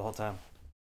narrator the whole time.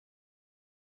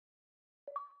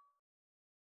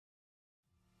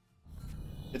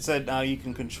 It said now you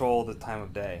can control the time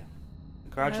of day.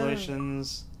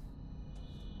 Congratulations.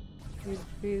 He's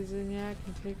defeated Zinyak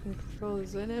and taken control of the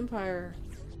Zen Empire.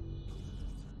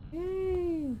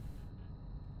 Yay!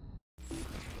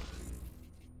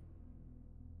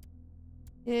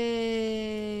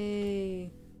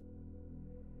 Yay!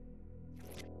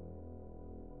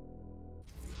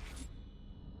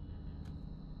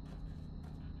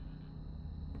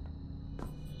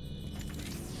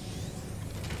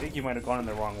 I think you might have gone in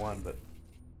the wrong one, but...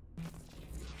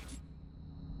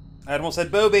 Admiral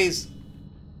said boobies!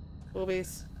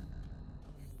 Boobies.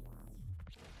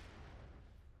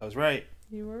 I was right.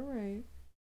 You were right.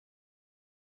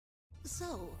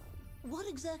 So, what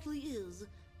exactly is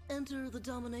Enter the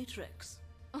Dominatrix?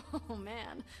 Oh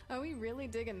man, are we really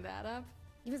digging that up?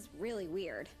 It was really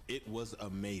weird. It was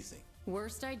amazing.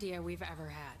 Worst idea we've ever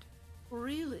had.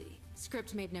 Really?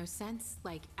 Script made no sense,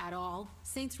 like, at all.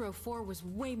 Saints Row 4 was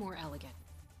way more elegant.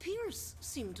 Pierce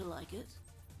seemed to like it.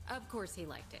 Of course he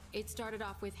liked it. It started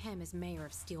off with him as mayor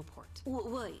of Steelport.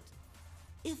 Wait.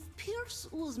 If Pierce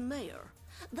was mayor,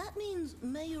 that means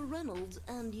Mayor Reynolds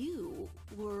and you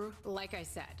were... Like I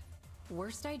said,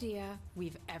 worst idea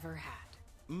we've ever had.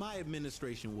 My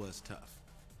administration was tough,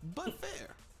 but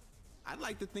fair. I'd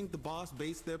like to think the boss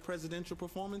based their presidential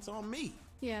performance on me.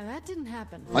 Yeah, that didn't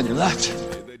happen. On your left.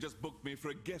 They just booked me for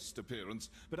a guest appearance,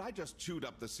 but I just chewed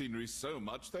up the scenery so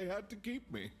much they had to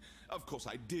keep me. Of course,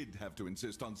 I did have to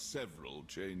insist on several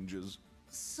changes.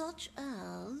 Such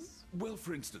as? Well,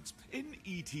 for instance, in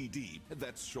ETD,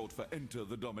 that's short for Enter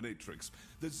the Dominatrix,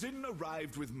 the Zin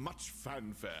arrived with much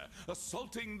fanfare,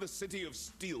 assaulting the city of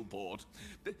Steelport.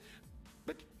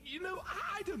 But, you know,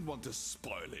 I don't want to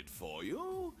spoil it for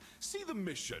you. See the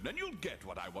mission, and you'll get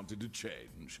what I wanted to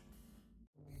change.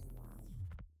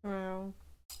 Wow.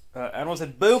 Admiral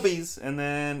said boobies, and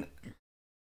then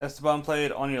Esteban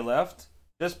played on your left.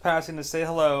 Just passing to say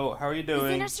hello. How are you The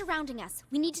doing? Zin are surrounding us.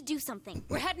 We need to do something.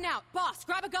 We're heading out. Boss,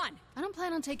 grab a gun. I don't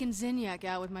plan on taking Zinyak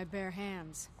out with my bare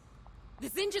hands. The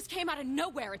Zin just came out of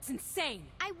nowhere. It's insane.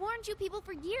 I warned you people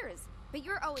for years, but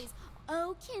you're always,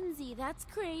 oh, Kinsey, that's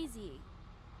crazy.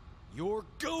 You're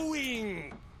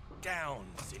going down,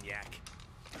 Zinyak.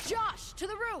 Josh, to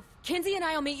the roof. Kinsey and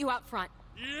I'll meet you out front.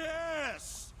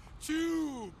 Yes!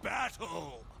 To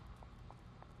battle!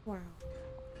 Wow.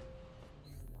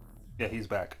 Yeah, he's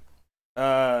back.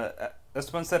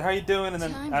 Esteban said, how you doing? And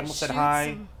then Admiral said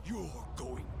hi. You're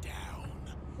going down.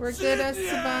 We're good,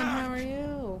 Esteban. How are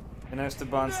you? And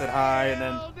Esteban said hi, and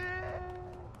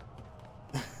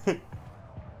then... and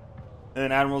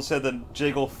then Admiral said the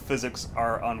jiggle physics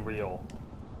are unreal.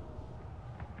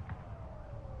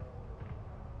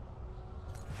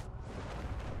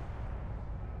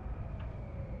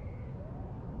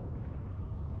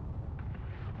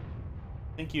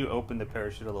 I think you opened the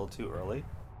parachute a little too early.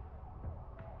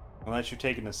 Unless you're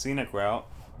taking the scenic route.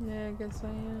 Yeah, I guess I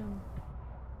am.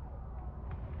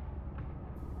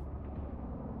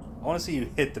 I want to see you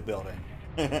hit the building.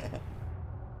 I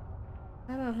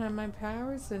don't have my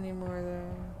powers anymore,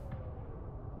 though.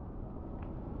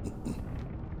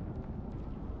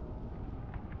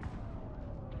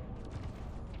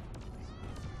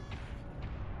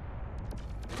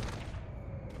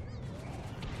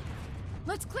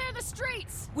 Let's clear the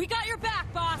streets. We got your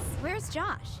back, boss. Where's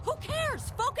Josh? Who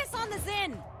cares? Focus on the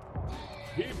Zin.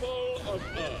 People of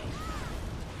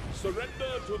Earth,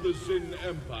 surrender to the Zin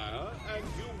Empire and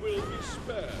you will be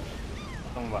spared.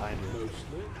 Someone behind you.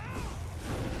 Mostly.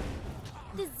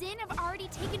 The Zin have already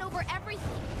taken over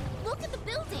everything. Look at the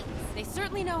buildings. They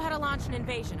certainly know how to launch an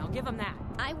invasion. I'll give them that.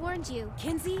 I warned you.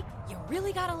 Kinsey, you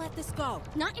really gotta let this go.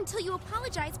 Not until you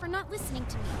apologize for not listening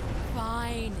to me.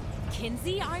 Fine.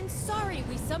 Kinsey, I'm sorry.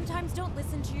 We sometimes don't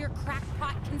listen to your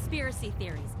crackpot conspiracy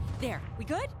theories. There, we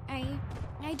good?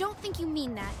 I don't think you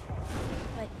mean that.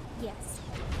 But yes.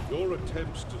 Your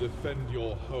attempts to defend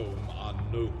your home are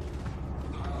noble.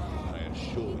 I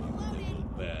assure you they will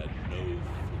bear no fruit.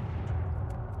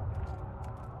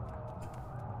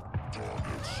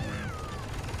 Target sweep.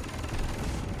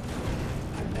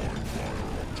 Combined fire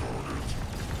on target.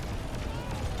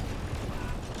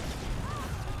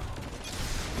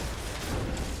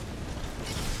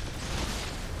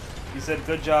 He said,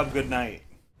 good job, good night.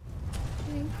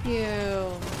 Thank you. You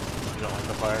don't like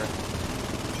the fire?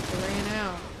 It ran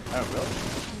out. Oh, really?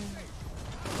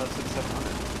 That's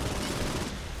 700.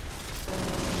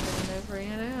 It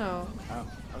ran out. Oh,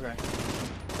 okay.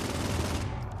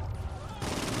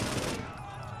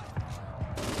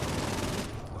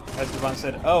 Esteban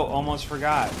said, oh, almost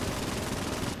forgot.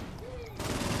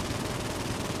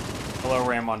 Hello,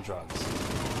 Ram on drugs.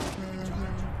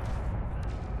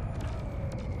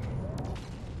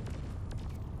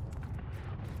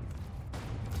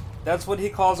 That's what he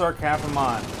calls our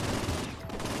Capamon.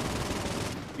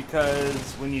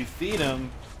 Because when you feed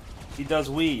him, he does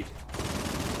weed.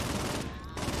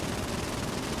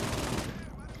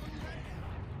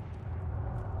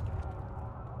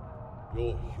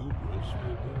 Your hubris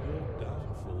will be your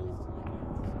downfall.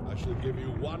 I shall give you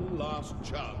one last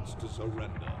chance to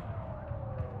surrender.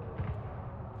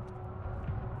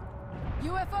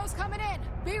 UFO's coming in.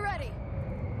 Be ready.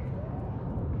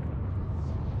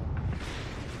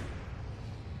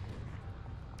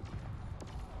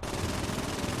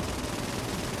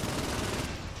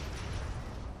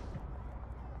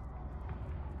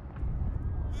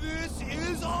 This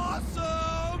is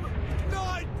awesome!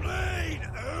 Nightblade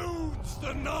owns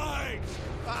the night!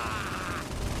 Ah!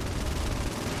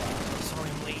 Sorry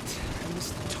I'm late. I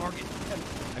missed the target.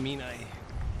 I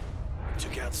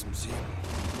took out some Zin.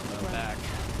 I'm back.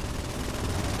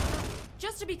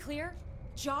 Just to be clear,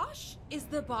 Josh is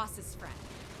the boss's friend.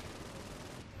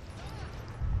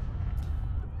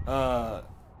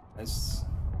 It's...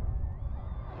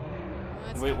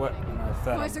 What's Wait, what? happening? I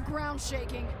fed Why is him. the ground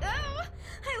shaking? Oh,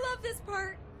 I love this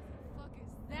part. What the fuck is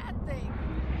that thing?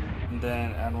 And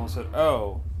then Admiral said,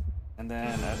 oh. And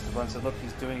then Esteban said, look,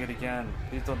 he's doing it again.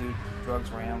 Please don't do drugs,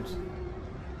 Rams.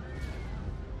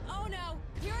 Oh no,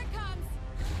 here it comes.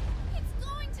 It's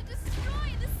going to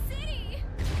destroy the city.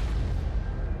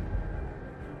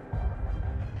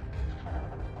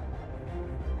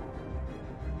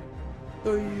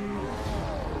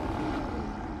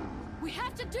 We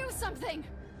have to do something!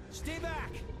 Stay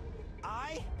back!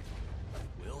 I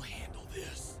will handle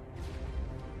this.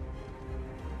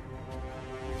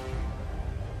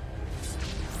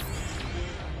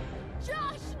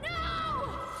 Josh, no!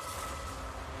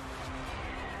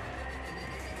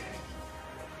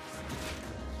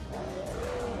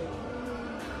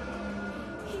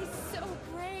 He's so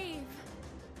brave.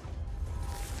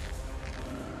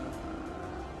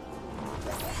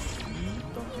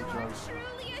 Don't do You are drugs.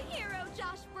 truly a hero,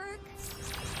 Josh Burke.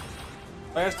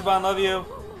 Bye, Esteban. Love you.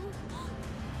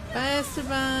 Bye,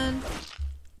 Esteban.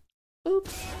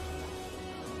 Oops.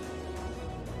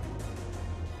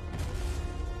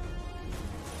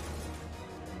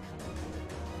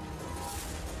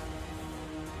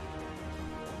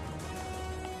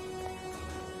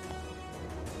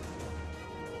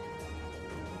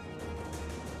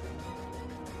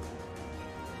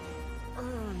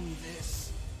 Earn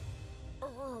this. Earn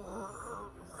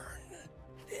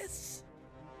this.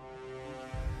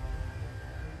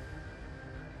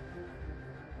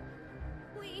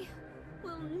 We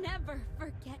will never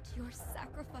forget your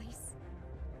sacrifice.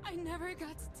 I never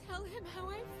got to tell him how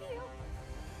I feel.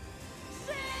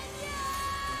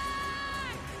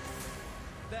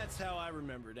 That's how I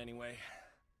remember it anyway.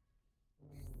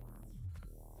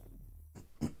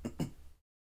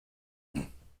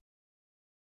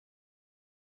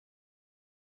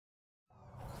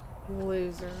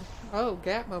 Loser. Oh,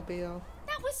 Gatmobile.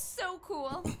 That was so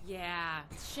cool. Yeah,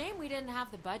 shame we didn't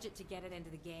have the budget to get it into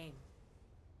the game.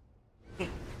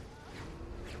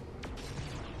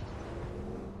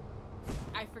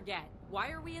 I forget.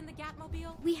 Why are we in the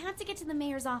Gatmobile? We have to get to the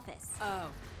mayor's office. Oh,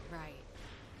 right.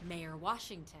 Mayor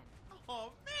Washington.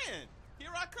 Oh man,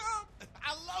 here I come.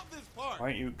 I love this part. Why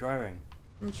aren't you driving?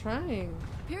 I'm trying.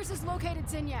 Pierce has located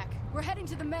Zinyak. We're heading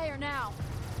to the mayor now.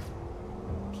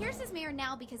 Pierce is mayor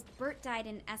now because Bert died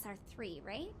in SR3,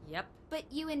 right? Yep.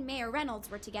 But you and Mayor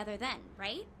Reynolds were together then,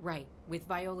 right? Right, with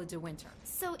Viola DeWinter.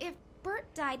 So if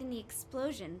Bert died in the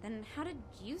explosion, then how did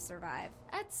you survive?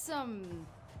 That's,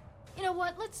 you know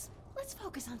what? Let's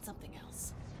focus on something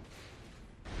else.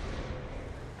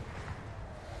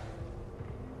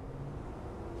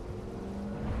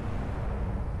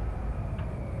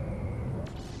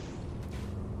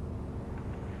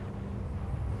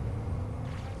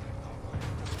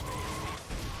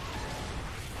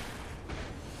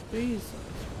 Jesus.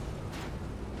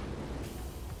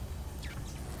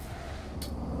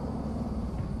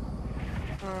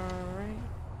 Alright.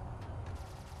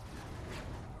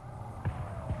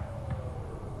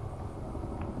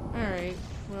 Alright,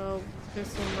 well,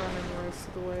 guess I'm running the rest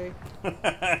of the way.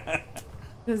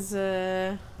 Cause,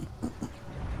 I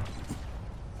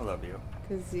love you.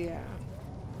 Cause, yeah.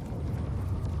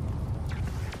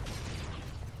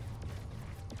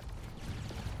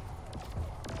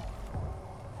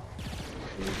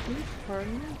 Excuse me,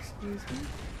 pardon me, excuse me.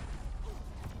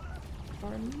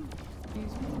 Pardon me,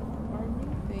 excuse me, pardon me,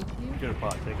 thank you. You could have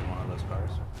probably taken one of those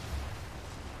cars.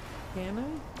 Can I?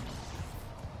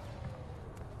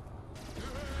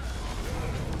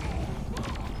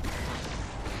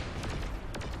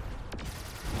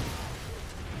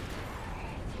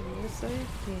 Yes, I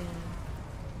can.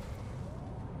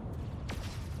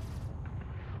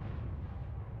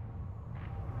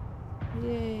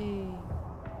 Yay.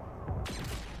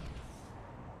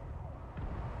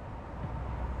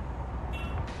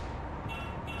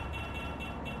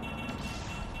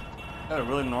 Got a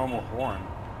really normal horn.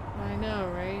 I know,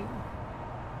 right?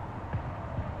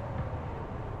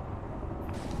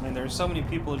 I mean, there's so many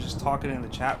people just talking in the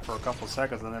chat for a couple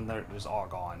seconds and then they're just all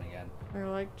gone again. They're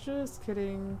like, just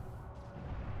kidding.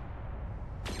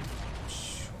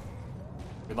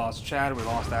 We lost Chad, we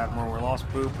lost Admiral, we lost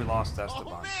Boop, we lost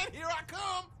Esteban. Oh man, here I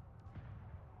come.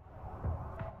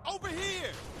 Over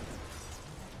here.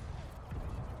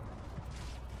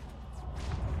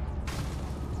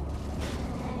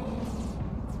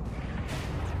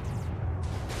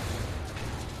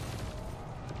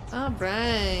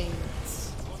 Alright.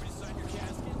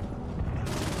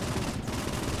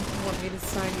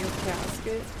 sign your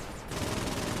casket.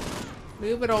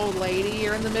 Move it, old lady.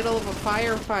 You're in the middle of a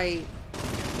firefight.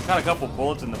 Got a couple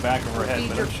bullets in the back of her head, Feed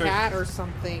but your I'm sure. cat or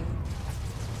something.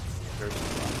 I'm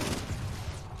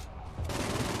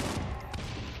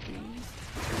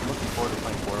looking forward to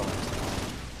playing Borderlands.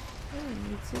 Oh,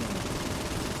 me too.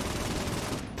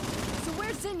 So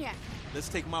where's Zinyak? Let's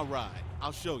take my ride.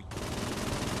 I'll show you.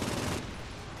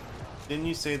 Didn't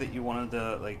you say that you wanted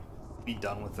to like be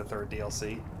done with the 3rd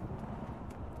DLC?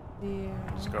 Yeah.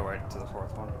 Just go right to the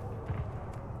 4th one.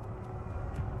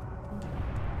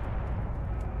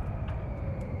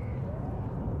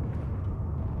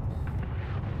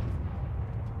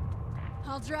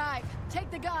 I'll drive. Take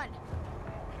the gun.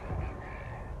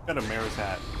 Got a mayor's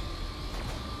hat.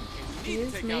 He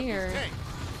is mayor.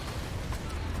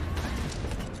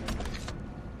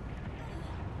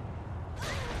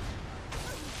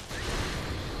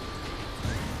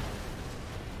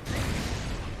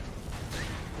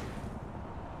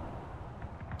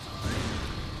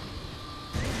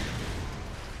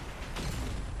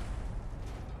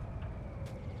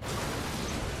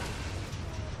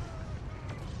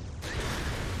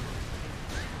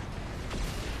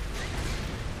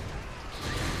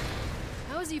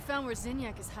 How has he found where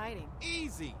Zinyak is hiding?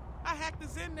 Easy. I hacked the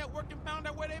Zen network and found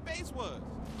out where their base was.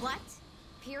 What?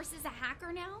 Pierce is a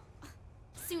hacker now?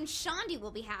 Soon Shandi will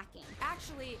be hacking.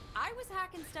 Actually, I was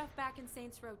hacking stuff back in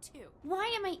Saints Row 2.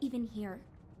 Why am I even here?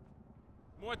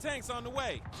 More tanks on the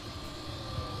way.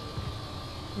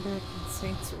 Back in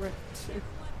Saints Row 2.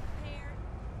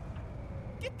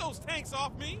 Get those tanks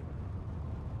off me.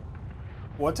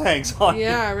 What tanks on you?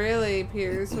 Yeah, really,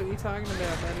 Pierce. What are you talking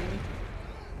about, buddy?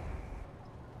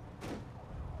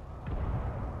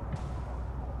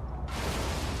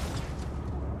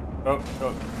 Oh, it's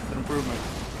an improvement.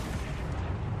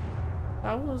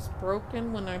 That was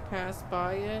broken when I passed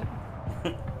by it.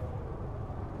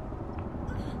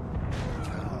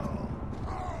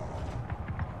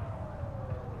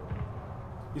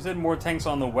 You said more tanks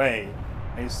on the way.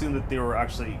 I assumed that they were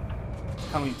actually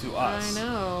coming to us. I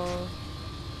know.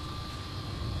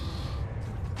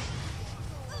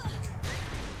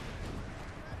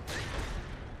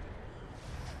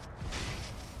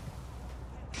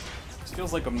 This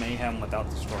feels like a mayhem without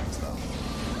destroying stuff.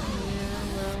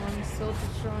 Yeah, well, I'm still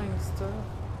destroying stuff.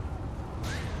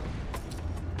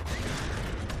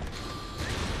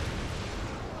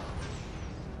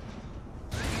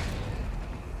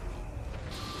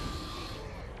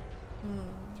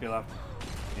 To your left.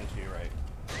 And to your right.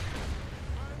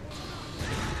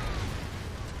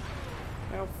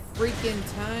 How freaking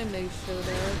time they showed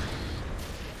up.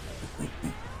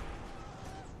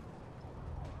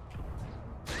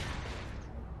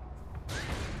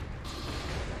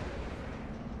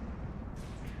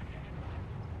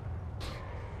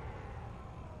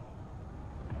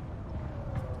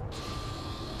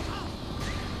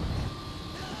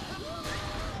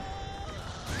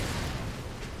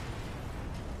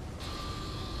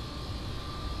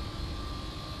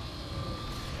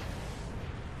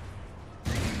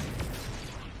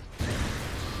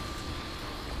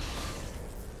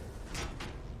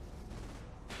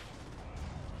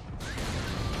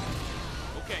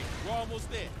 Okay, we're almost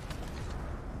there.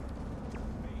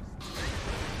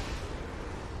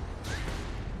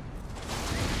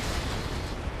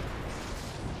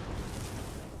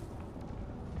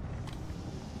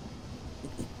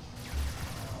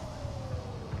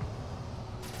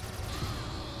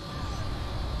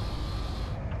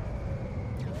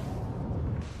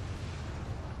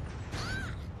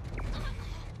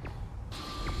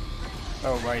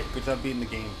 Oh, right. Good job beating the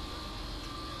game.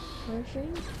 Oh,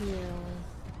 thank you.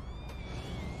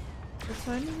 What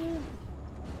time is it?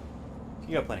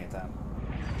 You got plenty of time.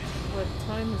 What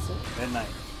time is it? Midnight.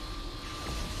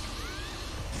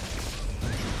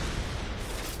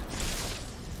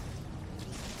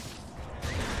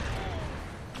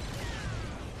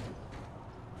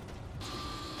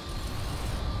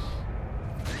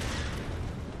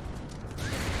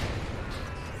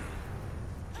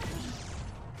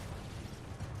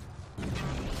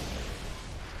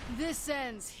 This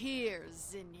ends here,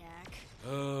 Zinyak.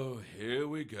 Oh, here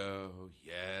we go.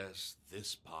 Yes,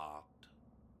 this part.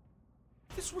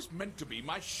 This was meant to be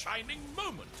my shining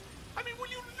moment. I mean, will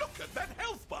you look at that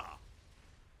health bar?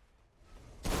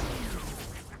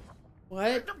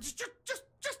 What?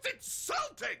 Just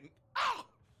insulting! Oh!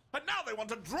 And now they want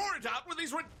to draw it out with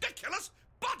these ridiculous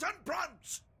button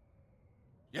prompts!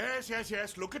 Yes, yes,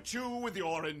 yes, look at you with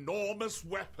your enormous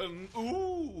weapon.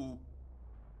 Ooh!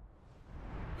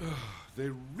 They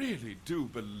really do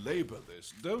belabor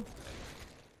this, don't they?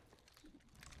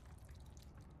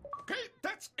 Okay,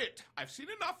 that's it. I've seen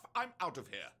enough. I'm out of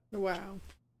here. Wow.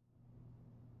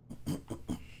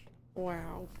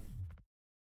 Wow.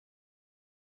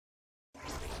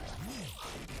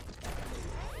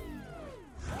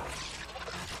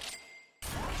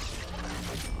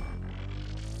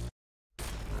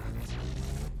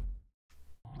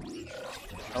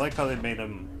 I like how they made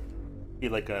him be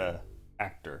like a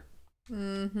actor.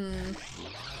 Mm-hmm.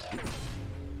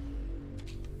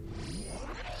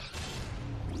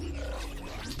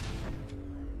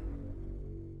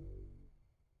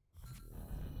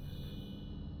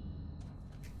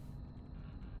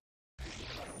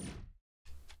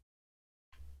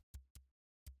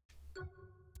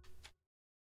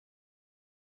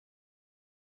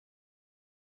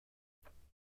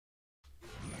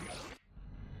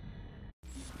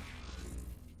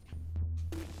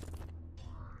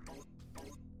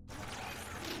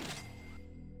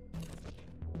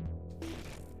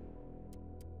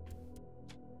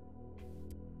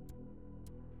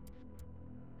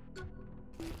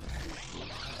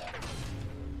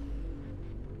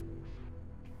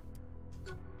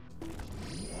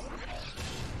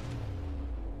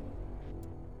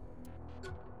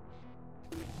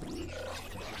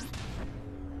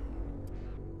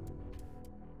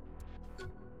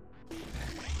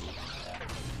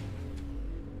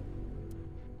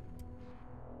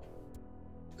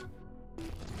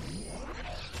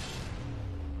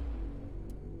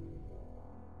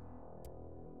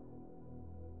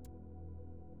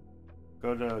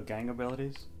 Go to gang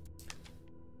abilities.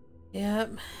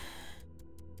 Yep.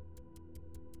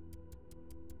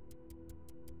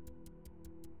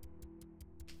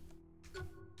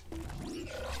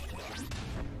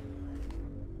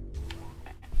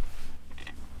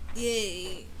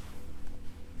 Yay.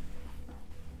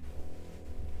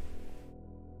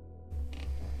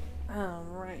 All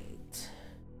right.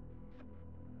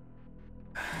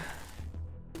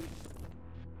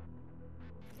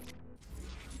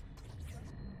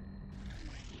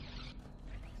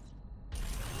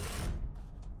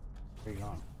 Where are you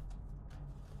going?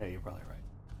 Yeah, you're probably right.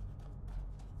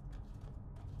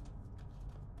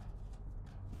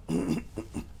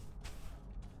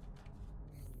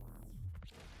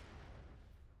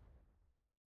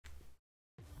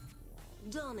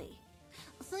 Donnie,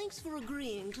 thanks for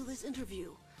agreeing to this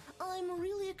interview. I'm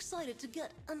really excited to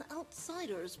get an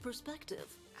outsider's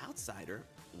perspective. Outsider?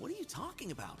 What are you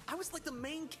talking about? I was like the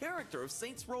main character of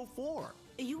Saints Row 4.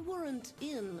 You weren't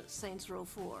in Saints Row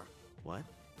 4. What?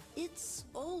 It's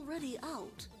already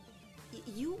out.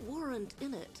 You weren't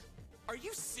in it. Are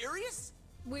you serious?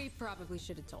 We probably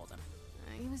should have told him.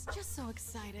 He was just so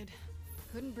excited.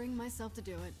 Couldn't bring myself to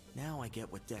do it. Now I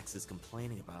get what Dex is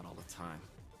complaining about all the time.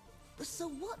 So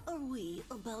what are we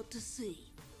about to see?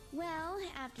 Well,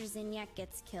 after Zinyak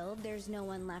gets killed, there's no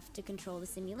one left to control the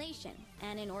simulation.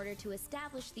 And in order to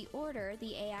establish the order,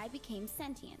 the AI became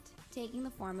sentient, taking the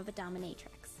form of a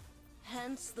dominatrix.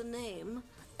 Hence the name,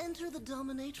 Enter the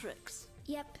Dominatrix.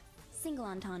 Yep, single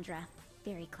entendre.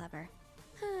 Very clever.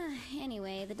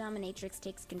 Anyway, the dominatrix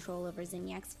takes control over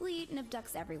Zinyak's fleet and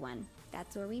abducts everyone.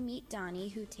 That's where we meet Donnie,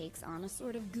 who takes on a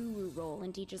sort of guru role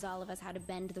and teaches all of us how to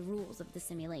bend the rules of the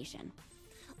simulation.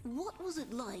 What was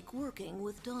it like working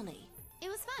with Donnie? It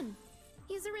was fun.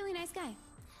 He's a really nice guy.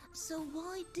 So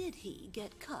why did he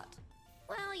get cut?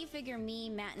 Well, you figure me,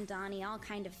 Matt, and Donnie all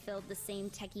kind of filled the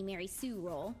same Techie Mary Sue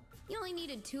role. You only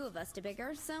needed 2 of us to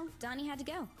bigger, so Donnie had to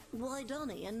go. Why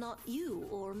Donnie and not you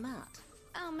or Matt?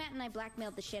 Oh, Matt and I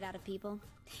blackmailed the shit out of people.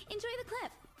 Enjoy the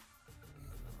clip.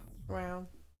 Wow.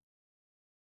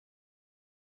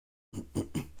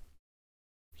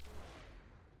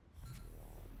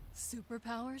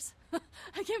 Superpowers?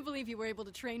 I can't believe you were able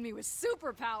to train me with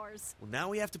superpowers. Well, now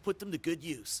we have to put them to good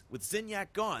use. With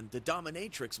Zinyak gone, the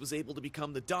dominatrix was able to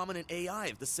become the dominant AI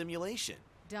of the simulation.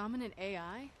 Dominant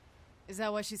AI? Is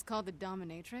that why she's called the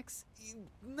dominatrix?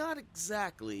 Not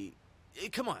exactly.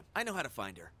 Come on, I know how to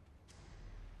find her.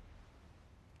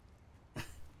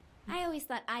 I always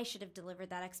thought I should have delivered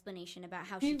that explanation about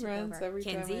how she took over. Every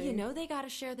Kenzie, time you know they gotta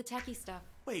share the techie stuff.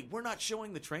 Wait, we're not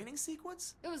showing the training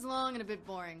sequence? It was long and a bit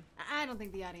boring. I don't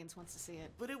think the audience wants to see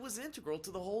it. But it was integral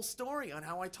to the whole story on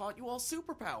how I taught you all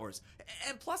superpowers.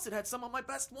 And plus it had some of my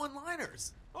best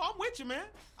one-liners. Oh, I'm with you, man.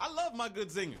 I love my good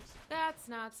zingers. That's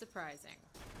not surprising.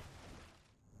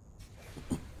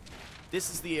 This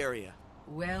is the area.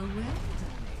 Well, Donnie.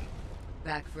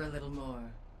 Back for a little more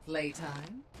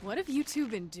playtime? What have you two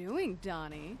been doing,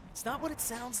 Donnie? It's not what it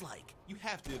sounds like. You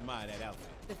have to admire that outfit.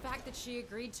 The fact that she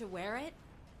agreed to wear it?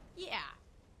 Yeah.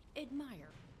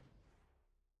 Admire.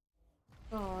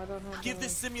 Oh, I don't know. Give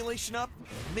this simulation up,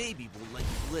 maybe we'll let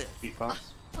you live.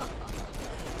 Beatbox.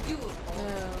 You of all.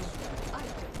 No. I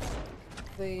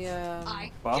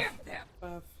The Buff? give them.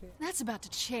 buff. That's about to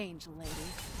change, lady.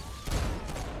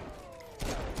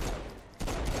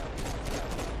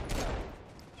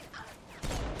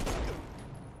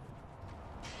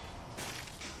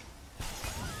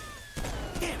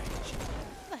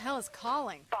 Who the hell is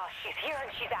calling? Boss, she's here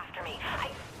and she's after me.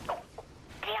 Oh,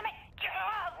 damn it!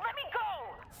 Let me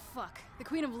go! Fuck. The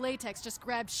Queen of Latex just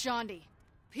grabbed Shaundi.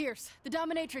 Pierce, the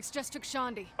Dominatrix just took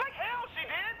Shaundi. Like hell she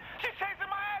did! She's chasing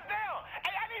my ass down!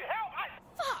 Hey, I need help!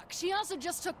 Fuck! She also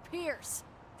just took Pierce.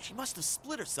 She must have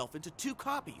split herself into 2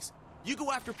 copies. You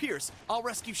go after Pierce, I'll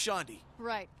rescue Shaundi.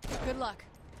 Right. Good luck.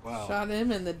 Wow. Shot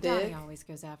him in the dick. Donnie always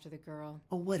goes after the girl.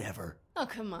 Oh, whatever. Oh,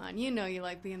 come on. You know you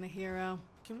like being the hero.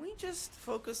 Can we just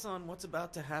focus on what's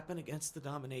about to happen against the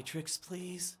Dominatrix,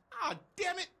 please? Ah,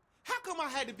 damn it! How come I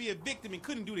had to be a victim and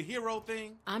couldn't do the hero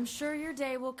thing? I'm sure your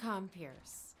day will come,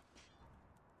 Pierce.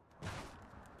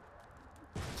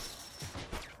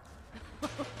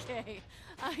 Okay.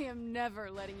 I am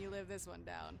never letting you live this one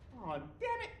down. Oh,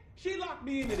 damn it! She locked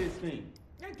me into this thing.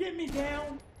 Now get me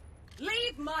down.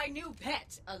 Leave my new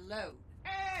pet alone.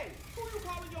 Hey! Who you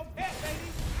calling your pet,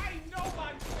 lady? I ain't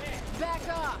nobody's pet. Back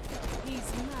off.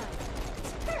 He's mine.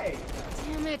 Hey!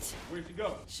 Damn it. Where'd she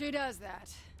go? She does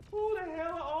that. Who the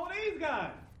hell are all these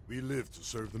guys? We live to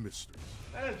serve the mistress.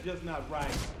 That's just not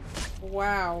right.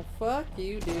 Wow. Fuck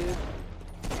you, dude.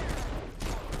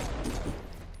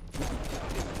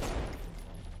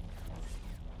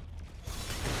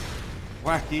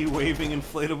 Wacky waving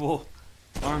inflatable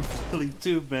arm filling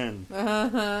tube men.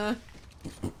 Uh-huh.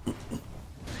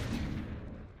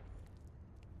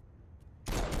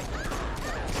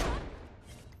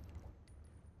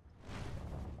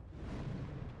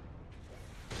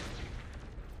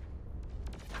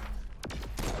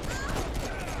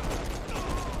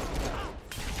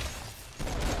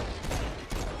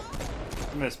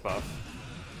 Miss buff.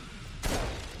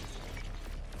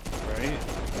 Right?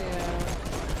 Yeah.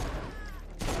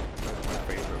 That's my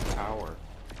favorite power.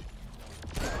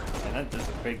 And that is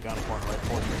a big gun point right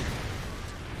for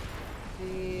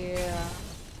me. Yeah.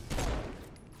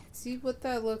 See what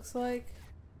that looks like?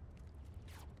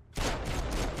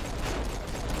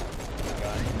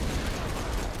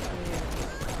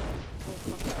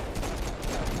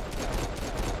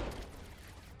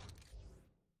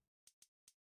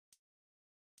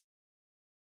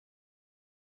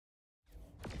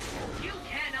 You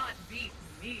cannot beat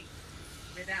me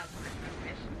without my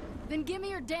permission. Then give me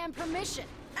your damn permission.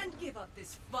 And give up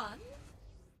this fun?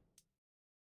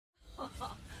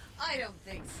 I don't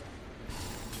think so.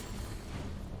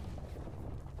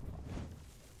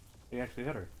 He actually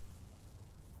hit her.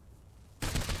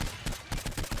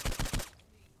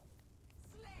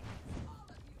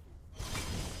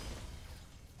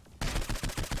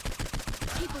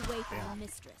 Keep away from the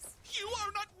mistress. You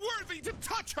are not worthy to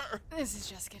touch her! This is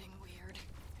just getting weird.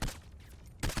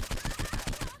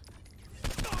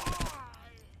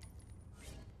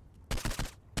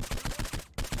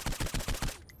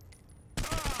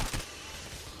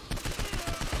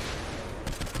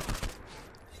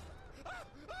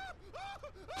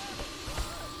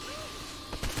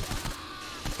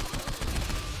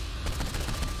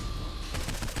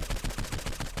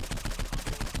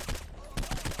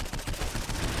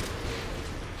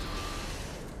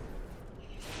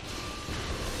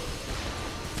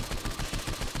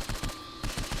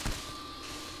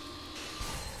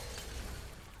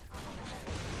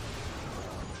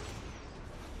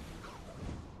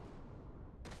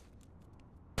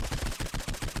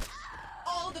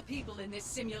 All the people in this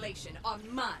simulation are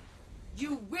mine.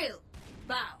 You will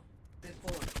bow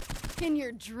before me. In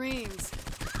your dreams.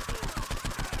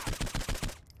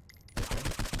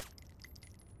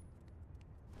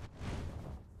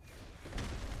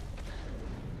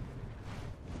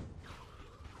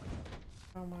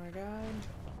 Oh my god.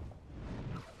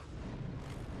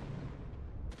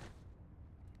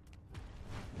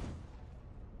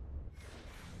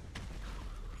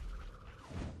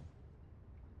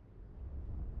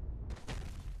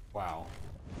 Wow.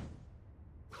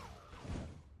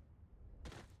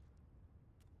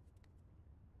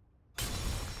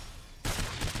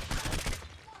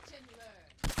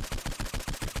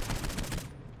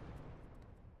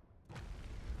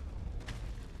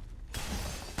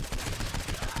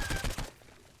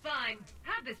 Fine,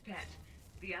 have this pet.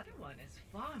 The other one is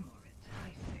far more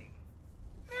enticing.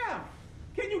 Now,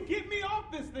 can you get me off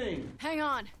this thing? Hang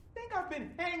on. I think I've been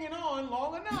hanging on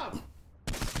long enough.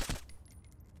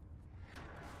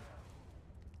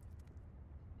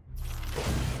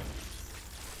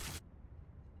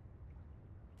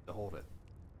 To hold it.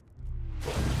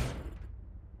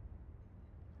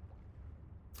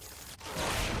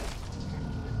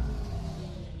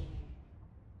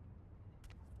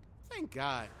 Thank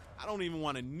God. I don't even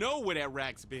want to know where that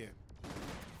rack's been.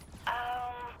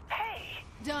 Hey.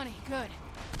 Donnie, good.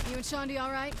 You and Shondi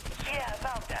all right? Yeah,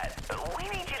 about that. We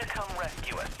need you to come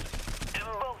rescue us.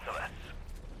 Both of us.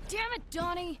 Damn it,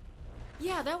 Donnie!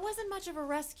 Yeah, that wasn't much of a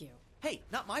rescue. Hey,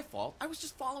 not my fault. I was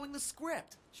just following the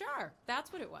script. Sure,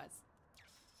 that's what it was.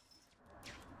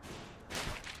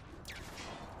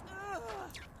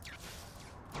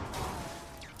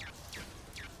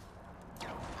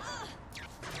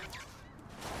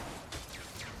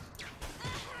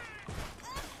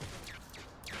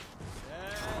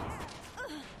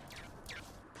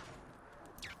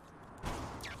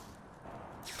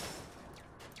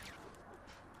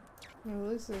 Well,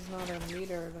 at least there's not a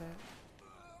meter that...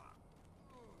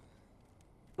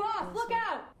 Boss, look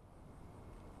out!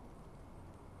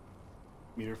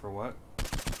 Meter for what?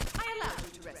 I allowed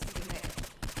you to rescue the mayor.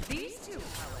 These two,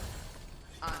 however,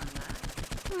 are mine.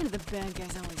 Why do the bad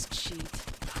guys always cheat?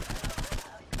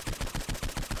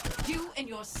 You and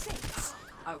your saints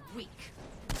are weak.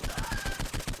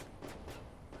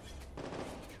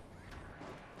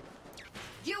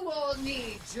 You all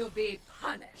need to be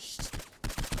punished.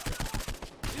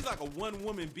 It's like a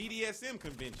one-woman BDSM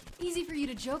convention. Easy for you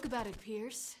to joke about it,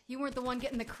 Pierce. You weren't the one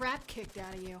getting the crap kicked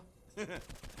out of you.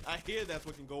 I hear that's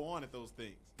what can go on at those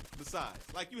things. Besides,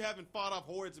 like you haven't fought off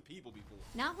hordes of people before.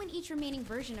 Not when each remaining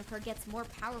version of her gets more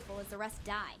powerful as the rest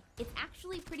die. It's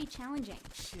actually pretty challenging.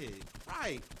 Shit,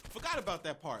 right. Forgot about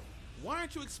that part. Why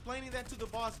aren't you explaining that to the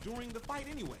boss during the fight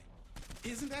anyway?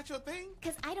 Isn't that your thing?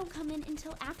 Because I don't come in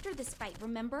until after this fight,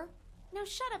 remember? Now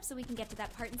shut up so we can get to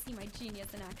that part and see my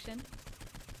genius in action.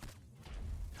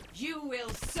 You will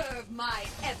serve my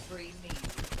every need.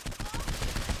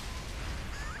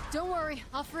 Don't worry,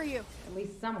 I'll free you. At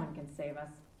least someone can save us.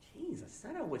 Jeez, I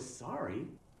said I was sorry.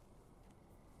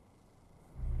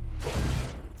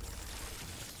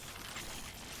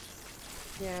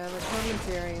 Yeah, the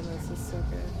commentary in this is so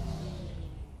good.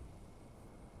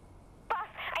 Boss,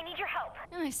 I need your help.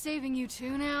 Am I saving you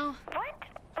too now? What?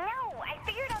 No, I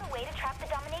figured out a way to trap the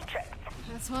dominatrix.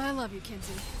 That's why I love you,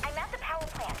 Kinsey. I'm at the power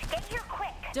plant. Get here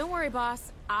quick. Don't worry,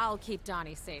 boss. I'll keep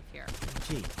Donnie safe here.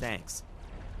 Gee, thanks.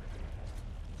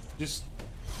 Just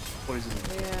poison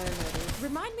me. Yeah, I know.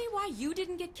 Remind me why you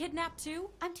didn't get kidnapped too?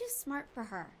 I'm too smart for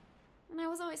her. And I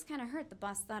was always kind of hurt the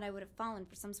boss thought I would have fallen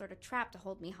for some sort of trap to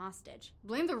hold me hostage.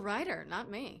 Blame the writer,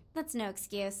 not me. That's no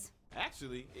excuse.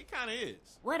 Actually, it kind of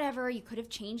is. Whatever, you could have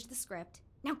changed the script.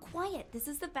 Now quiet, this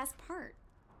is the best part.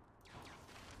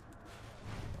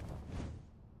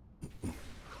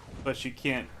 But she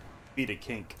can't beat a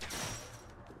kink.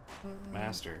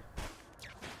 Master.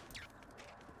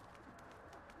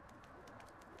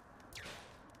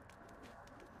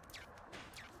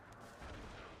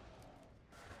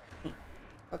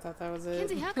 I thought that was it.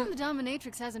 Kinsey, how come the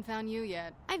dominatrix hasn't found you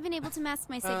yet? I've been able to mask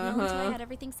my signal until I had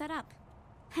everything set up.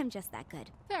 I'm just that good.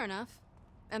 Fair enough.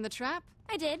 And the trap?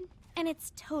 I did, and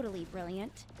it's totally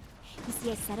brilliant. You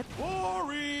see, I set up...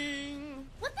 Boring!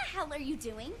 What the hell are you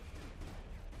doing?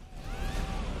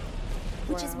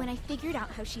 Which is when I figured out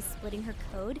how she's splitting her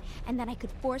code, and then I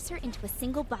could force her into a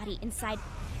single body inside...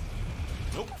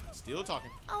 Nope, still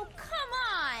talking. Oh, come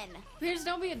on! Pierce,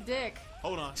 don't be a dick.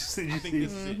 Hold on, I think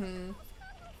this is it.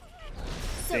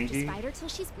 So just fight her till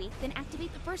she's weak, then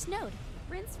activate the first node.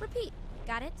 Rinse, repeat.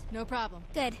 Got it? No problem.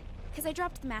 Good, because I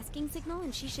dropped the masking signal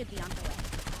and she should be on her way.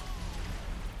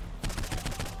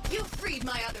 You freed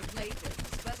my other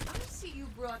playthings, but I see you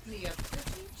brought me a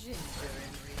pretty ginger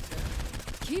in return.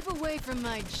 Keep away from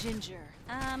my ginger.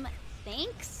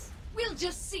 Thanks? We'll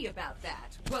just see about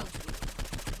that, won't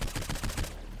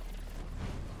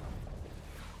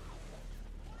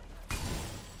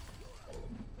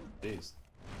we? Jeez.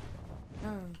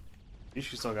 You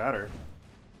still got her.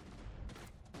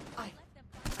 I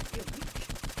feel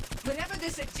weak. Whatever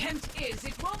this attempt is,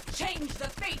 it won't change the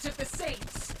fate of the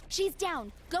Saints. She's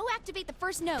down. Go activate the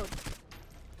first node.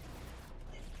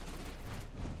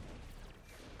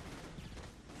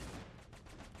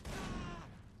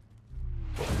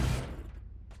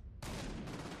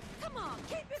 Come on,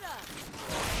 keep it up.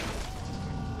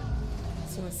 I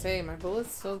was gonna say, my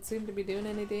bullets don't seem to be doing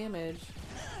any damage.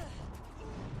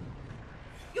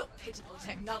 Your pitiful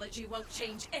technology won't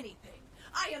change anything.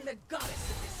 I am the goddess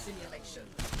of this simulation.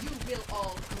 You will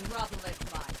all grovel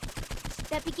at my feet.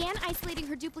 That began isolating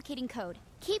her duplicating code.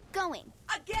 Keep going.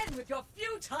 Again with your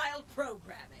futile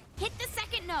programming. Hit the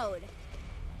second node.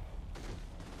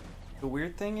 The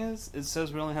weird thing is, it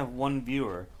says we only have one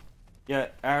viewer.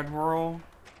 Yet Admiral,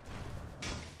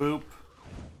 Boop,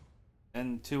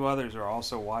 and 2 others are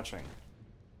also watching.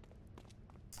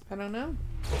 I don't know.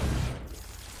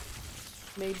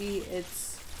 Maybe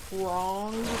it's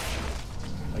wrong.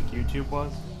 Like YouTube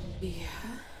was? Yeah.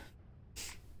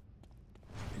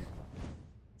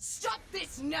 Stop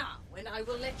this now, and I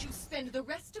will let you spend the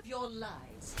rest of your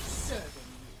lives serving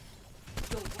me.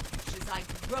 You'll watch as I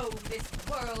grow this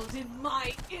world in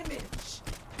my image.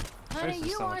 Honey,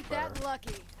 you aren't that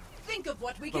lucky. Think of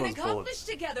what we can accomplish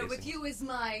together with you as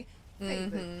my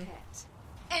favorite pet.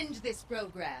 End this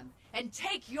program and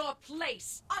take your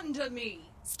place under me.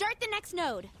 Start the next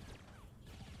node.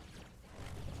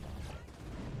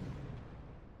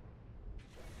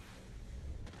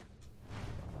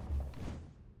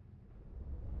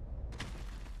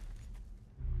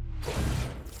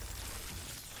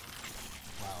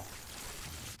 Wow.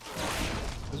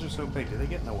 Those are so big. Do they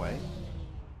get in the way?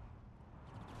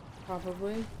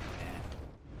 Probably.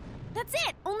 That's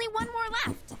it! Only one more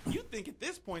left! You think at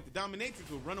this point the dominatrix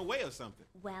will run away or something?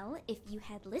 Well, if you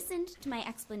had listened to my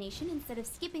explanation instead of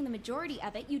skipping the majority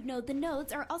of it, you'd know the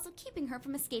nodes are also keeping her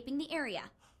from escaping the area.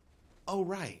 Oh,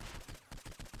 right.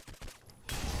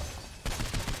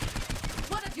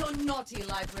 One of your naughty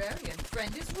librarian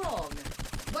friend is wrong.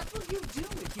 What will you do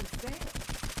if you fail?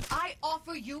 I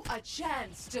offer you a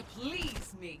chance to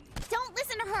please me. Don't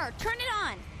listen to her! Turn it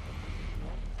on!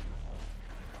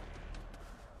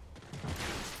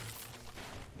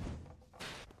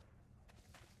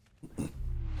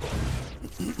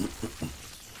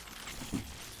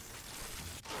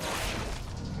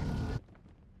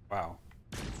 Wow.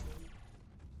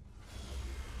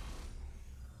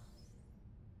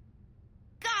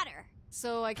 Got her!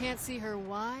 So I can't see her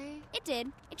why? It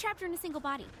did. It trapped her in a single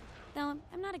body. Though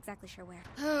I'm not exactly sure where.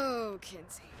 Oh,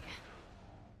 Kinsey.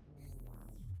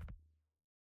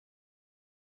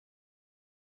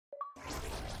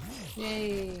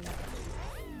 Yay.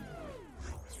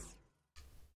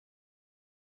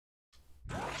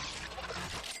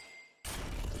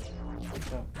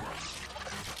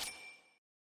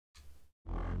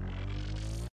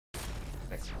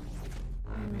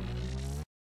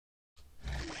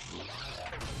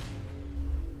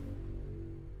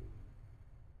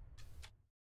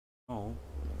 Oh.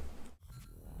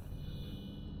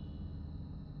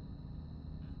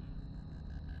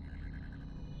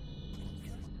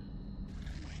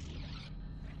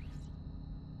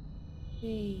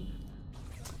 Hey.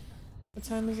 What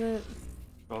time is it?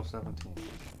 12:17.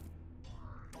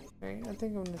 Okay, I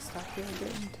think I'm gonna stop here. I'm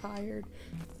getting tired.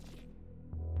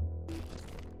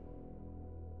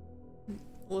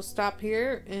 We'll stop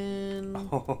here and...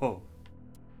 Oh.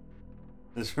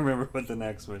 Just remember what the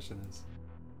next mission is.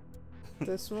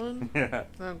 This one? Yeah.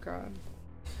 Oh god.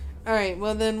 Alright,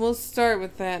 well then we'll start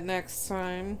with that next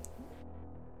time.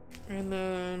 And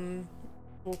then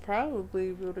we'll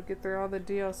probably be able to get through all the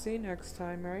DLC next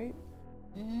time, right?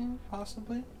 Yeah,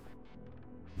 possibly.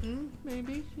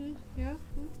 Maybe. Yeah.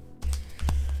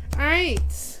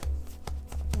 Alright.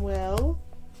 Well.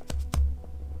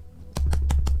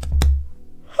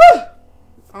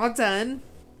 All done.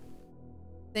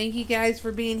 Thank you guys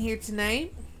for being here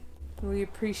tonight. We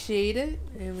appreciate it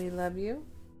and we love you.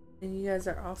 And you guys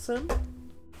are awesome.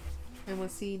 And we'll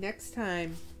see you next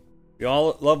time. We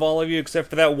all love all of you except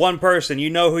for that one person. You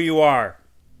know who you are.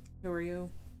 Who are you?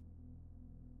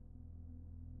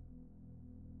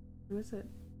 Who is it?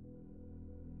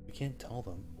 We can't tell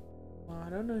them. Well, I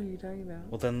don't know who you're talking about.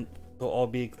 Well, then they'll all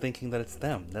be thinking that it's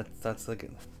them. That's like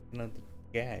the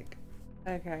gag.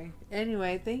 Okay.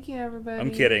 Anyway, thank you everybody. I'm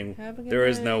kidding. Have a good There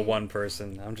is no night. one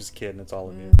person. I'm just kidding. It's all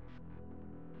of you.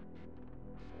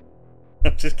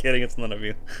 I'm just kidding. It's none of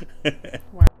you.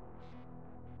 Wow.